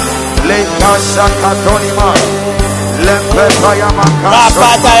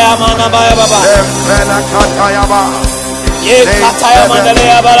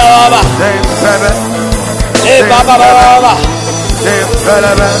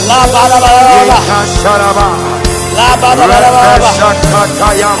 La ba ba ba ba ba ba.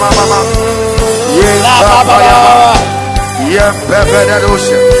 La ba ba ba ba.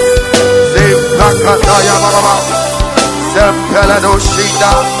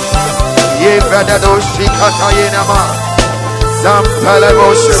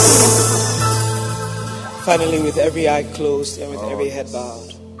 Finally, with every eye closed and with every head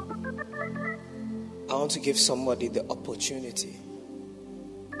bowed, I want to give somebody the opportunity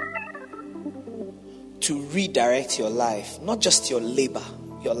to redirect your life, not just your labor,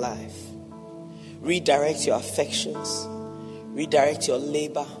 your life. Redirect your affections, redirect your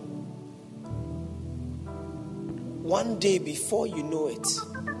labor. One day before you know it,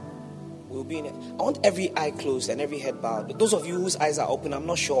 we'll be in it. I want every eye closed and every head bowed. Those of you whose eyes are open, I'm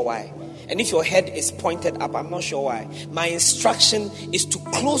not sure why. And if your head is pointed up, I'm not sure why. My instruction is to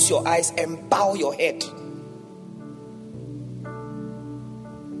close your eyes and bow your head.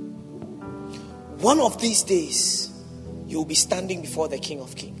 One of these days, you'll be standing before the King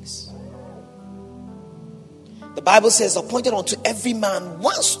of Kings. The Bible says, appointed unto every man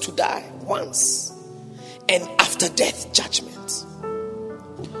once to die, once, and after death, judgment.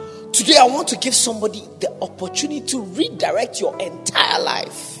 Today, I want to give somebody the opportunity to redirect your entire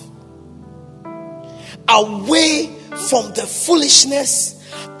life away from the foolishness,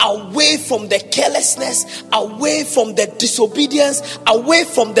 away from the carelessness, away from the disobedience, away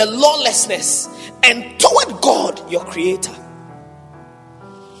from the lawlessness, and toward God, your Creator.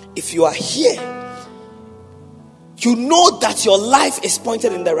 If you are here, you know that your life is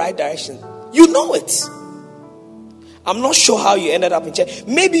pointed in the right direction. You know it. I'm not sure how you ended up in church.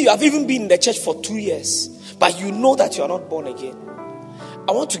 Maybe you have even been in the church for 2 years, but you know that you are not born again.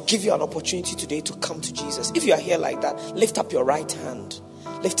 I want to give you an opportunity today to come to Jesus. If you are here like that, lift up your right hand.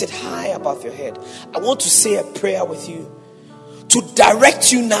 Lift it high above your head. I want to say a prayer with you to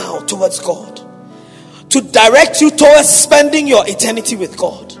direct you now towards God. To direct you towards spending your eternity with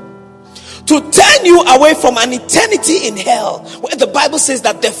God. To turn you away from an eternity in hell, where the Bible says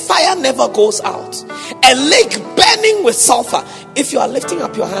that the fire never goes out. A lake burning with sulfur. If you are lifting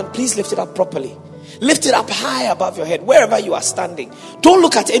up your hand, please lift it up properly. Lift it up high above your head, wherever you are standing. Don't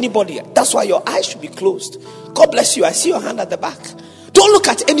look at anybody. That's why your eyes should be closed. God bless you. I see your hand at the back. Don't look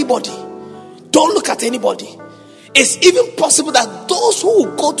at anybody. Don't look at anybody. It's even possible that those who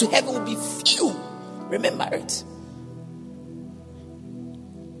will go to heaven will be few. Remember it.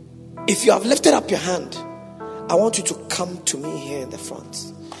 If you have lifted up your hand, I want you to come to me here in the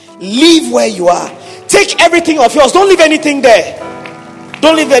front. Leave where you are. Take everything of yours. Don't leave anything there.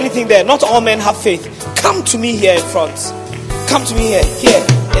 Don't leave anything there. Not all men have faith. Come to me here in front. Come to me here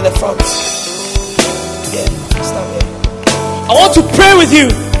in the front. Here, stand here. I want to pray with you.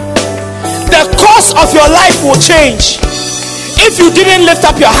 The course of your life will change. If you didn't lift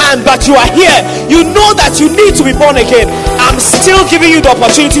up your hand, but you are here, you know that you need to be born again. I'm still giving you the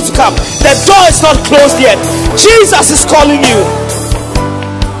opportunity to come. The door is not closed yet. Jesus is calling you.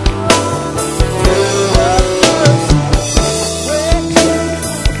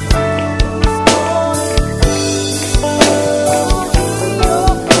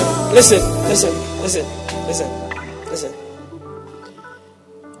 Listen.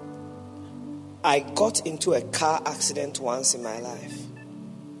 I got into a car accident once in my life.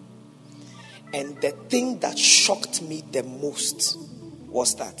 And the thing that shocked me the most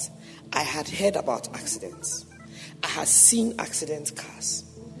was that I had heard about accidents. I had seen accident cars.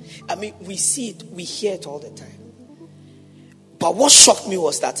 I mean, we see it, we hear it all the time. But what shocked me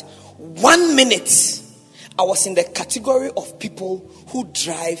was that 1 minute I was in the category of people who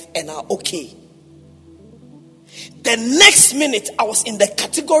drive and are okay. The next minute, I was in the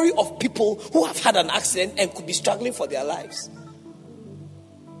category of people who have had an accident and could be struggling for their lives.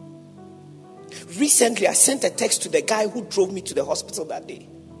 Recently, I sent a text to the guy who drove me to the hospital that day.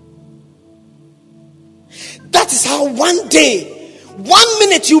 That is how one day, 1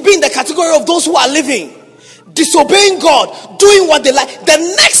 minute, you'll be in the category of those who are living, disobeying God, doing what they like. The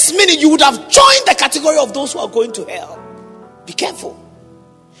next minute, you would have joined the category of those who are going to hell. Be careful.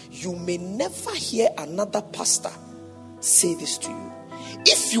 You may never hear another pastor say this to you.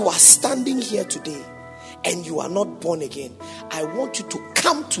 If you are standing here today and you are not born again, I want you to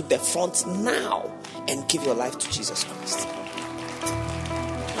come to the front now and give your life to Jesus Christ.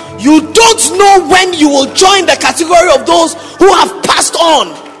 You don't know when you will join the category of those who have passed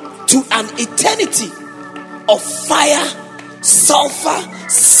on to an eternity of fire, sulfur,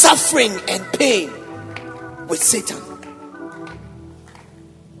 suffering, and pain with Satan.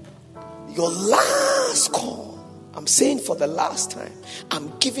 Your last call, I'm saying for the last time,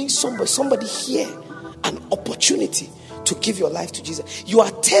 I'm giving somebody here an opportunity to to give your life to Jesus, you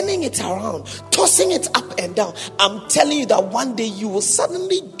are turning it around, tossing it up and down. I'm telling you that one day you will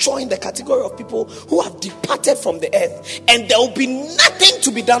suddenly join the category of people who have departed from the earth, and there will be nothing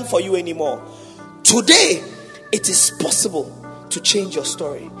to be done for you anymore. Today, it is possible to change your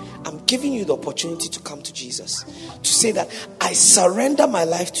story. I'm giving you the opportunity to come to Jesus, to say that I surrender my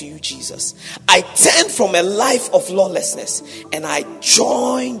life to you, Jesus. I turn from a life of lawlessness and I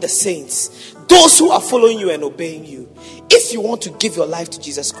join the saints, those who are following you and obeying you. If you want to give your life to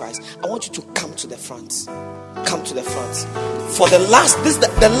Jesus Christ, I want you to come to the front. Come to the front. For the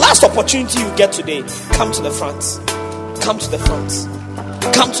last opportunity you get today, come to the front. Come to the front.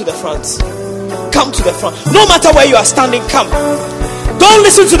 Come to the front. Come to the front. No matter where you are standing, come. Don't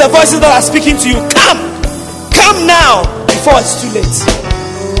listen to the voices that are speaking to you. Come now before it's too late.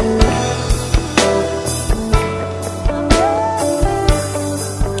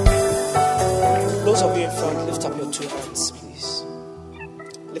 Those of you in front, lift up your two hands, please.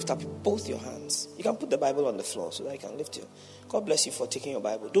 Lift up both your hands. You can put the Bible on the floor so that you can lift your. God bless you for taking your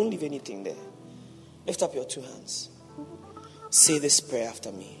Bible. Don't leave anything there. Lift up your two hands. Say this prayer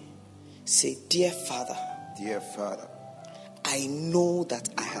after me. Say, dear Father, I know that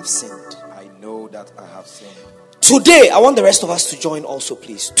I have sinned. I know that I have sinned. Today, I want the rest of us to join also,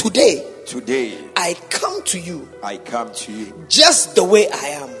 please. Today, I come to you. Just the way I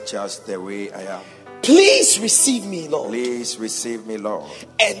am. Just the way I am. Please receive me, Lord. Please receive me, Lord.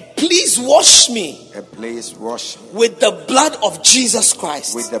 And please wash me. And please wash me. With the blood of Jesus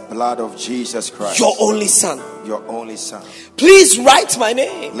Christ. With the blood of Jesus Christ. Your only Son. Your only Son. Please write my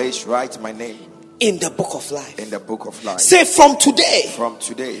name. Please write my name. In the book of life. In the book of life. Say, from today. From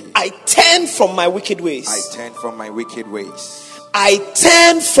today. I turn from my wicked ways. I turn from my wicked ways. I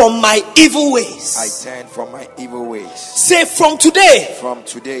turn from my evil ways. I turn from my evil ways. Say, from today. From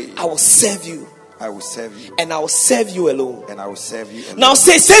today. I will serve you. I will serve you. And I will serve you alone. And I will serve you alone. Now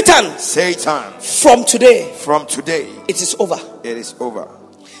say, Satan. Satan. From today. From today. It is over. It is over.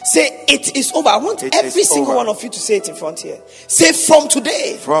 Say, it is over. I want every single one of you to say it in front here. Say, from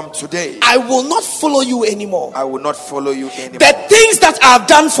today. From today. I will not follow you anymore. I will not follow you anymore. The things that I have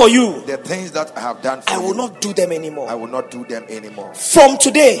done for you. The things that I have done for you. I will not do them anymore. I will not do them anymore. From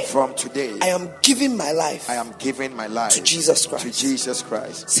today. From today. I am giving my life. I am giving my life. To Jesus Christ. To Jesus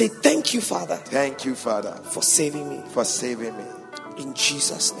Christ. Say, thank you, Father. Thank you, Father. For saving me. For saving me. In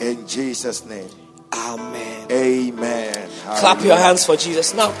Jesus' name. In Jesus' name. Amen. Amen. Clap your hands for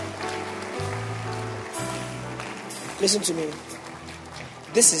Jesus. Now, listen to me.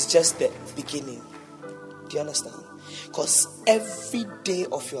 This is just the beginning. Do you understand? Because every day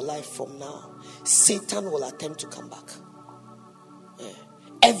of your life from now, Satan will attempt to come back. Yeah.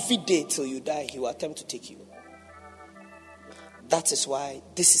 Every day till you die, he will attempt to take you. That is why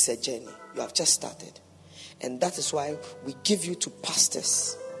this is a journey. You have just started. And that is why we give you to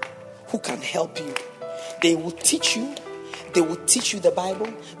pastors who can help you. They will teach you. They will teach you the Bible.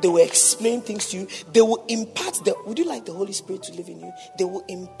 They will explain things to you. They will impart would you like the Holy Spirit to live in you? They will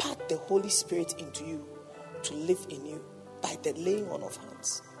impart the Holy Spirit into you to live in you by the laying on of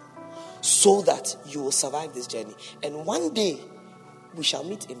hands, so that you will survive this journey. And one day we shall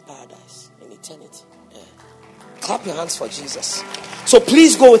meet in paradise in eternity. Yeah. Clap your hands for Jesus. So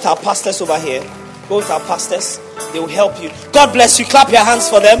please go with our pastors over here. Go with our pastors. They will help you. God bless you. Clap your hands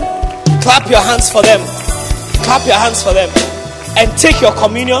for them. Clap your hands for them. Clap your hands for them. And take your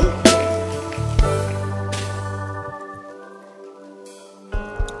communion.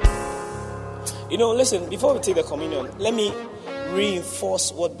 You know, listen, before we take the communion, let me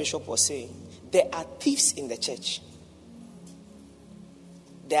reinforce what Bishop was saying. There are thieves in the church.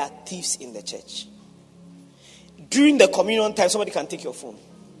 There are thieves in the church. During the communion time, somebody can take your phone.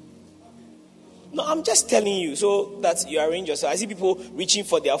 No, I'm just telling you so that you arrange yourself. I see people reaching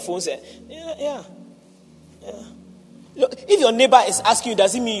for their phones. Yeah. Look, if your neighbor is asking you,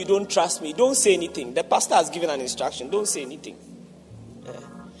 does it mean you don't trust me? Don't say anything. The pastor has given an instruction. Don't say anything.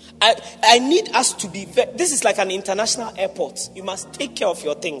 I need us to be this is like an international airport. You must take care of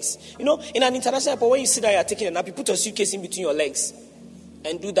your things. You know, in an international airport, when you sit there, you're taking a nap, you put your suitcase in between your legs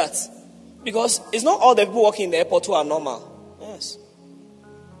and do that. Because it's not all the people working in the airport who are normal. Yes.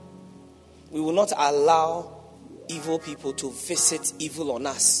 We will not allow evil people to visit evil on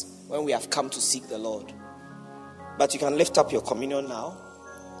us when we have come to seek the Lord. But you can lift up your communion now.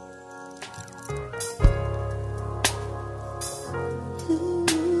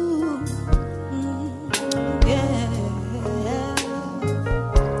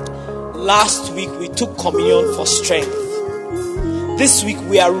 Last week we took communion for strength. this week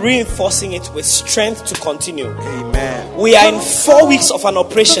we are reinforcing it with strength to continue. Amen. We are in 4 weeks of an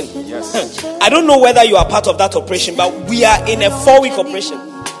operation. Yes. I don't know whether you are part of that operation, but we are in a 4-week operation.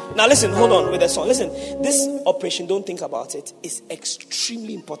 Now listen, hold on with the song. Listen, this operation, don't think about it, is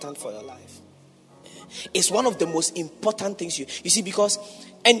extremely important for your life. It's one of the most important things you see, because,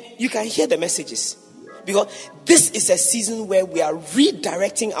 and you can hear the messages, because this is a season where we are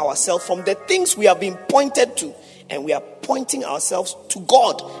redirecting ourselves from the things we have been pointed to, and we are pointing ourselves to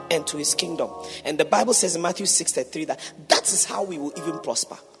God and to his kingdom. And the Bible says in Matthew 6:33 that is how we will even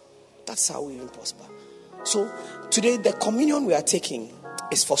prosper. That's how we will prosper. So today the communion we are taking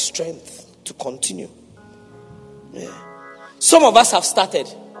is for strength to continue. Yeah. Some of us have started.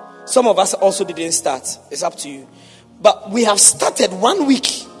 Some of us also didn't start. It's up to you. But we have started 1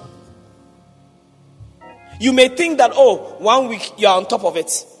 week. You may think that, 1 week you are on top of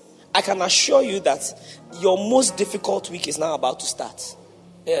it. I can assure you that your most difficult week is now about to start.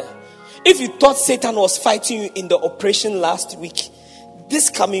 Yeah. If you thought Satan was fighting you in the operation last week, this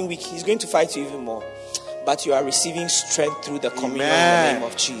coming week he's going to fight you even more. But you are receiving strength through the communion in the name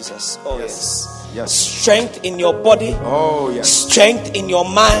of Jesus. Oh yes. Yes. Strength in your body. Oh yes. Strength in your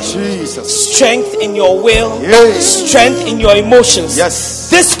mind. Jesus. Strength in your will. Yes. Strength in your emotions. Yes.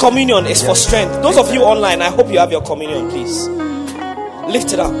 This communion is for strength. Those of you online, I hope you have your communion, please.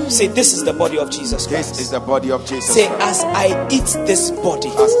 Lift it up. Say, this is the body of Jesus Christ. This is the body of Jesus Say, Christ. as I eat this body,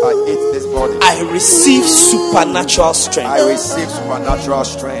 As I eat this body, I receive supernatural strength. I receive supernatural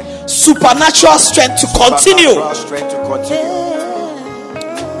strength. Supernatural strength to continue. Supernatural strength to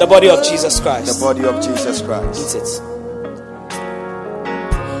continue. The body of Jesus Christ. The body of Jesus Christ. Eat it.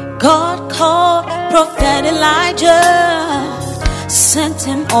 God called Prophet Elijah, sent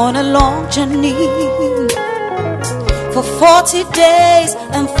him on a long journey. For 40 days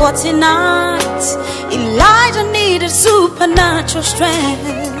and 40 nights, Elijah needed supernatural strength.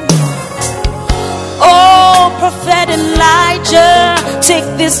 Oh, Prophet Elijah, take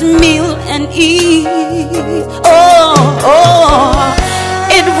this meal and eat. Oh,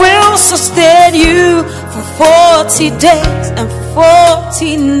 it will sustain you for 40 days and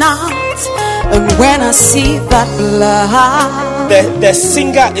 40 nights. And when I see that blood, the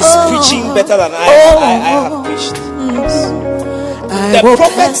singer is preaching better than I have preached. The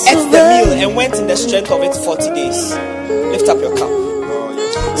prophet ate the meal and went in the strength of it 40 days. Lift up your cup.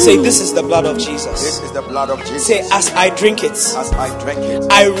 Say, this is the blood of Jesus. This is the blood of Jesus. Say, as I drink it, As I drink it,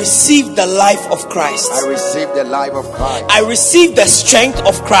 I receive the life of Christ. I receive the life of Christ. I receive the strength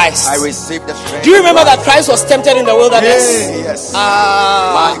of Christ. I receive the strength. Do you remember of that Christ was tempted in the wilderness? Yes.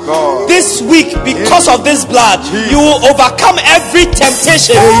 My God. This week, because of this blood, you will overcome every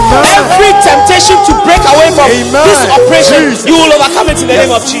temptation. Amen. Every temptation to break away from Amen. this operation, Jesus. you will overcome it in the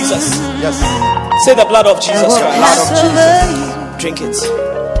name of Jesus. Yes. Say the blood of Jesus The blood Christ. of Jesus. Drink it.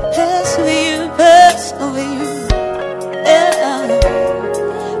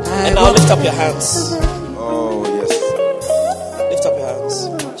 And now lift up your hands. Oh yes. Lift up your hands.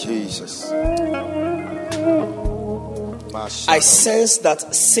 Jesus. I sense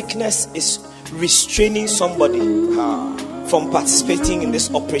that sickness is restraining somebody from participating in this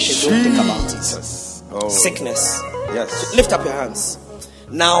operation. Don't think about it. Oh. Sickness. Yes. Lift up your hands.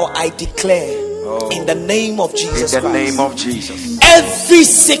 Now I declare in the name of Jesus In the Christ, name of Jesus. every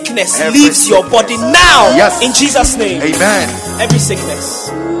sickness Every leaves your sickness. body now. Yes. In Jesus' name. Amen. Every sickness.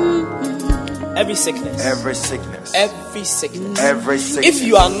 Every sickness. Every sickness. Every sickness. Every sickness. If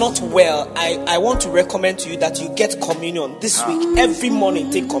you are not well, I want to recommend to you that you get communion this week. Every morning,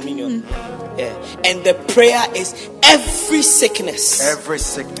 take communion. Yeah. And the prayer is every sickness. Every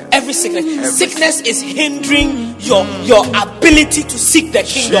sickness. Every sickness. Every Sickness is hindering your ability to seek the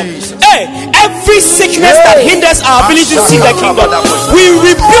kingdom. Jesus. Hey, every sickness that hinders our ability to seek the kingdom, we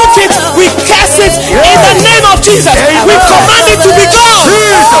rebuke it, we curse it in the name of Jesus. We command it to be gone.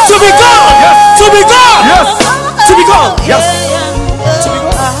 To be gone. To be gone. To be gone. To be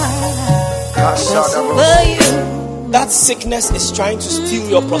gone. That sickness is trying to steal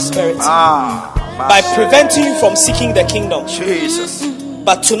your prosperity by preventing you from seeking the kingdom. Jesus.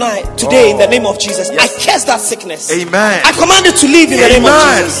 But today, in the name of Jesus, I curse that sickness. Amen. I command it to leave in the name of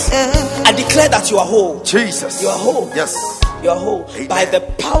Amen. Jesus. I declare that you are whole. Jesus. You are whole. Yes. You are whole. Amen. By the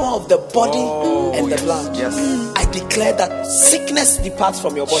power of the body and the yes. blood. Yes. I declare that sickness departs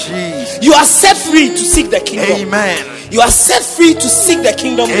from your body. Jesus. You are set free to seek the kingdom. Amen. You are set free to seek the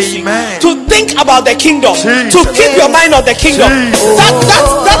kingdom this week. Amen. To think about the kingdom. Jesus. To keep your mind on the kingdom. Jesus.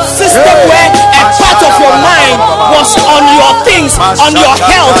 That system where a part of your mind was on your things, on your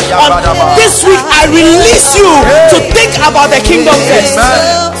health. This week I release you to think about the kingdom first.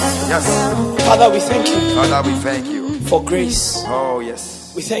 Amen. Yes. Father, we thank you. Father, we thank you for grace. Oh,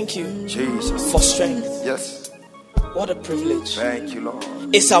 yes. We thank you, Jesus. for strength. Yes. What a privilege. Thank you, Lord.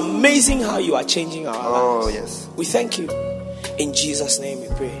 It's amazing how you are changing our Oh, lives. yes. We thank you. In Jesus' name we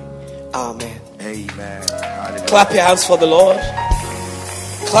pray. Amen. Amen. Hallelujah. Clap your hands for the Lord.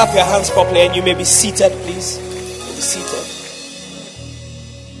 Clap your hands properly, and you may be seated, please. You may be seated.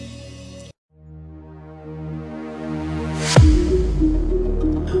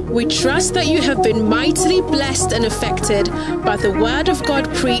 We trust that you have been mightily blessed and affected by the word of God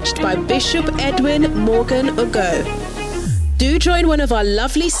preached by Bishop Edwin Morgan Ogo. Do join one of our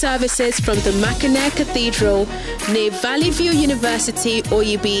lovely services from the Mackinac Cathedral near Valley View University,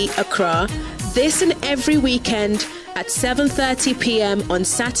 Oyibi, Accra, this and every weekend at 7:30 p.m. on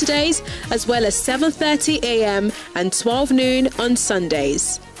Saturdays, as well as 7:30 a.m. and 12 noon on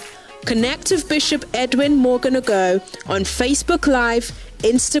Sundays. Connect with Bishop Edwin Morgan Ogo on Facebook Live,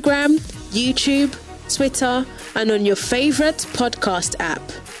 Instagram, YouTube, Twitter, and on your favorite podcast app.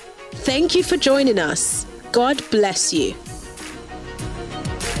 Thank you for joining us. God bless you.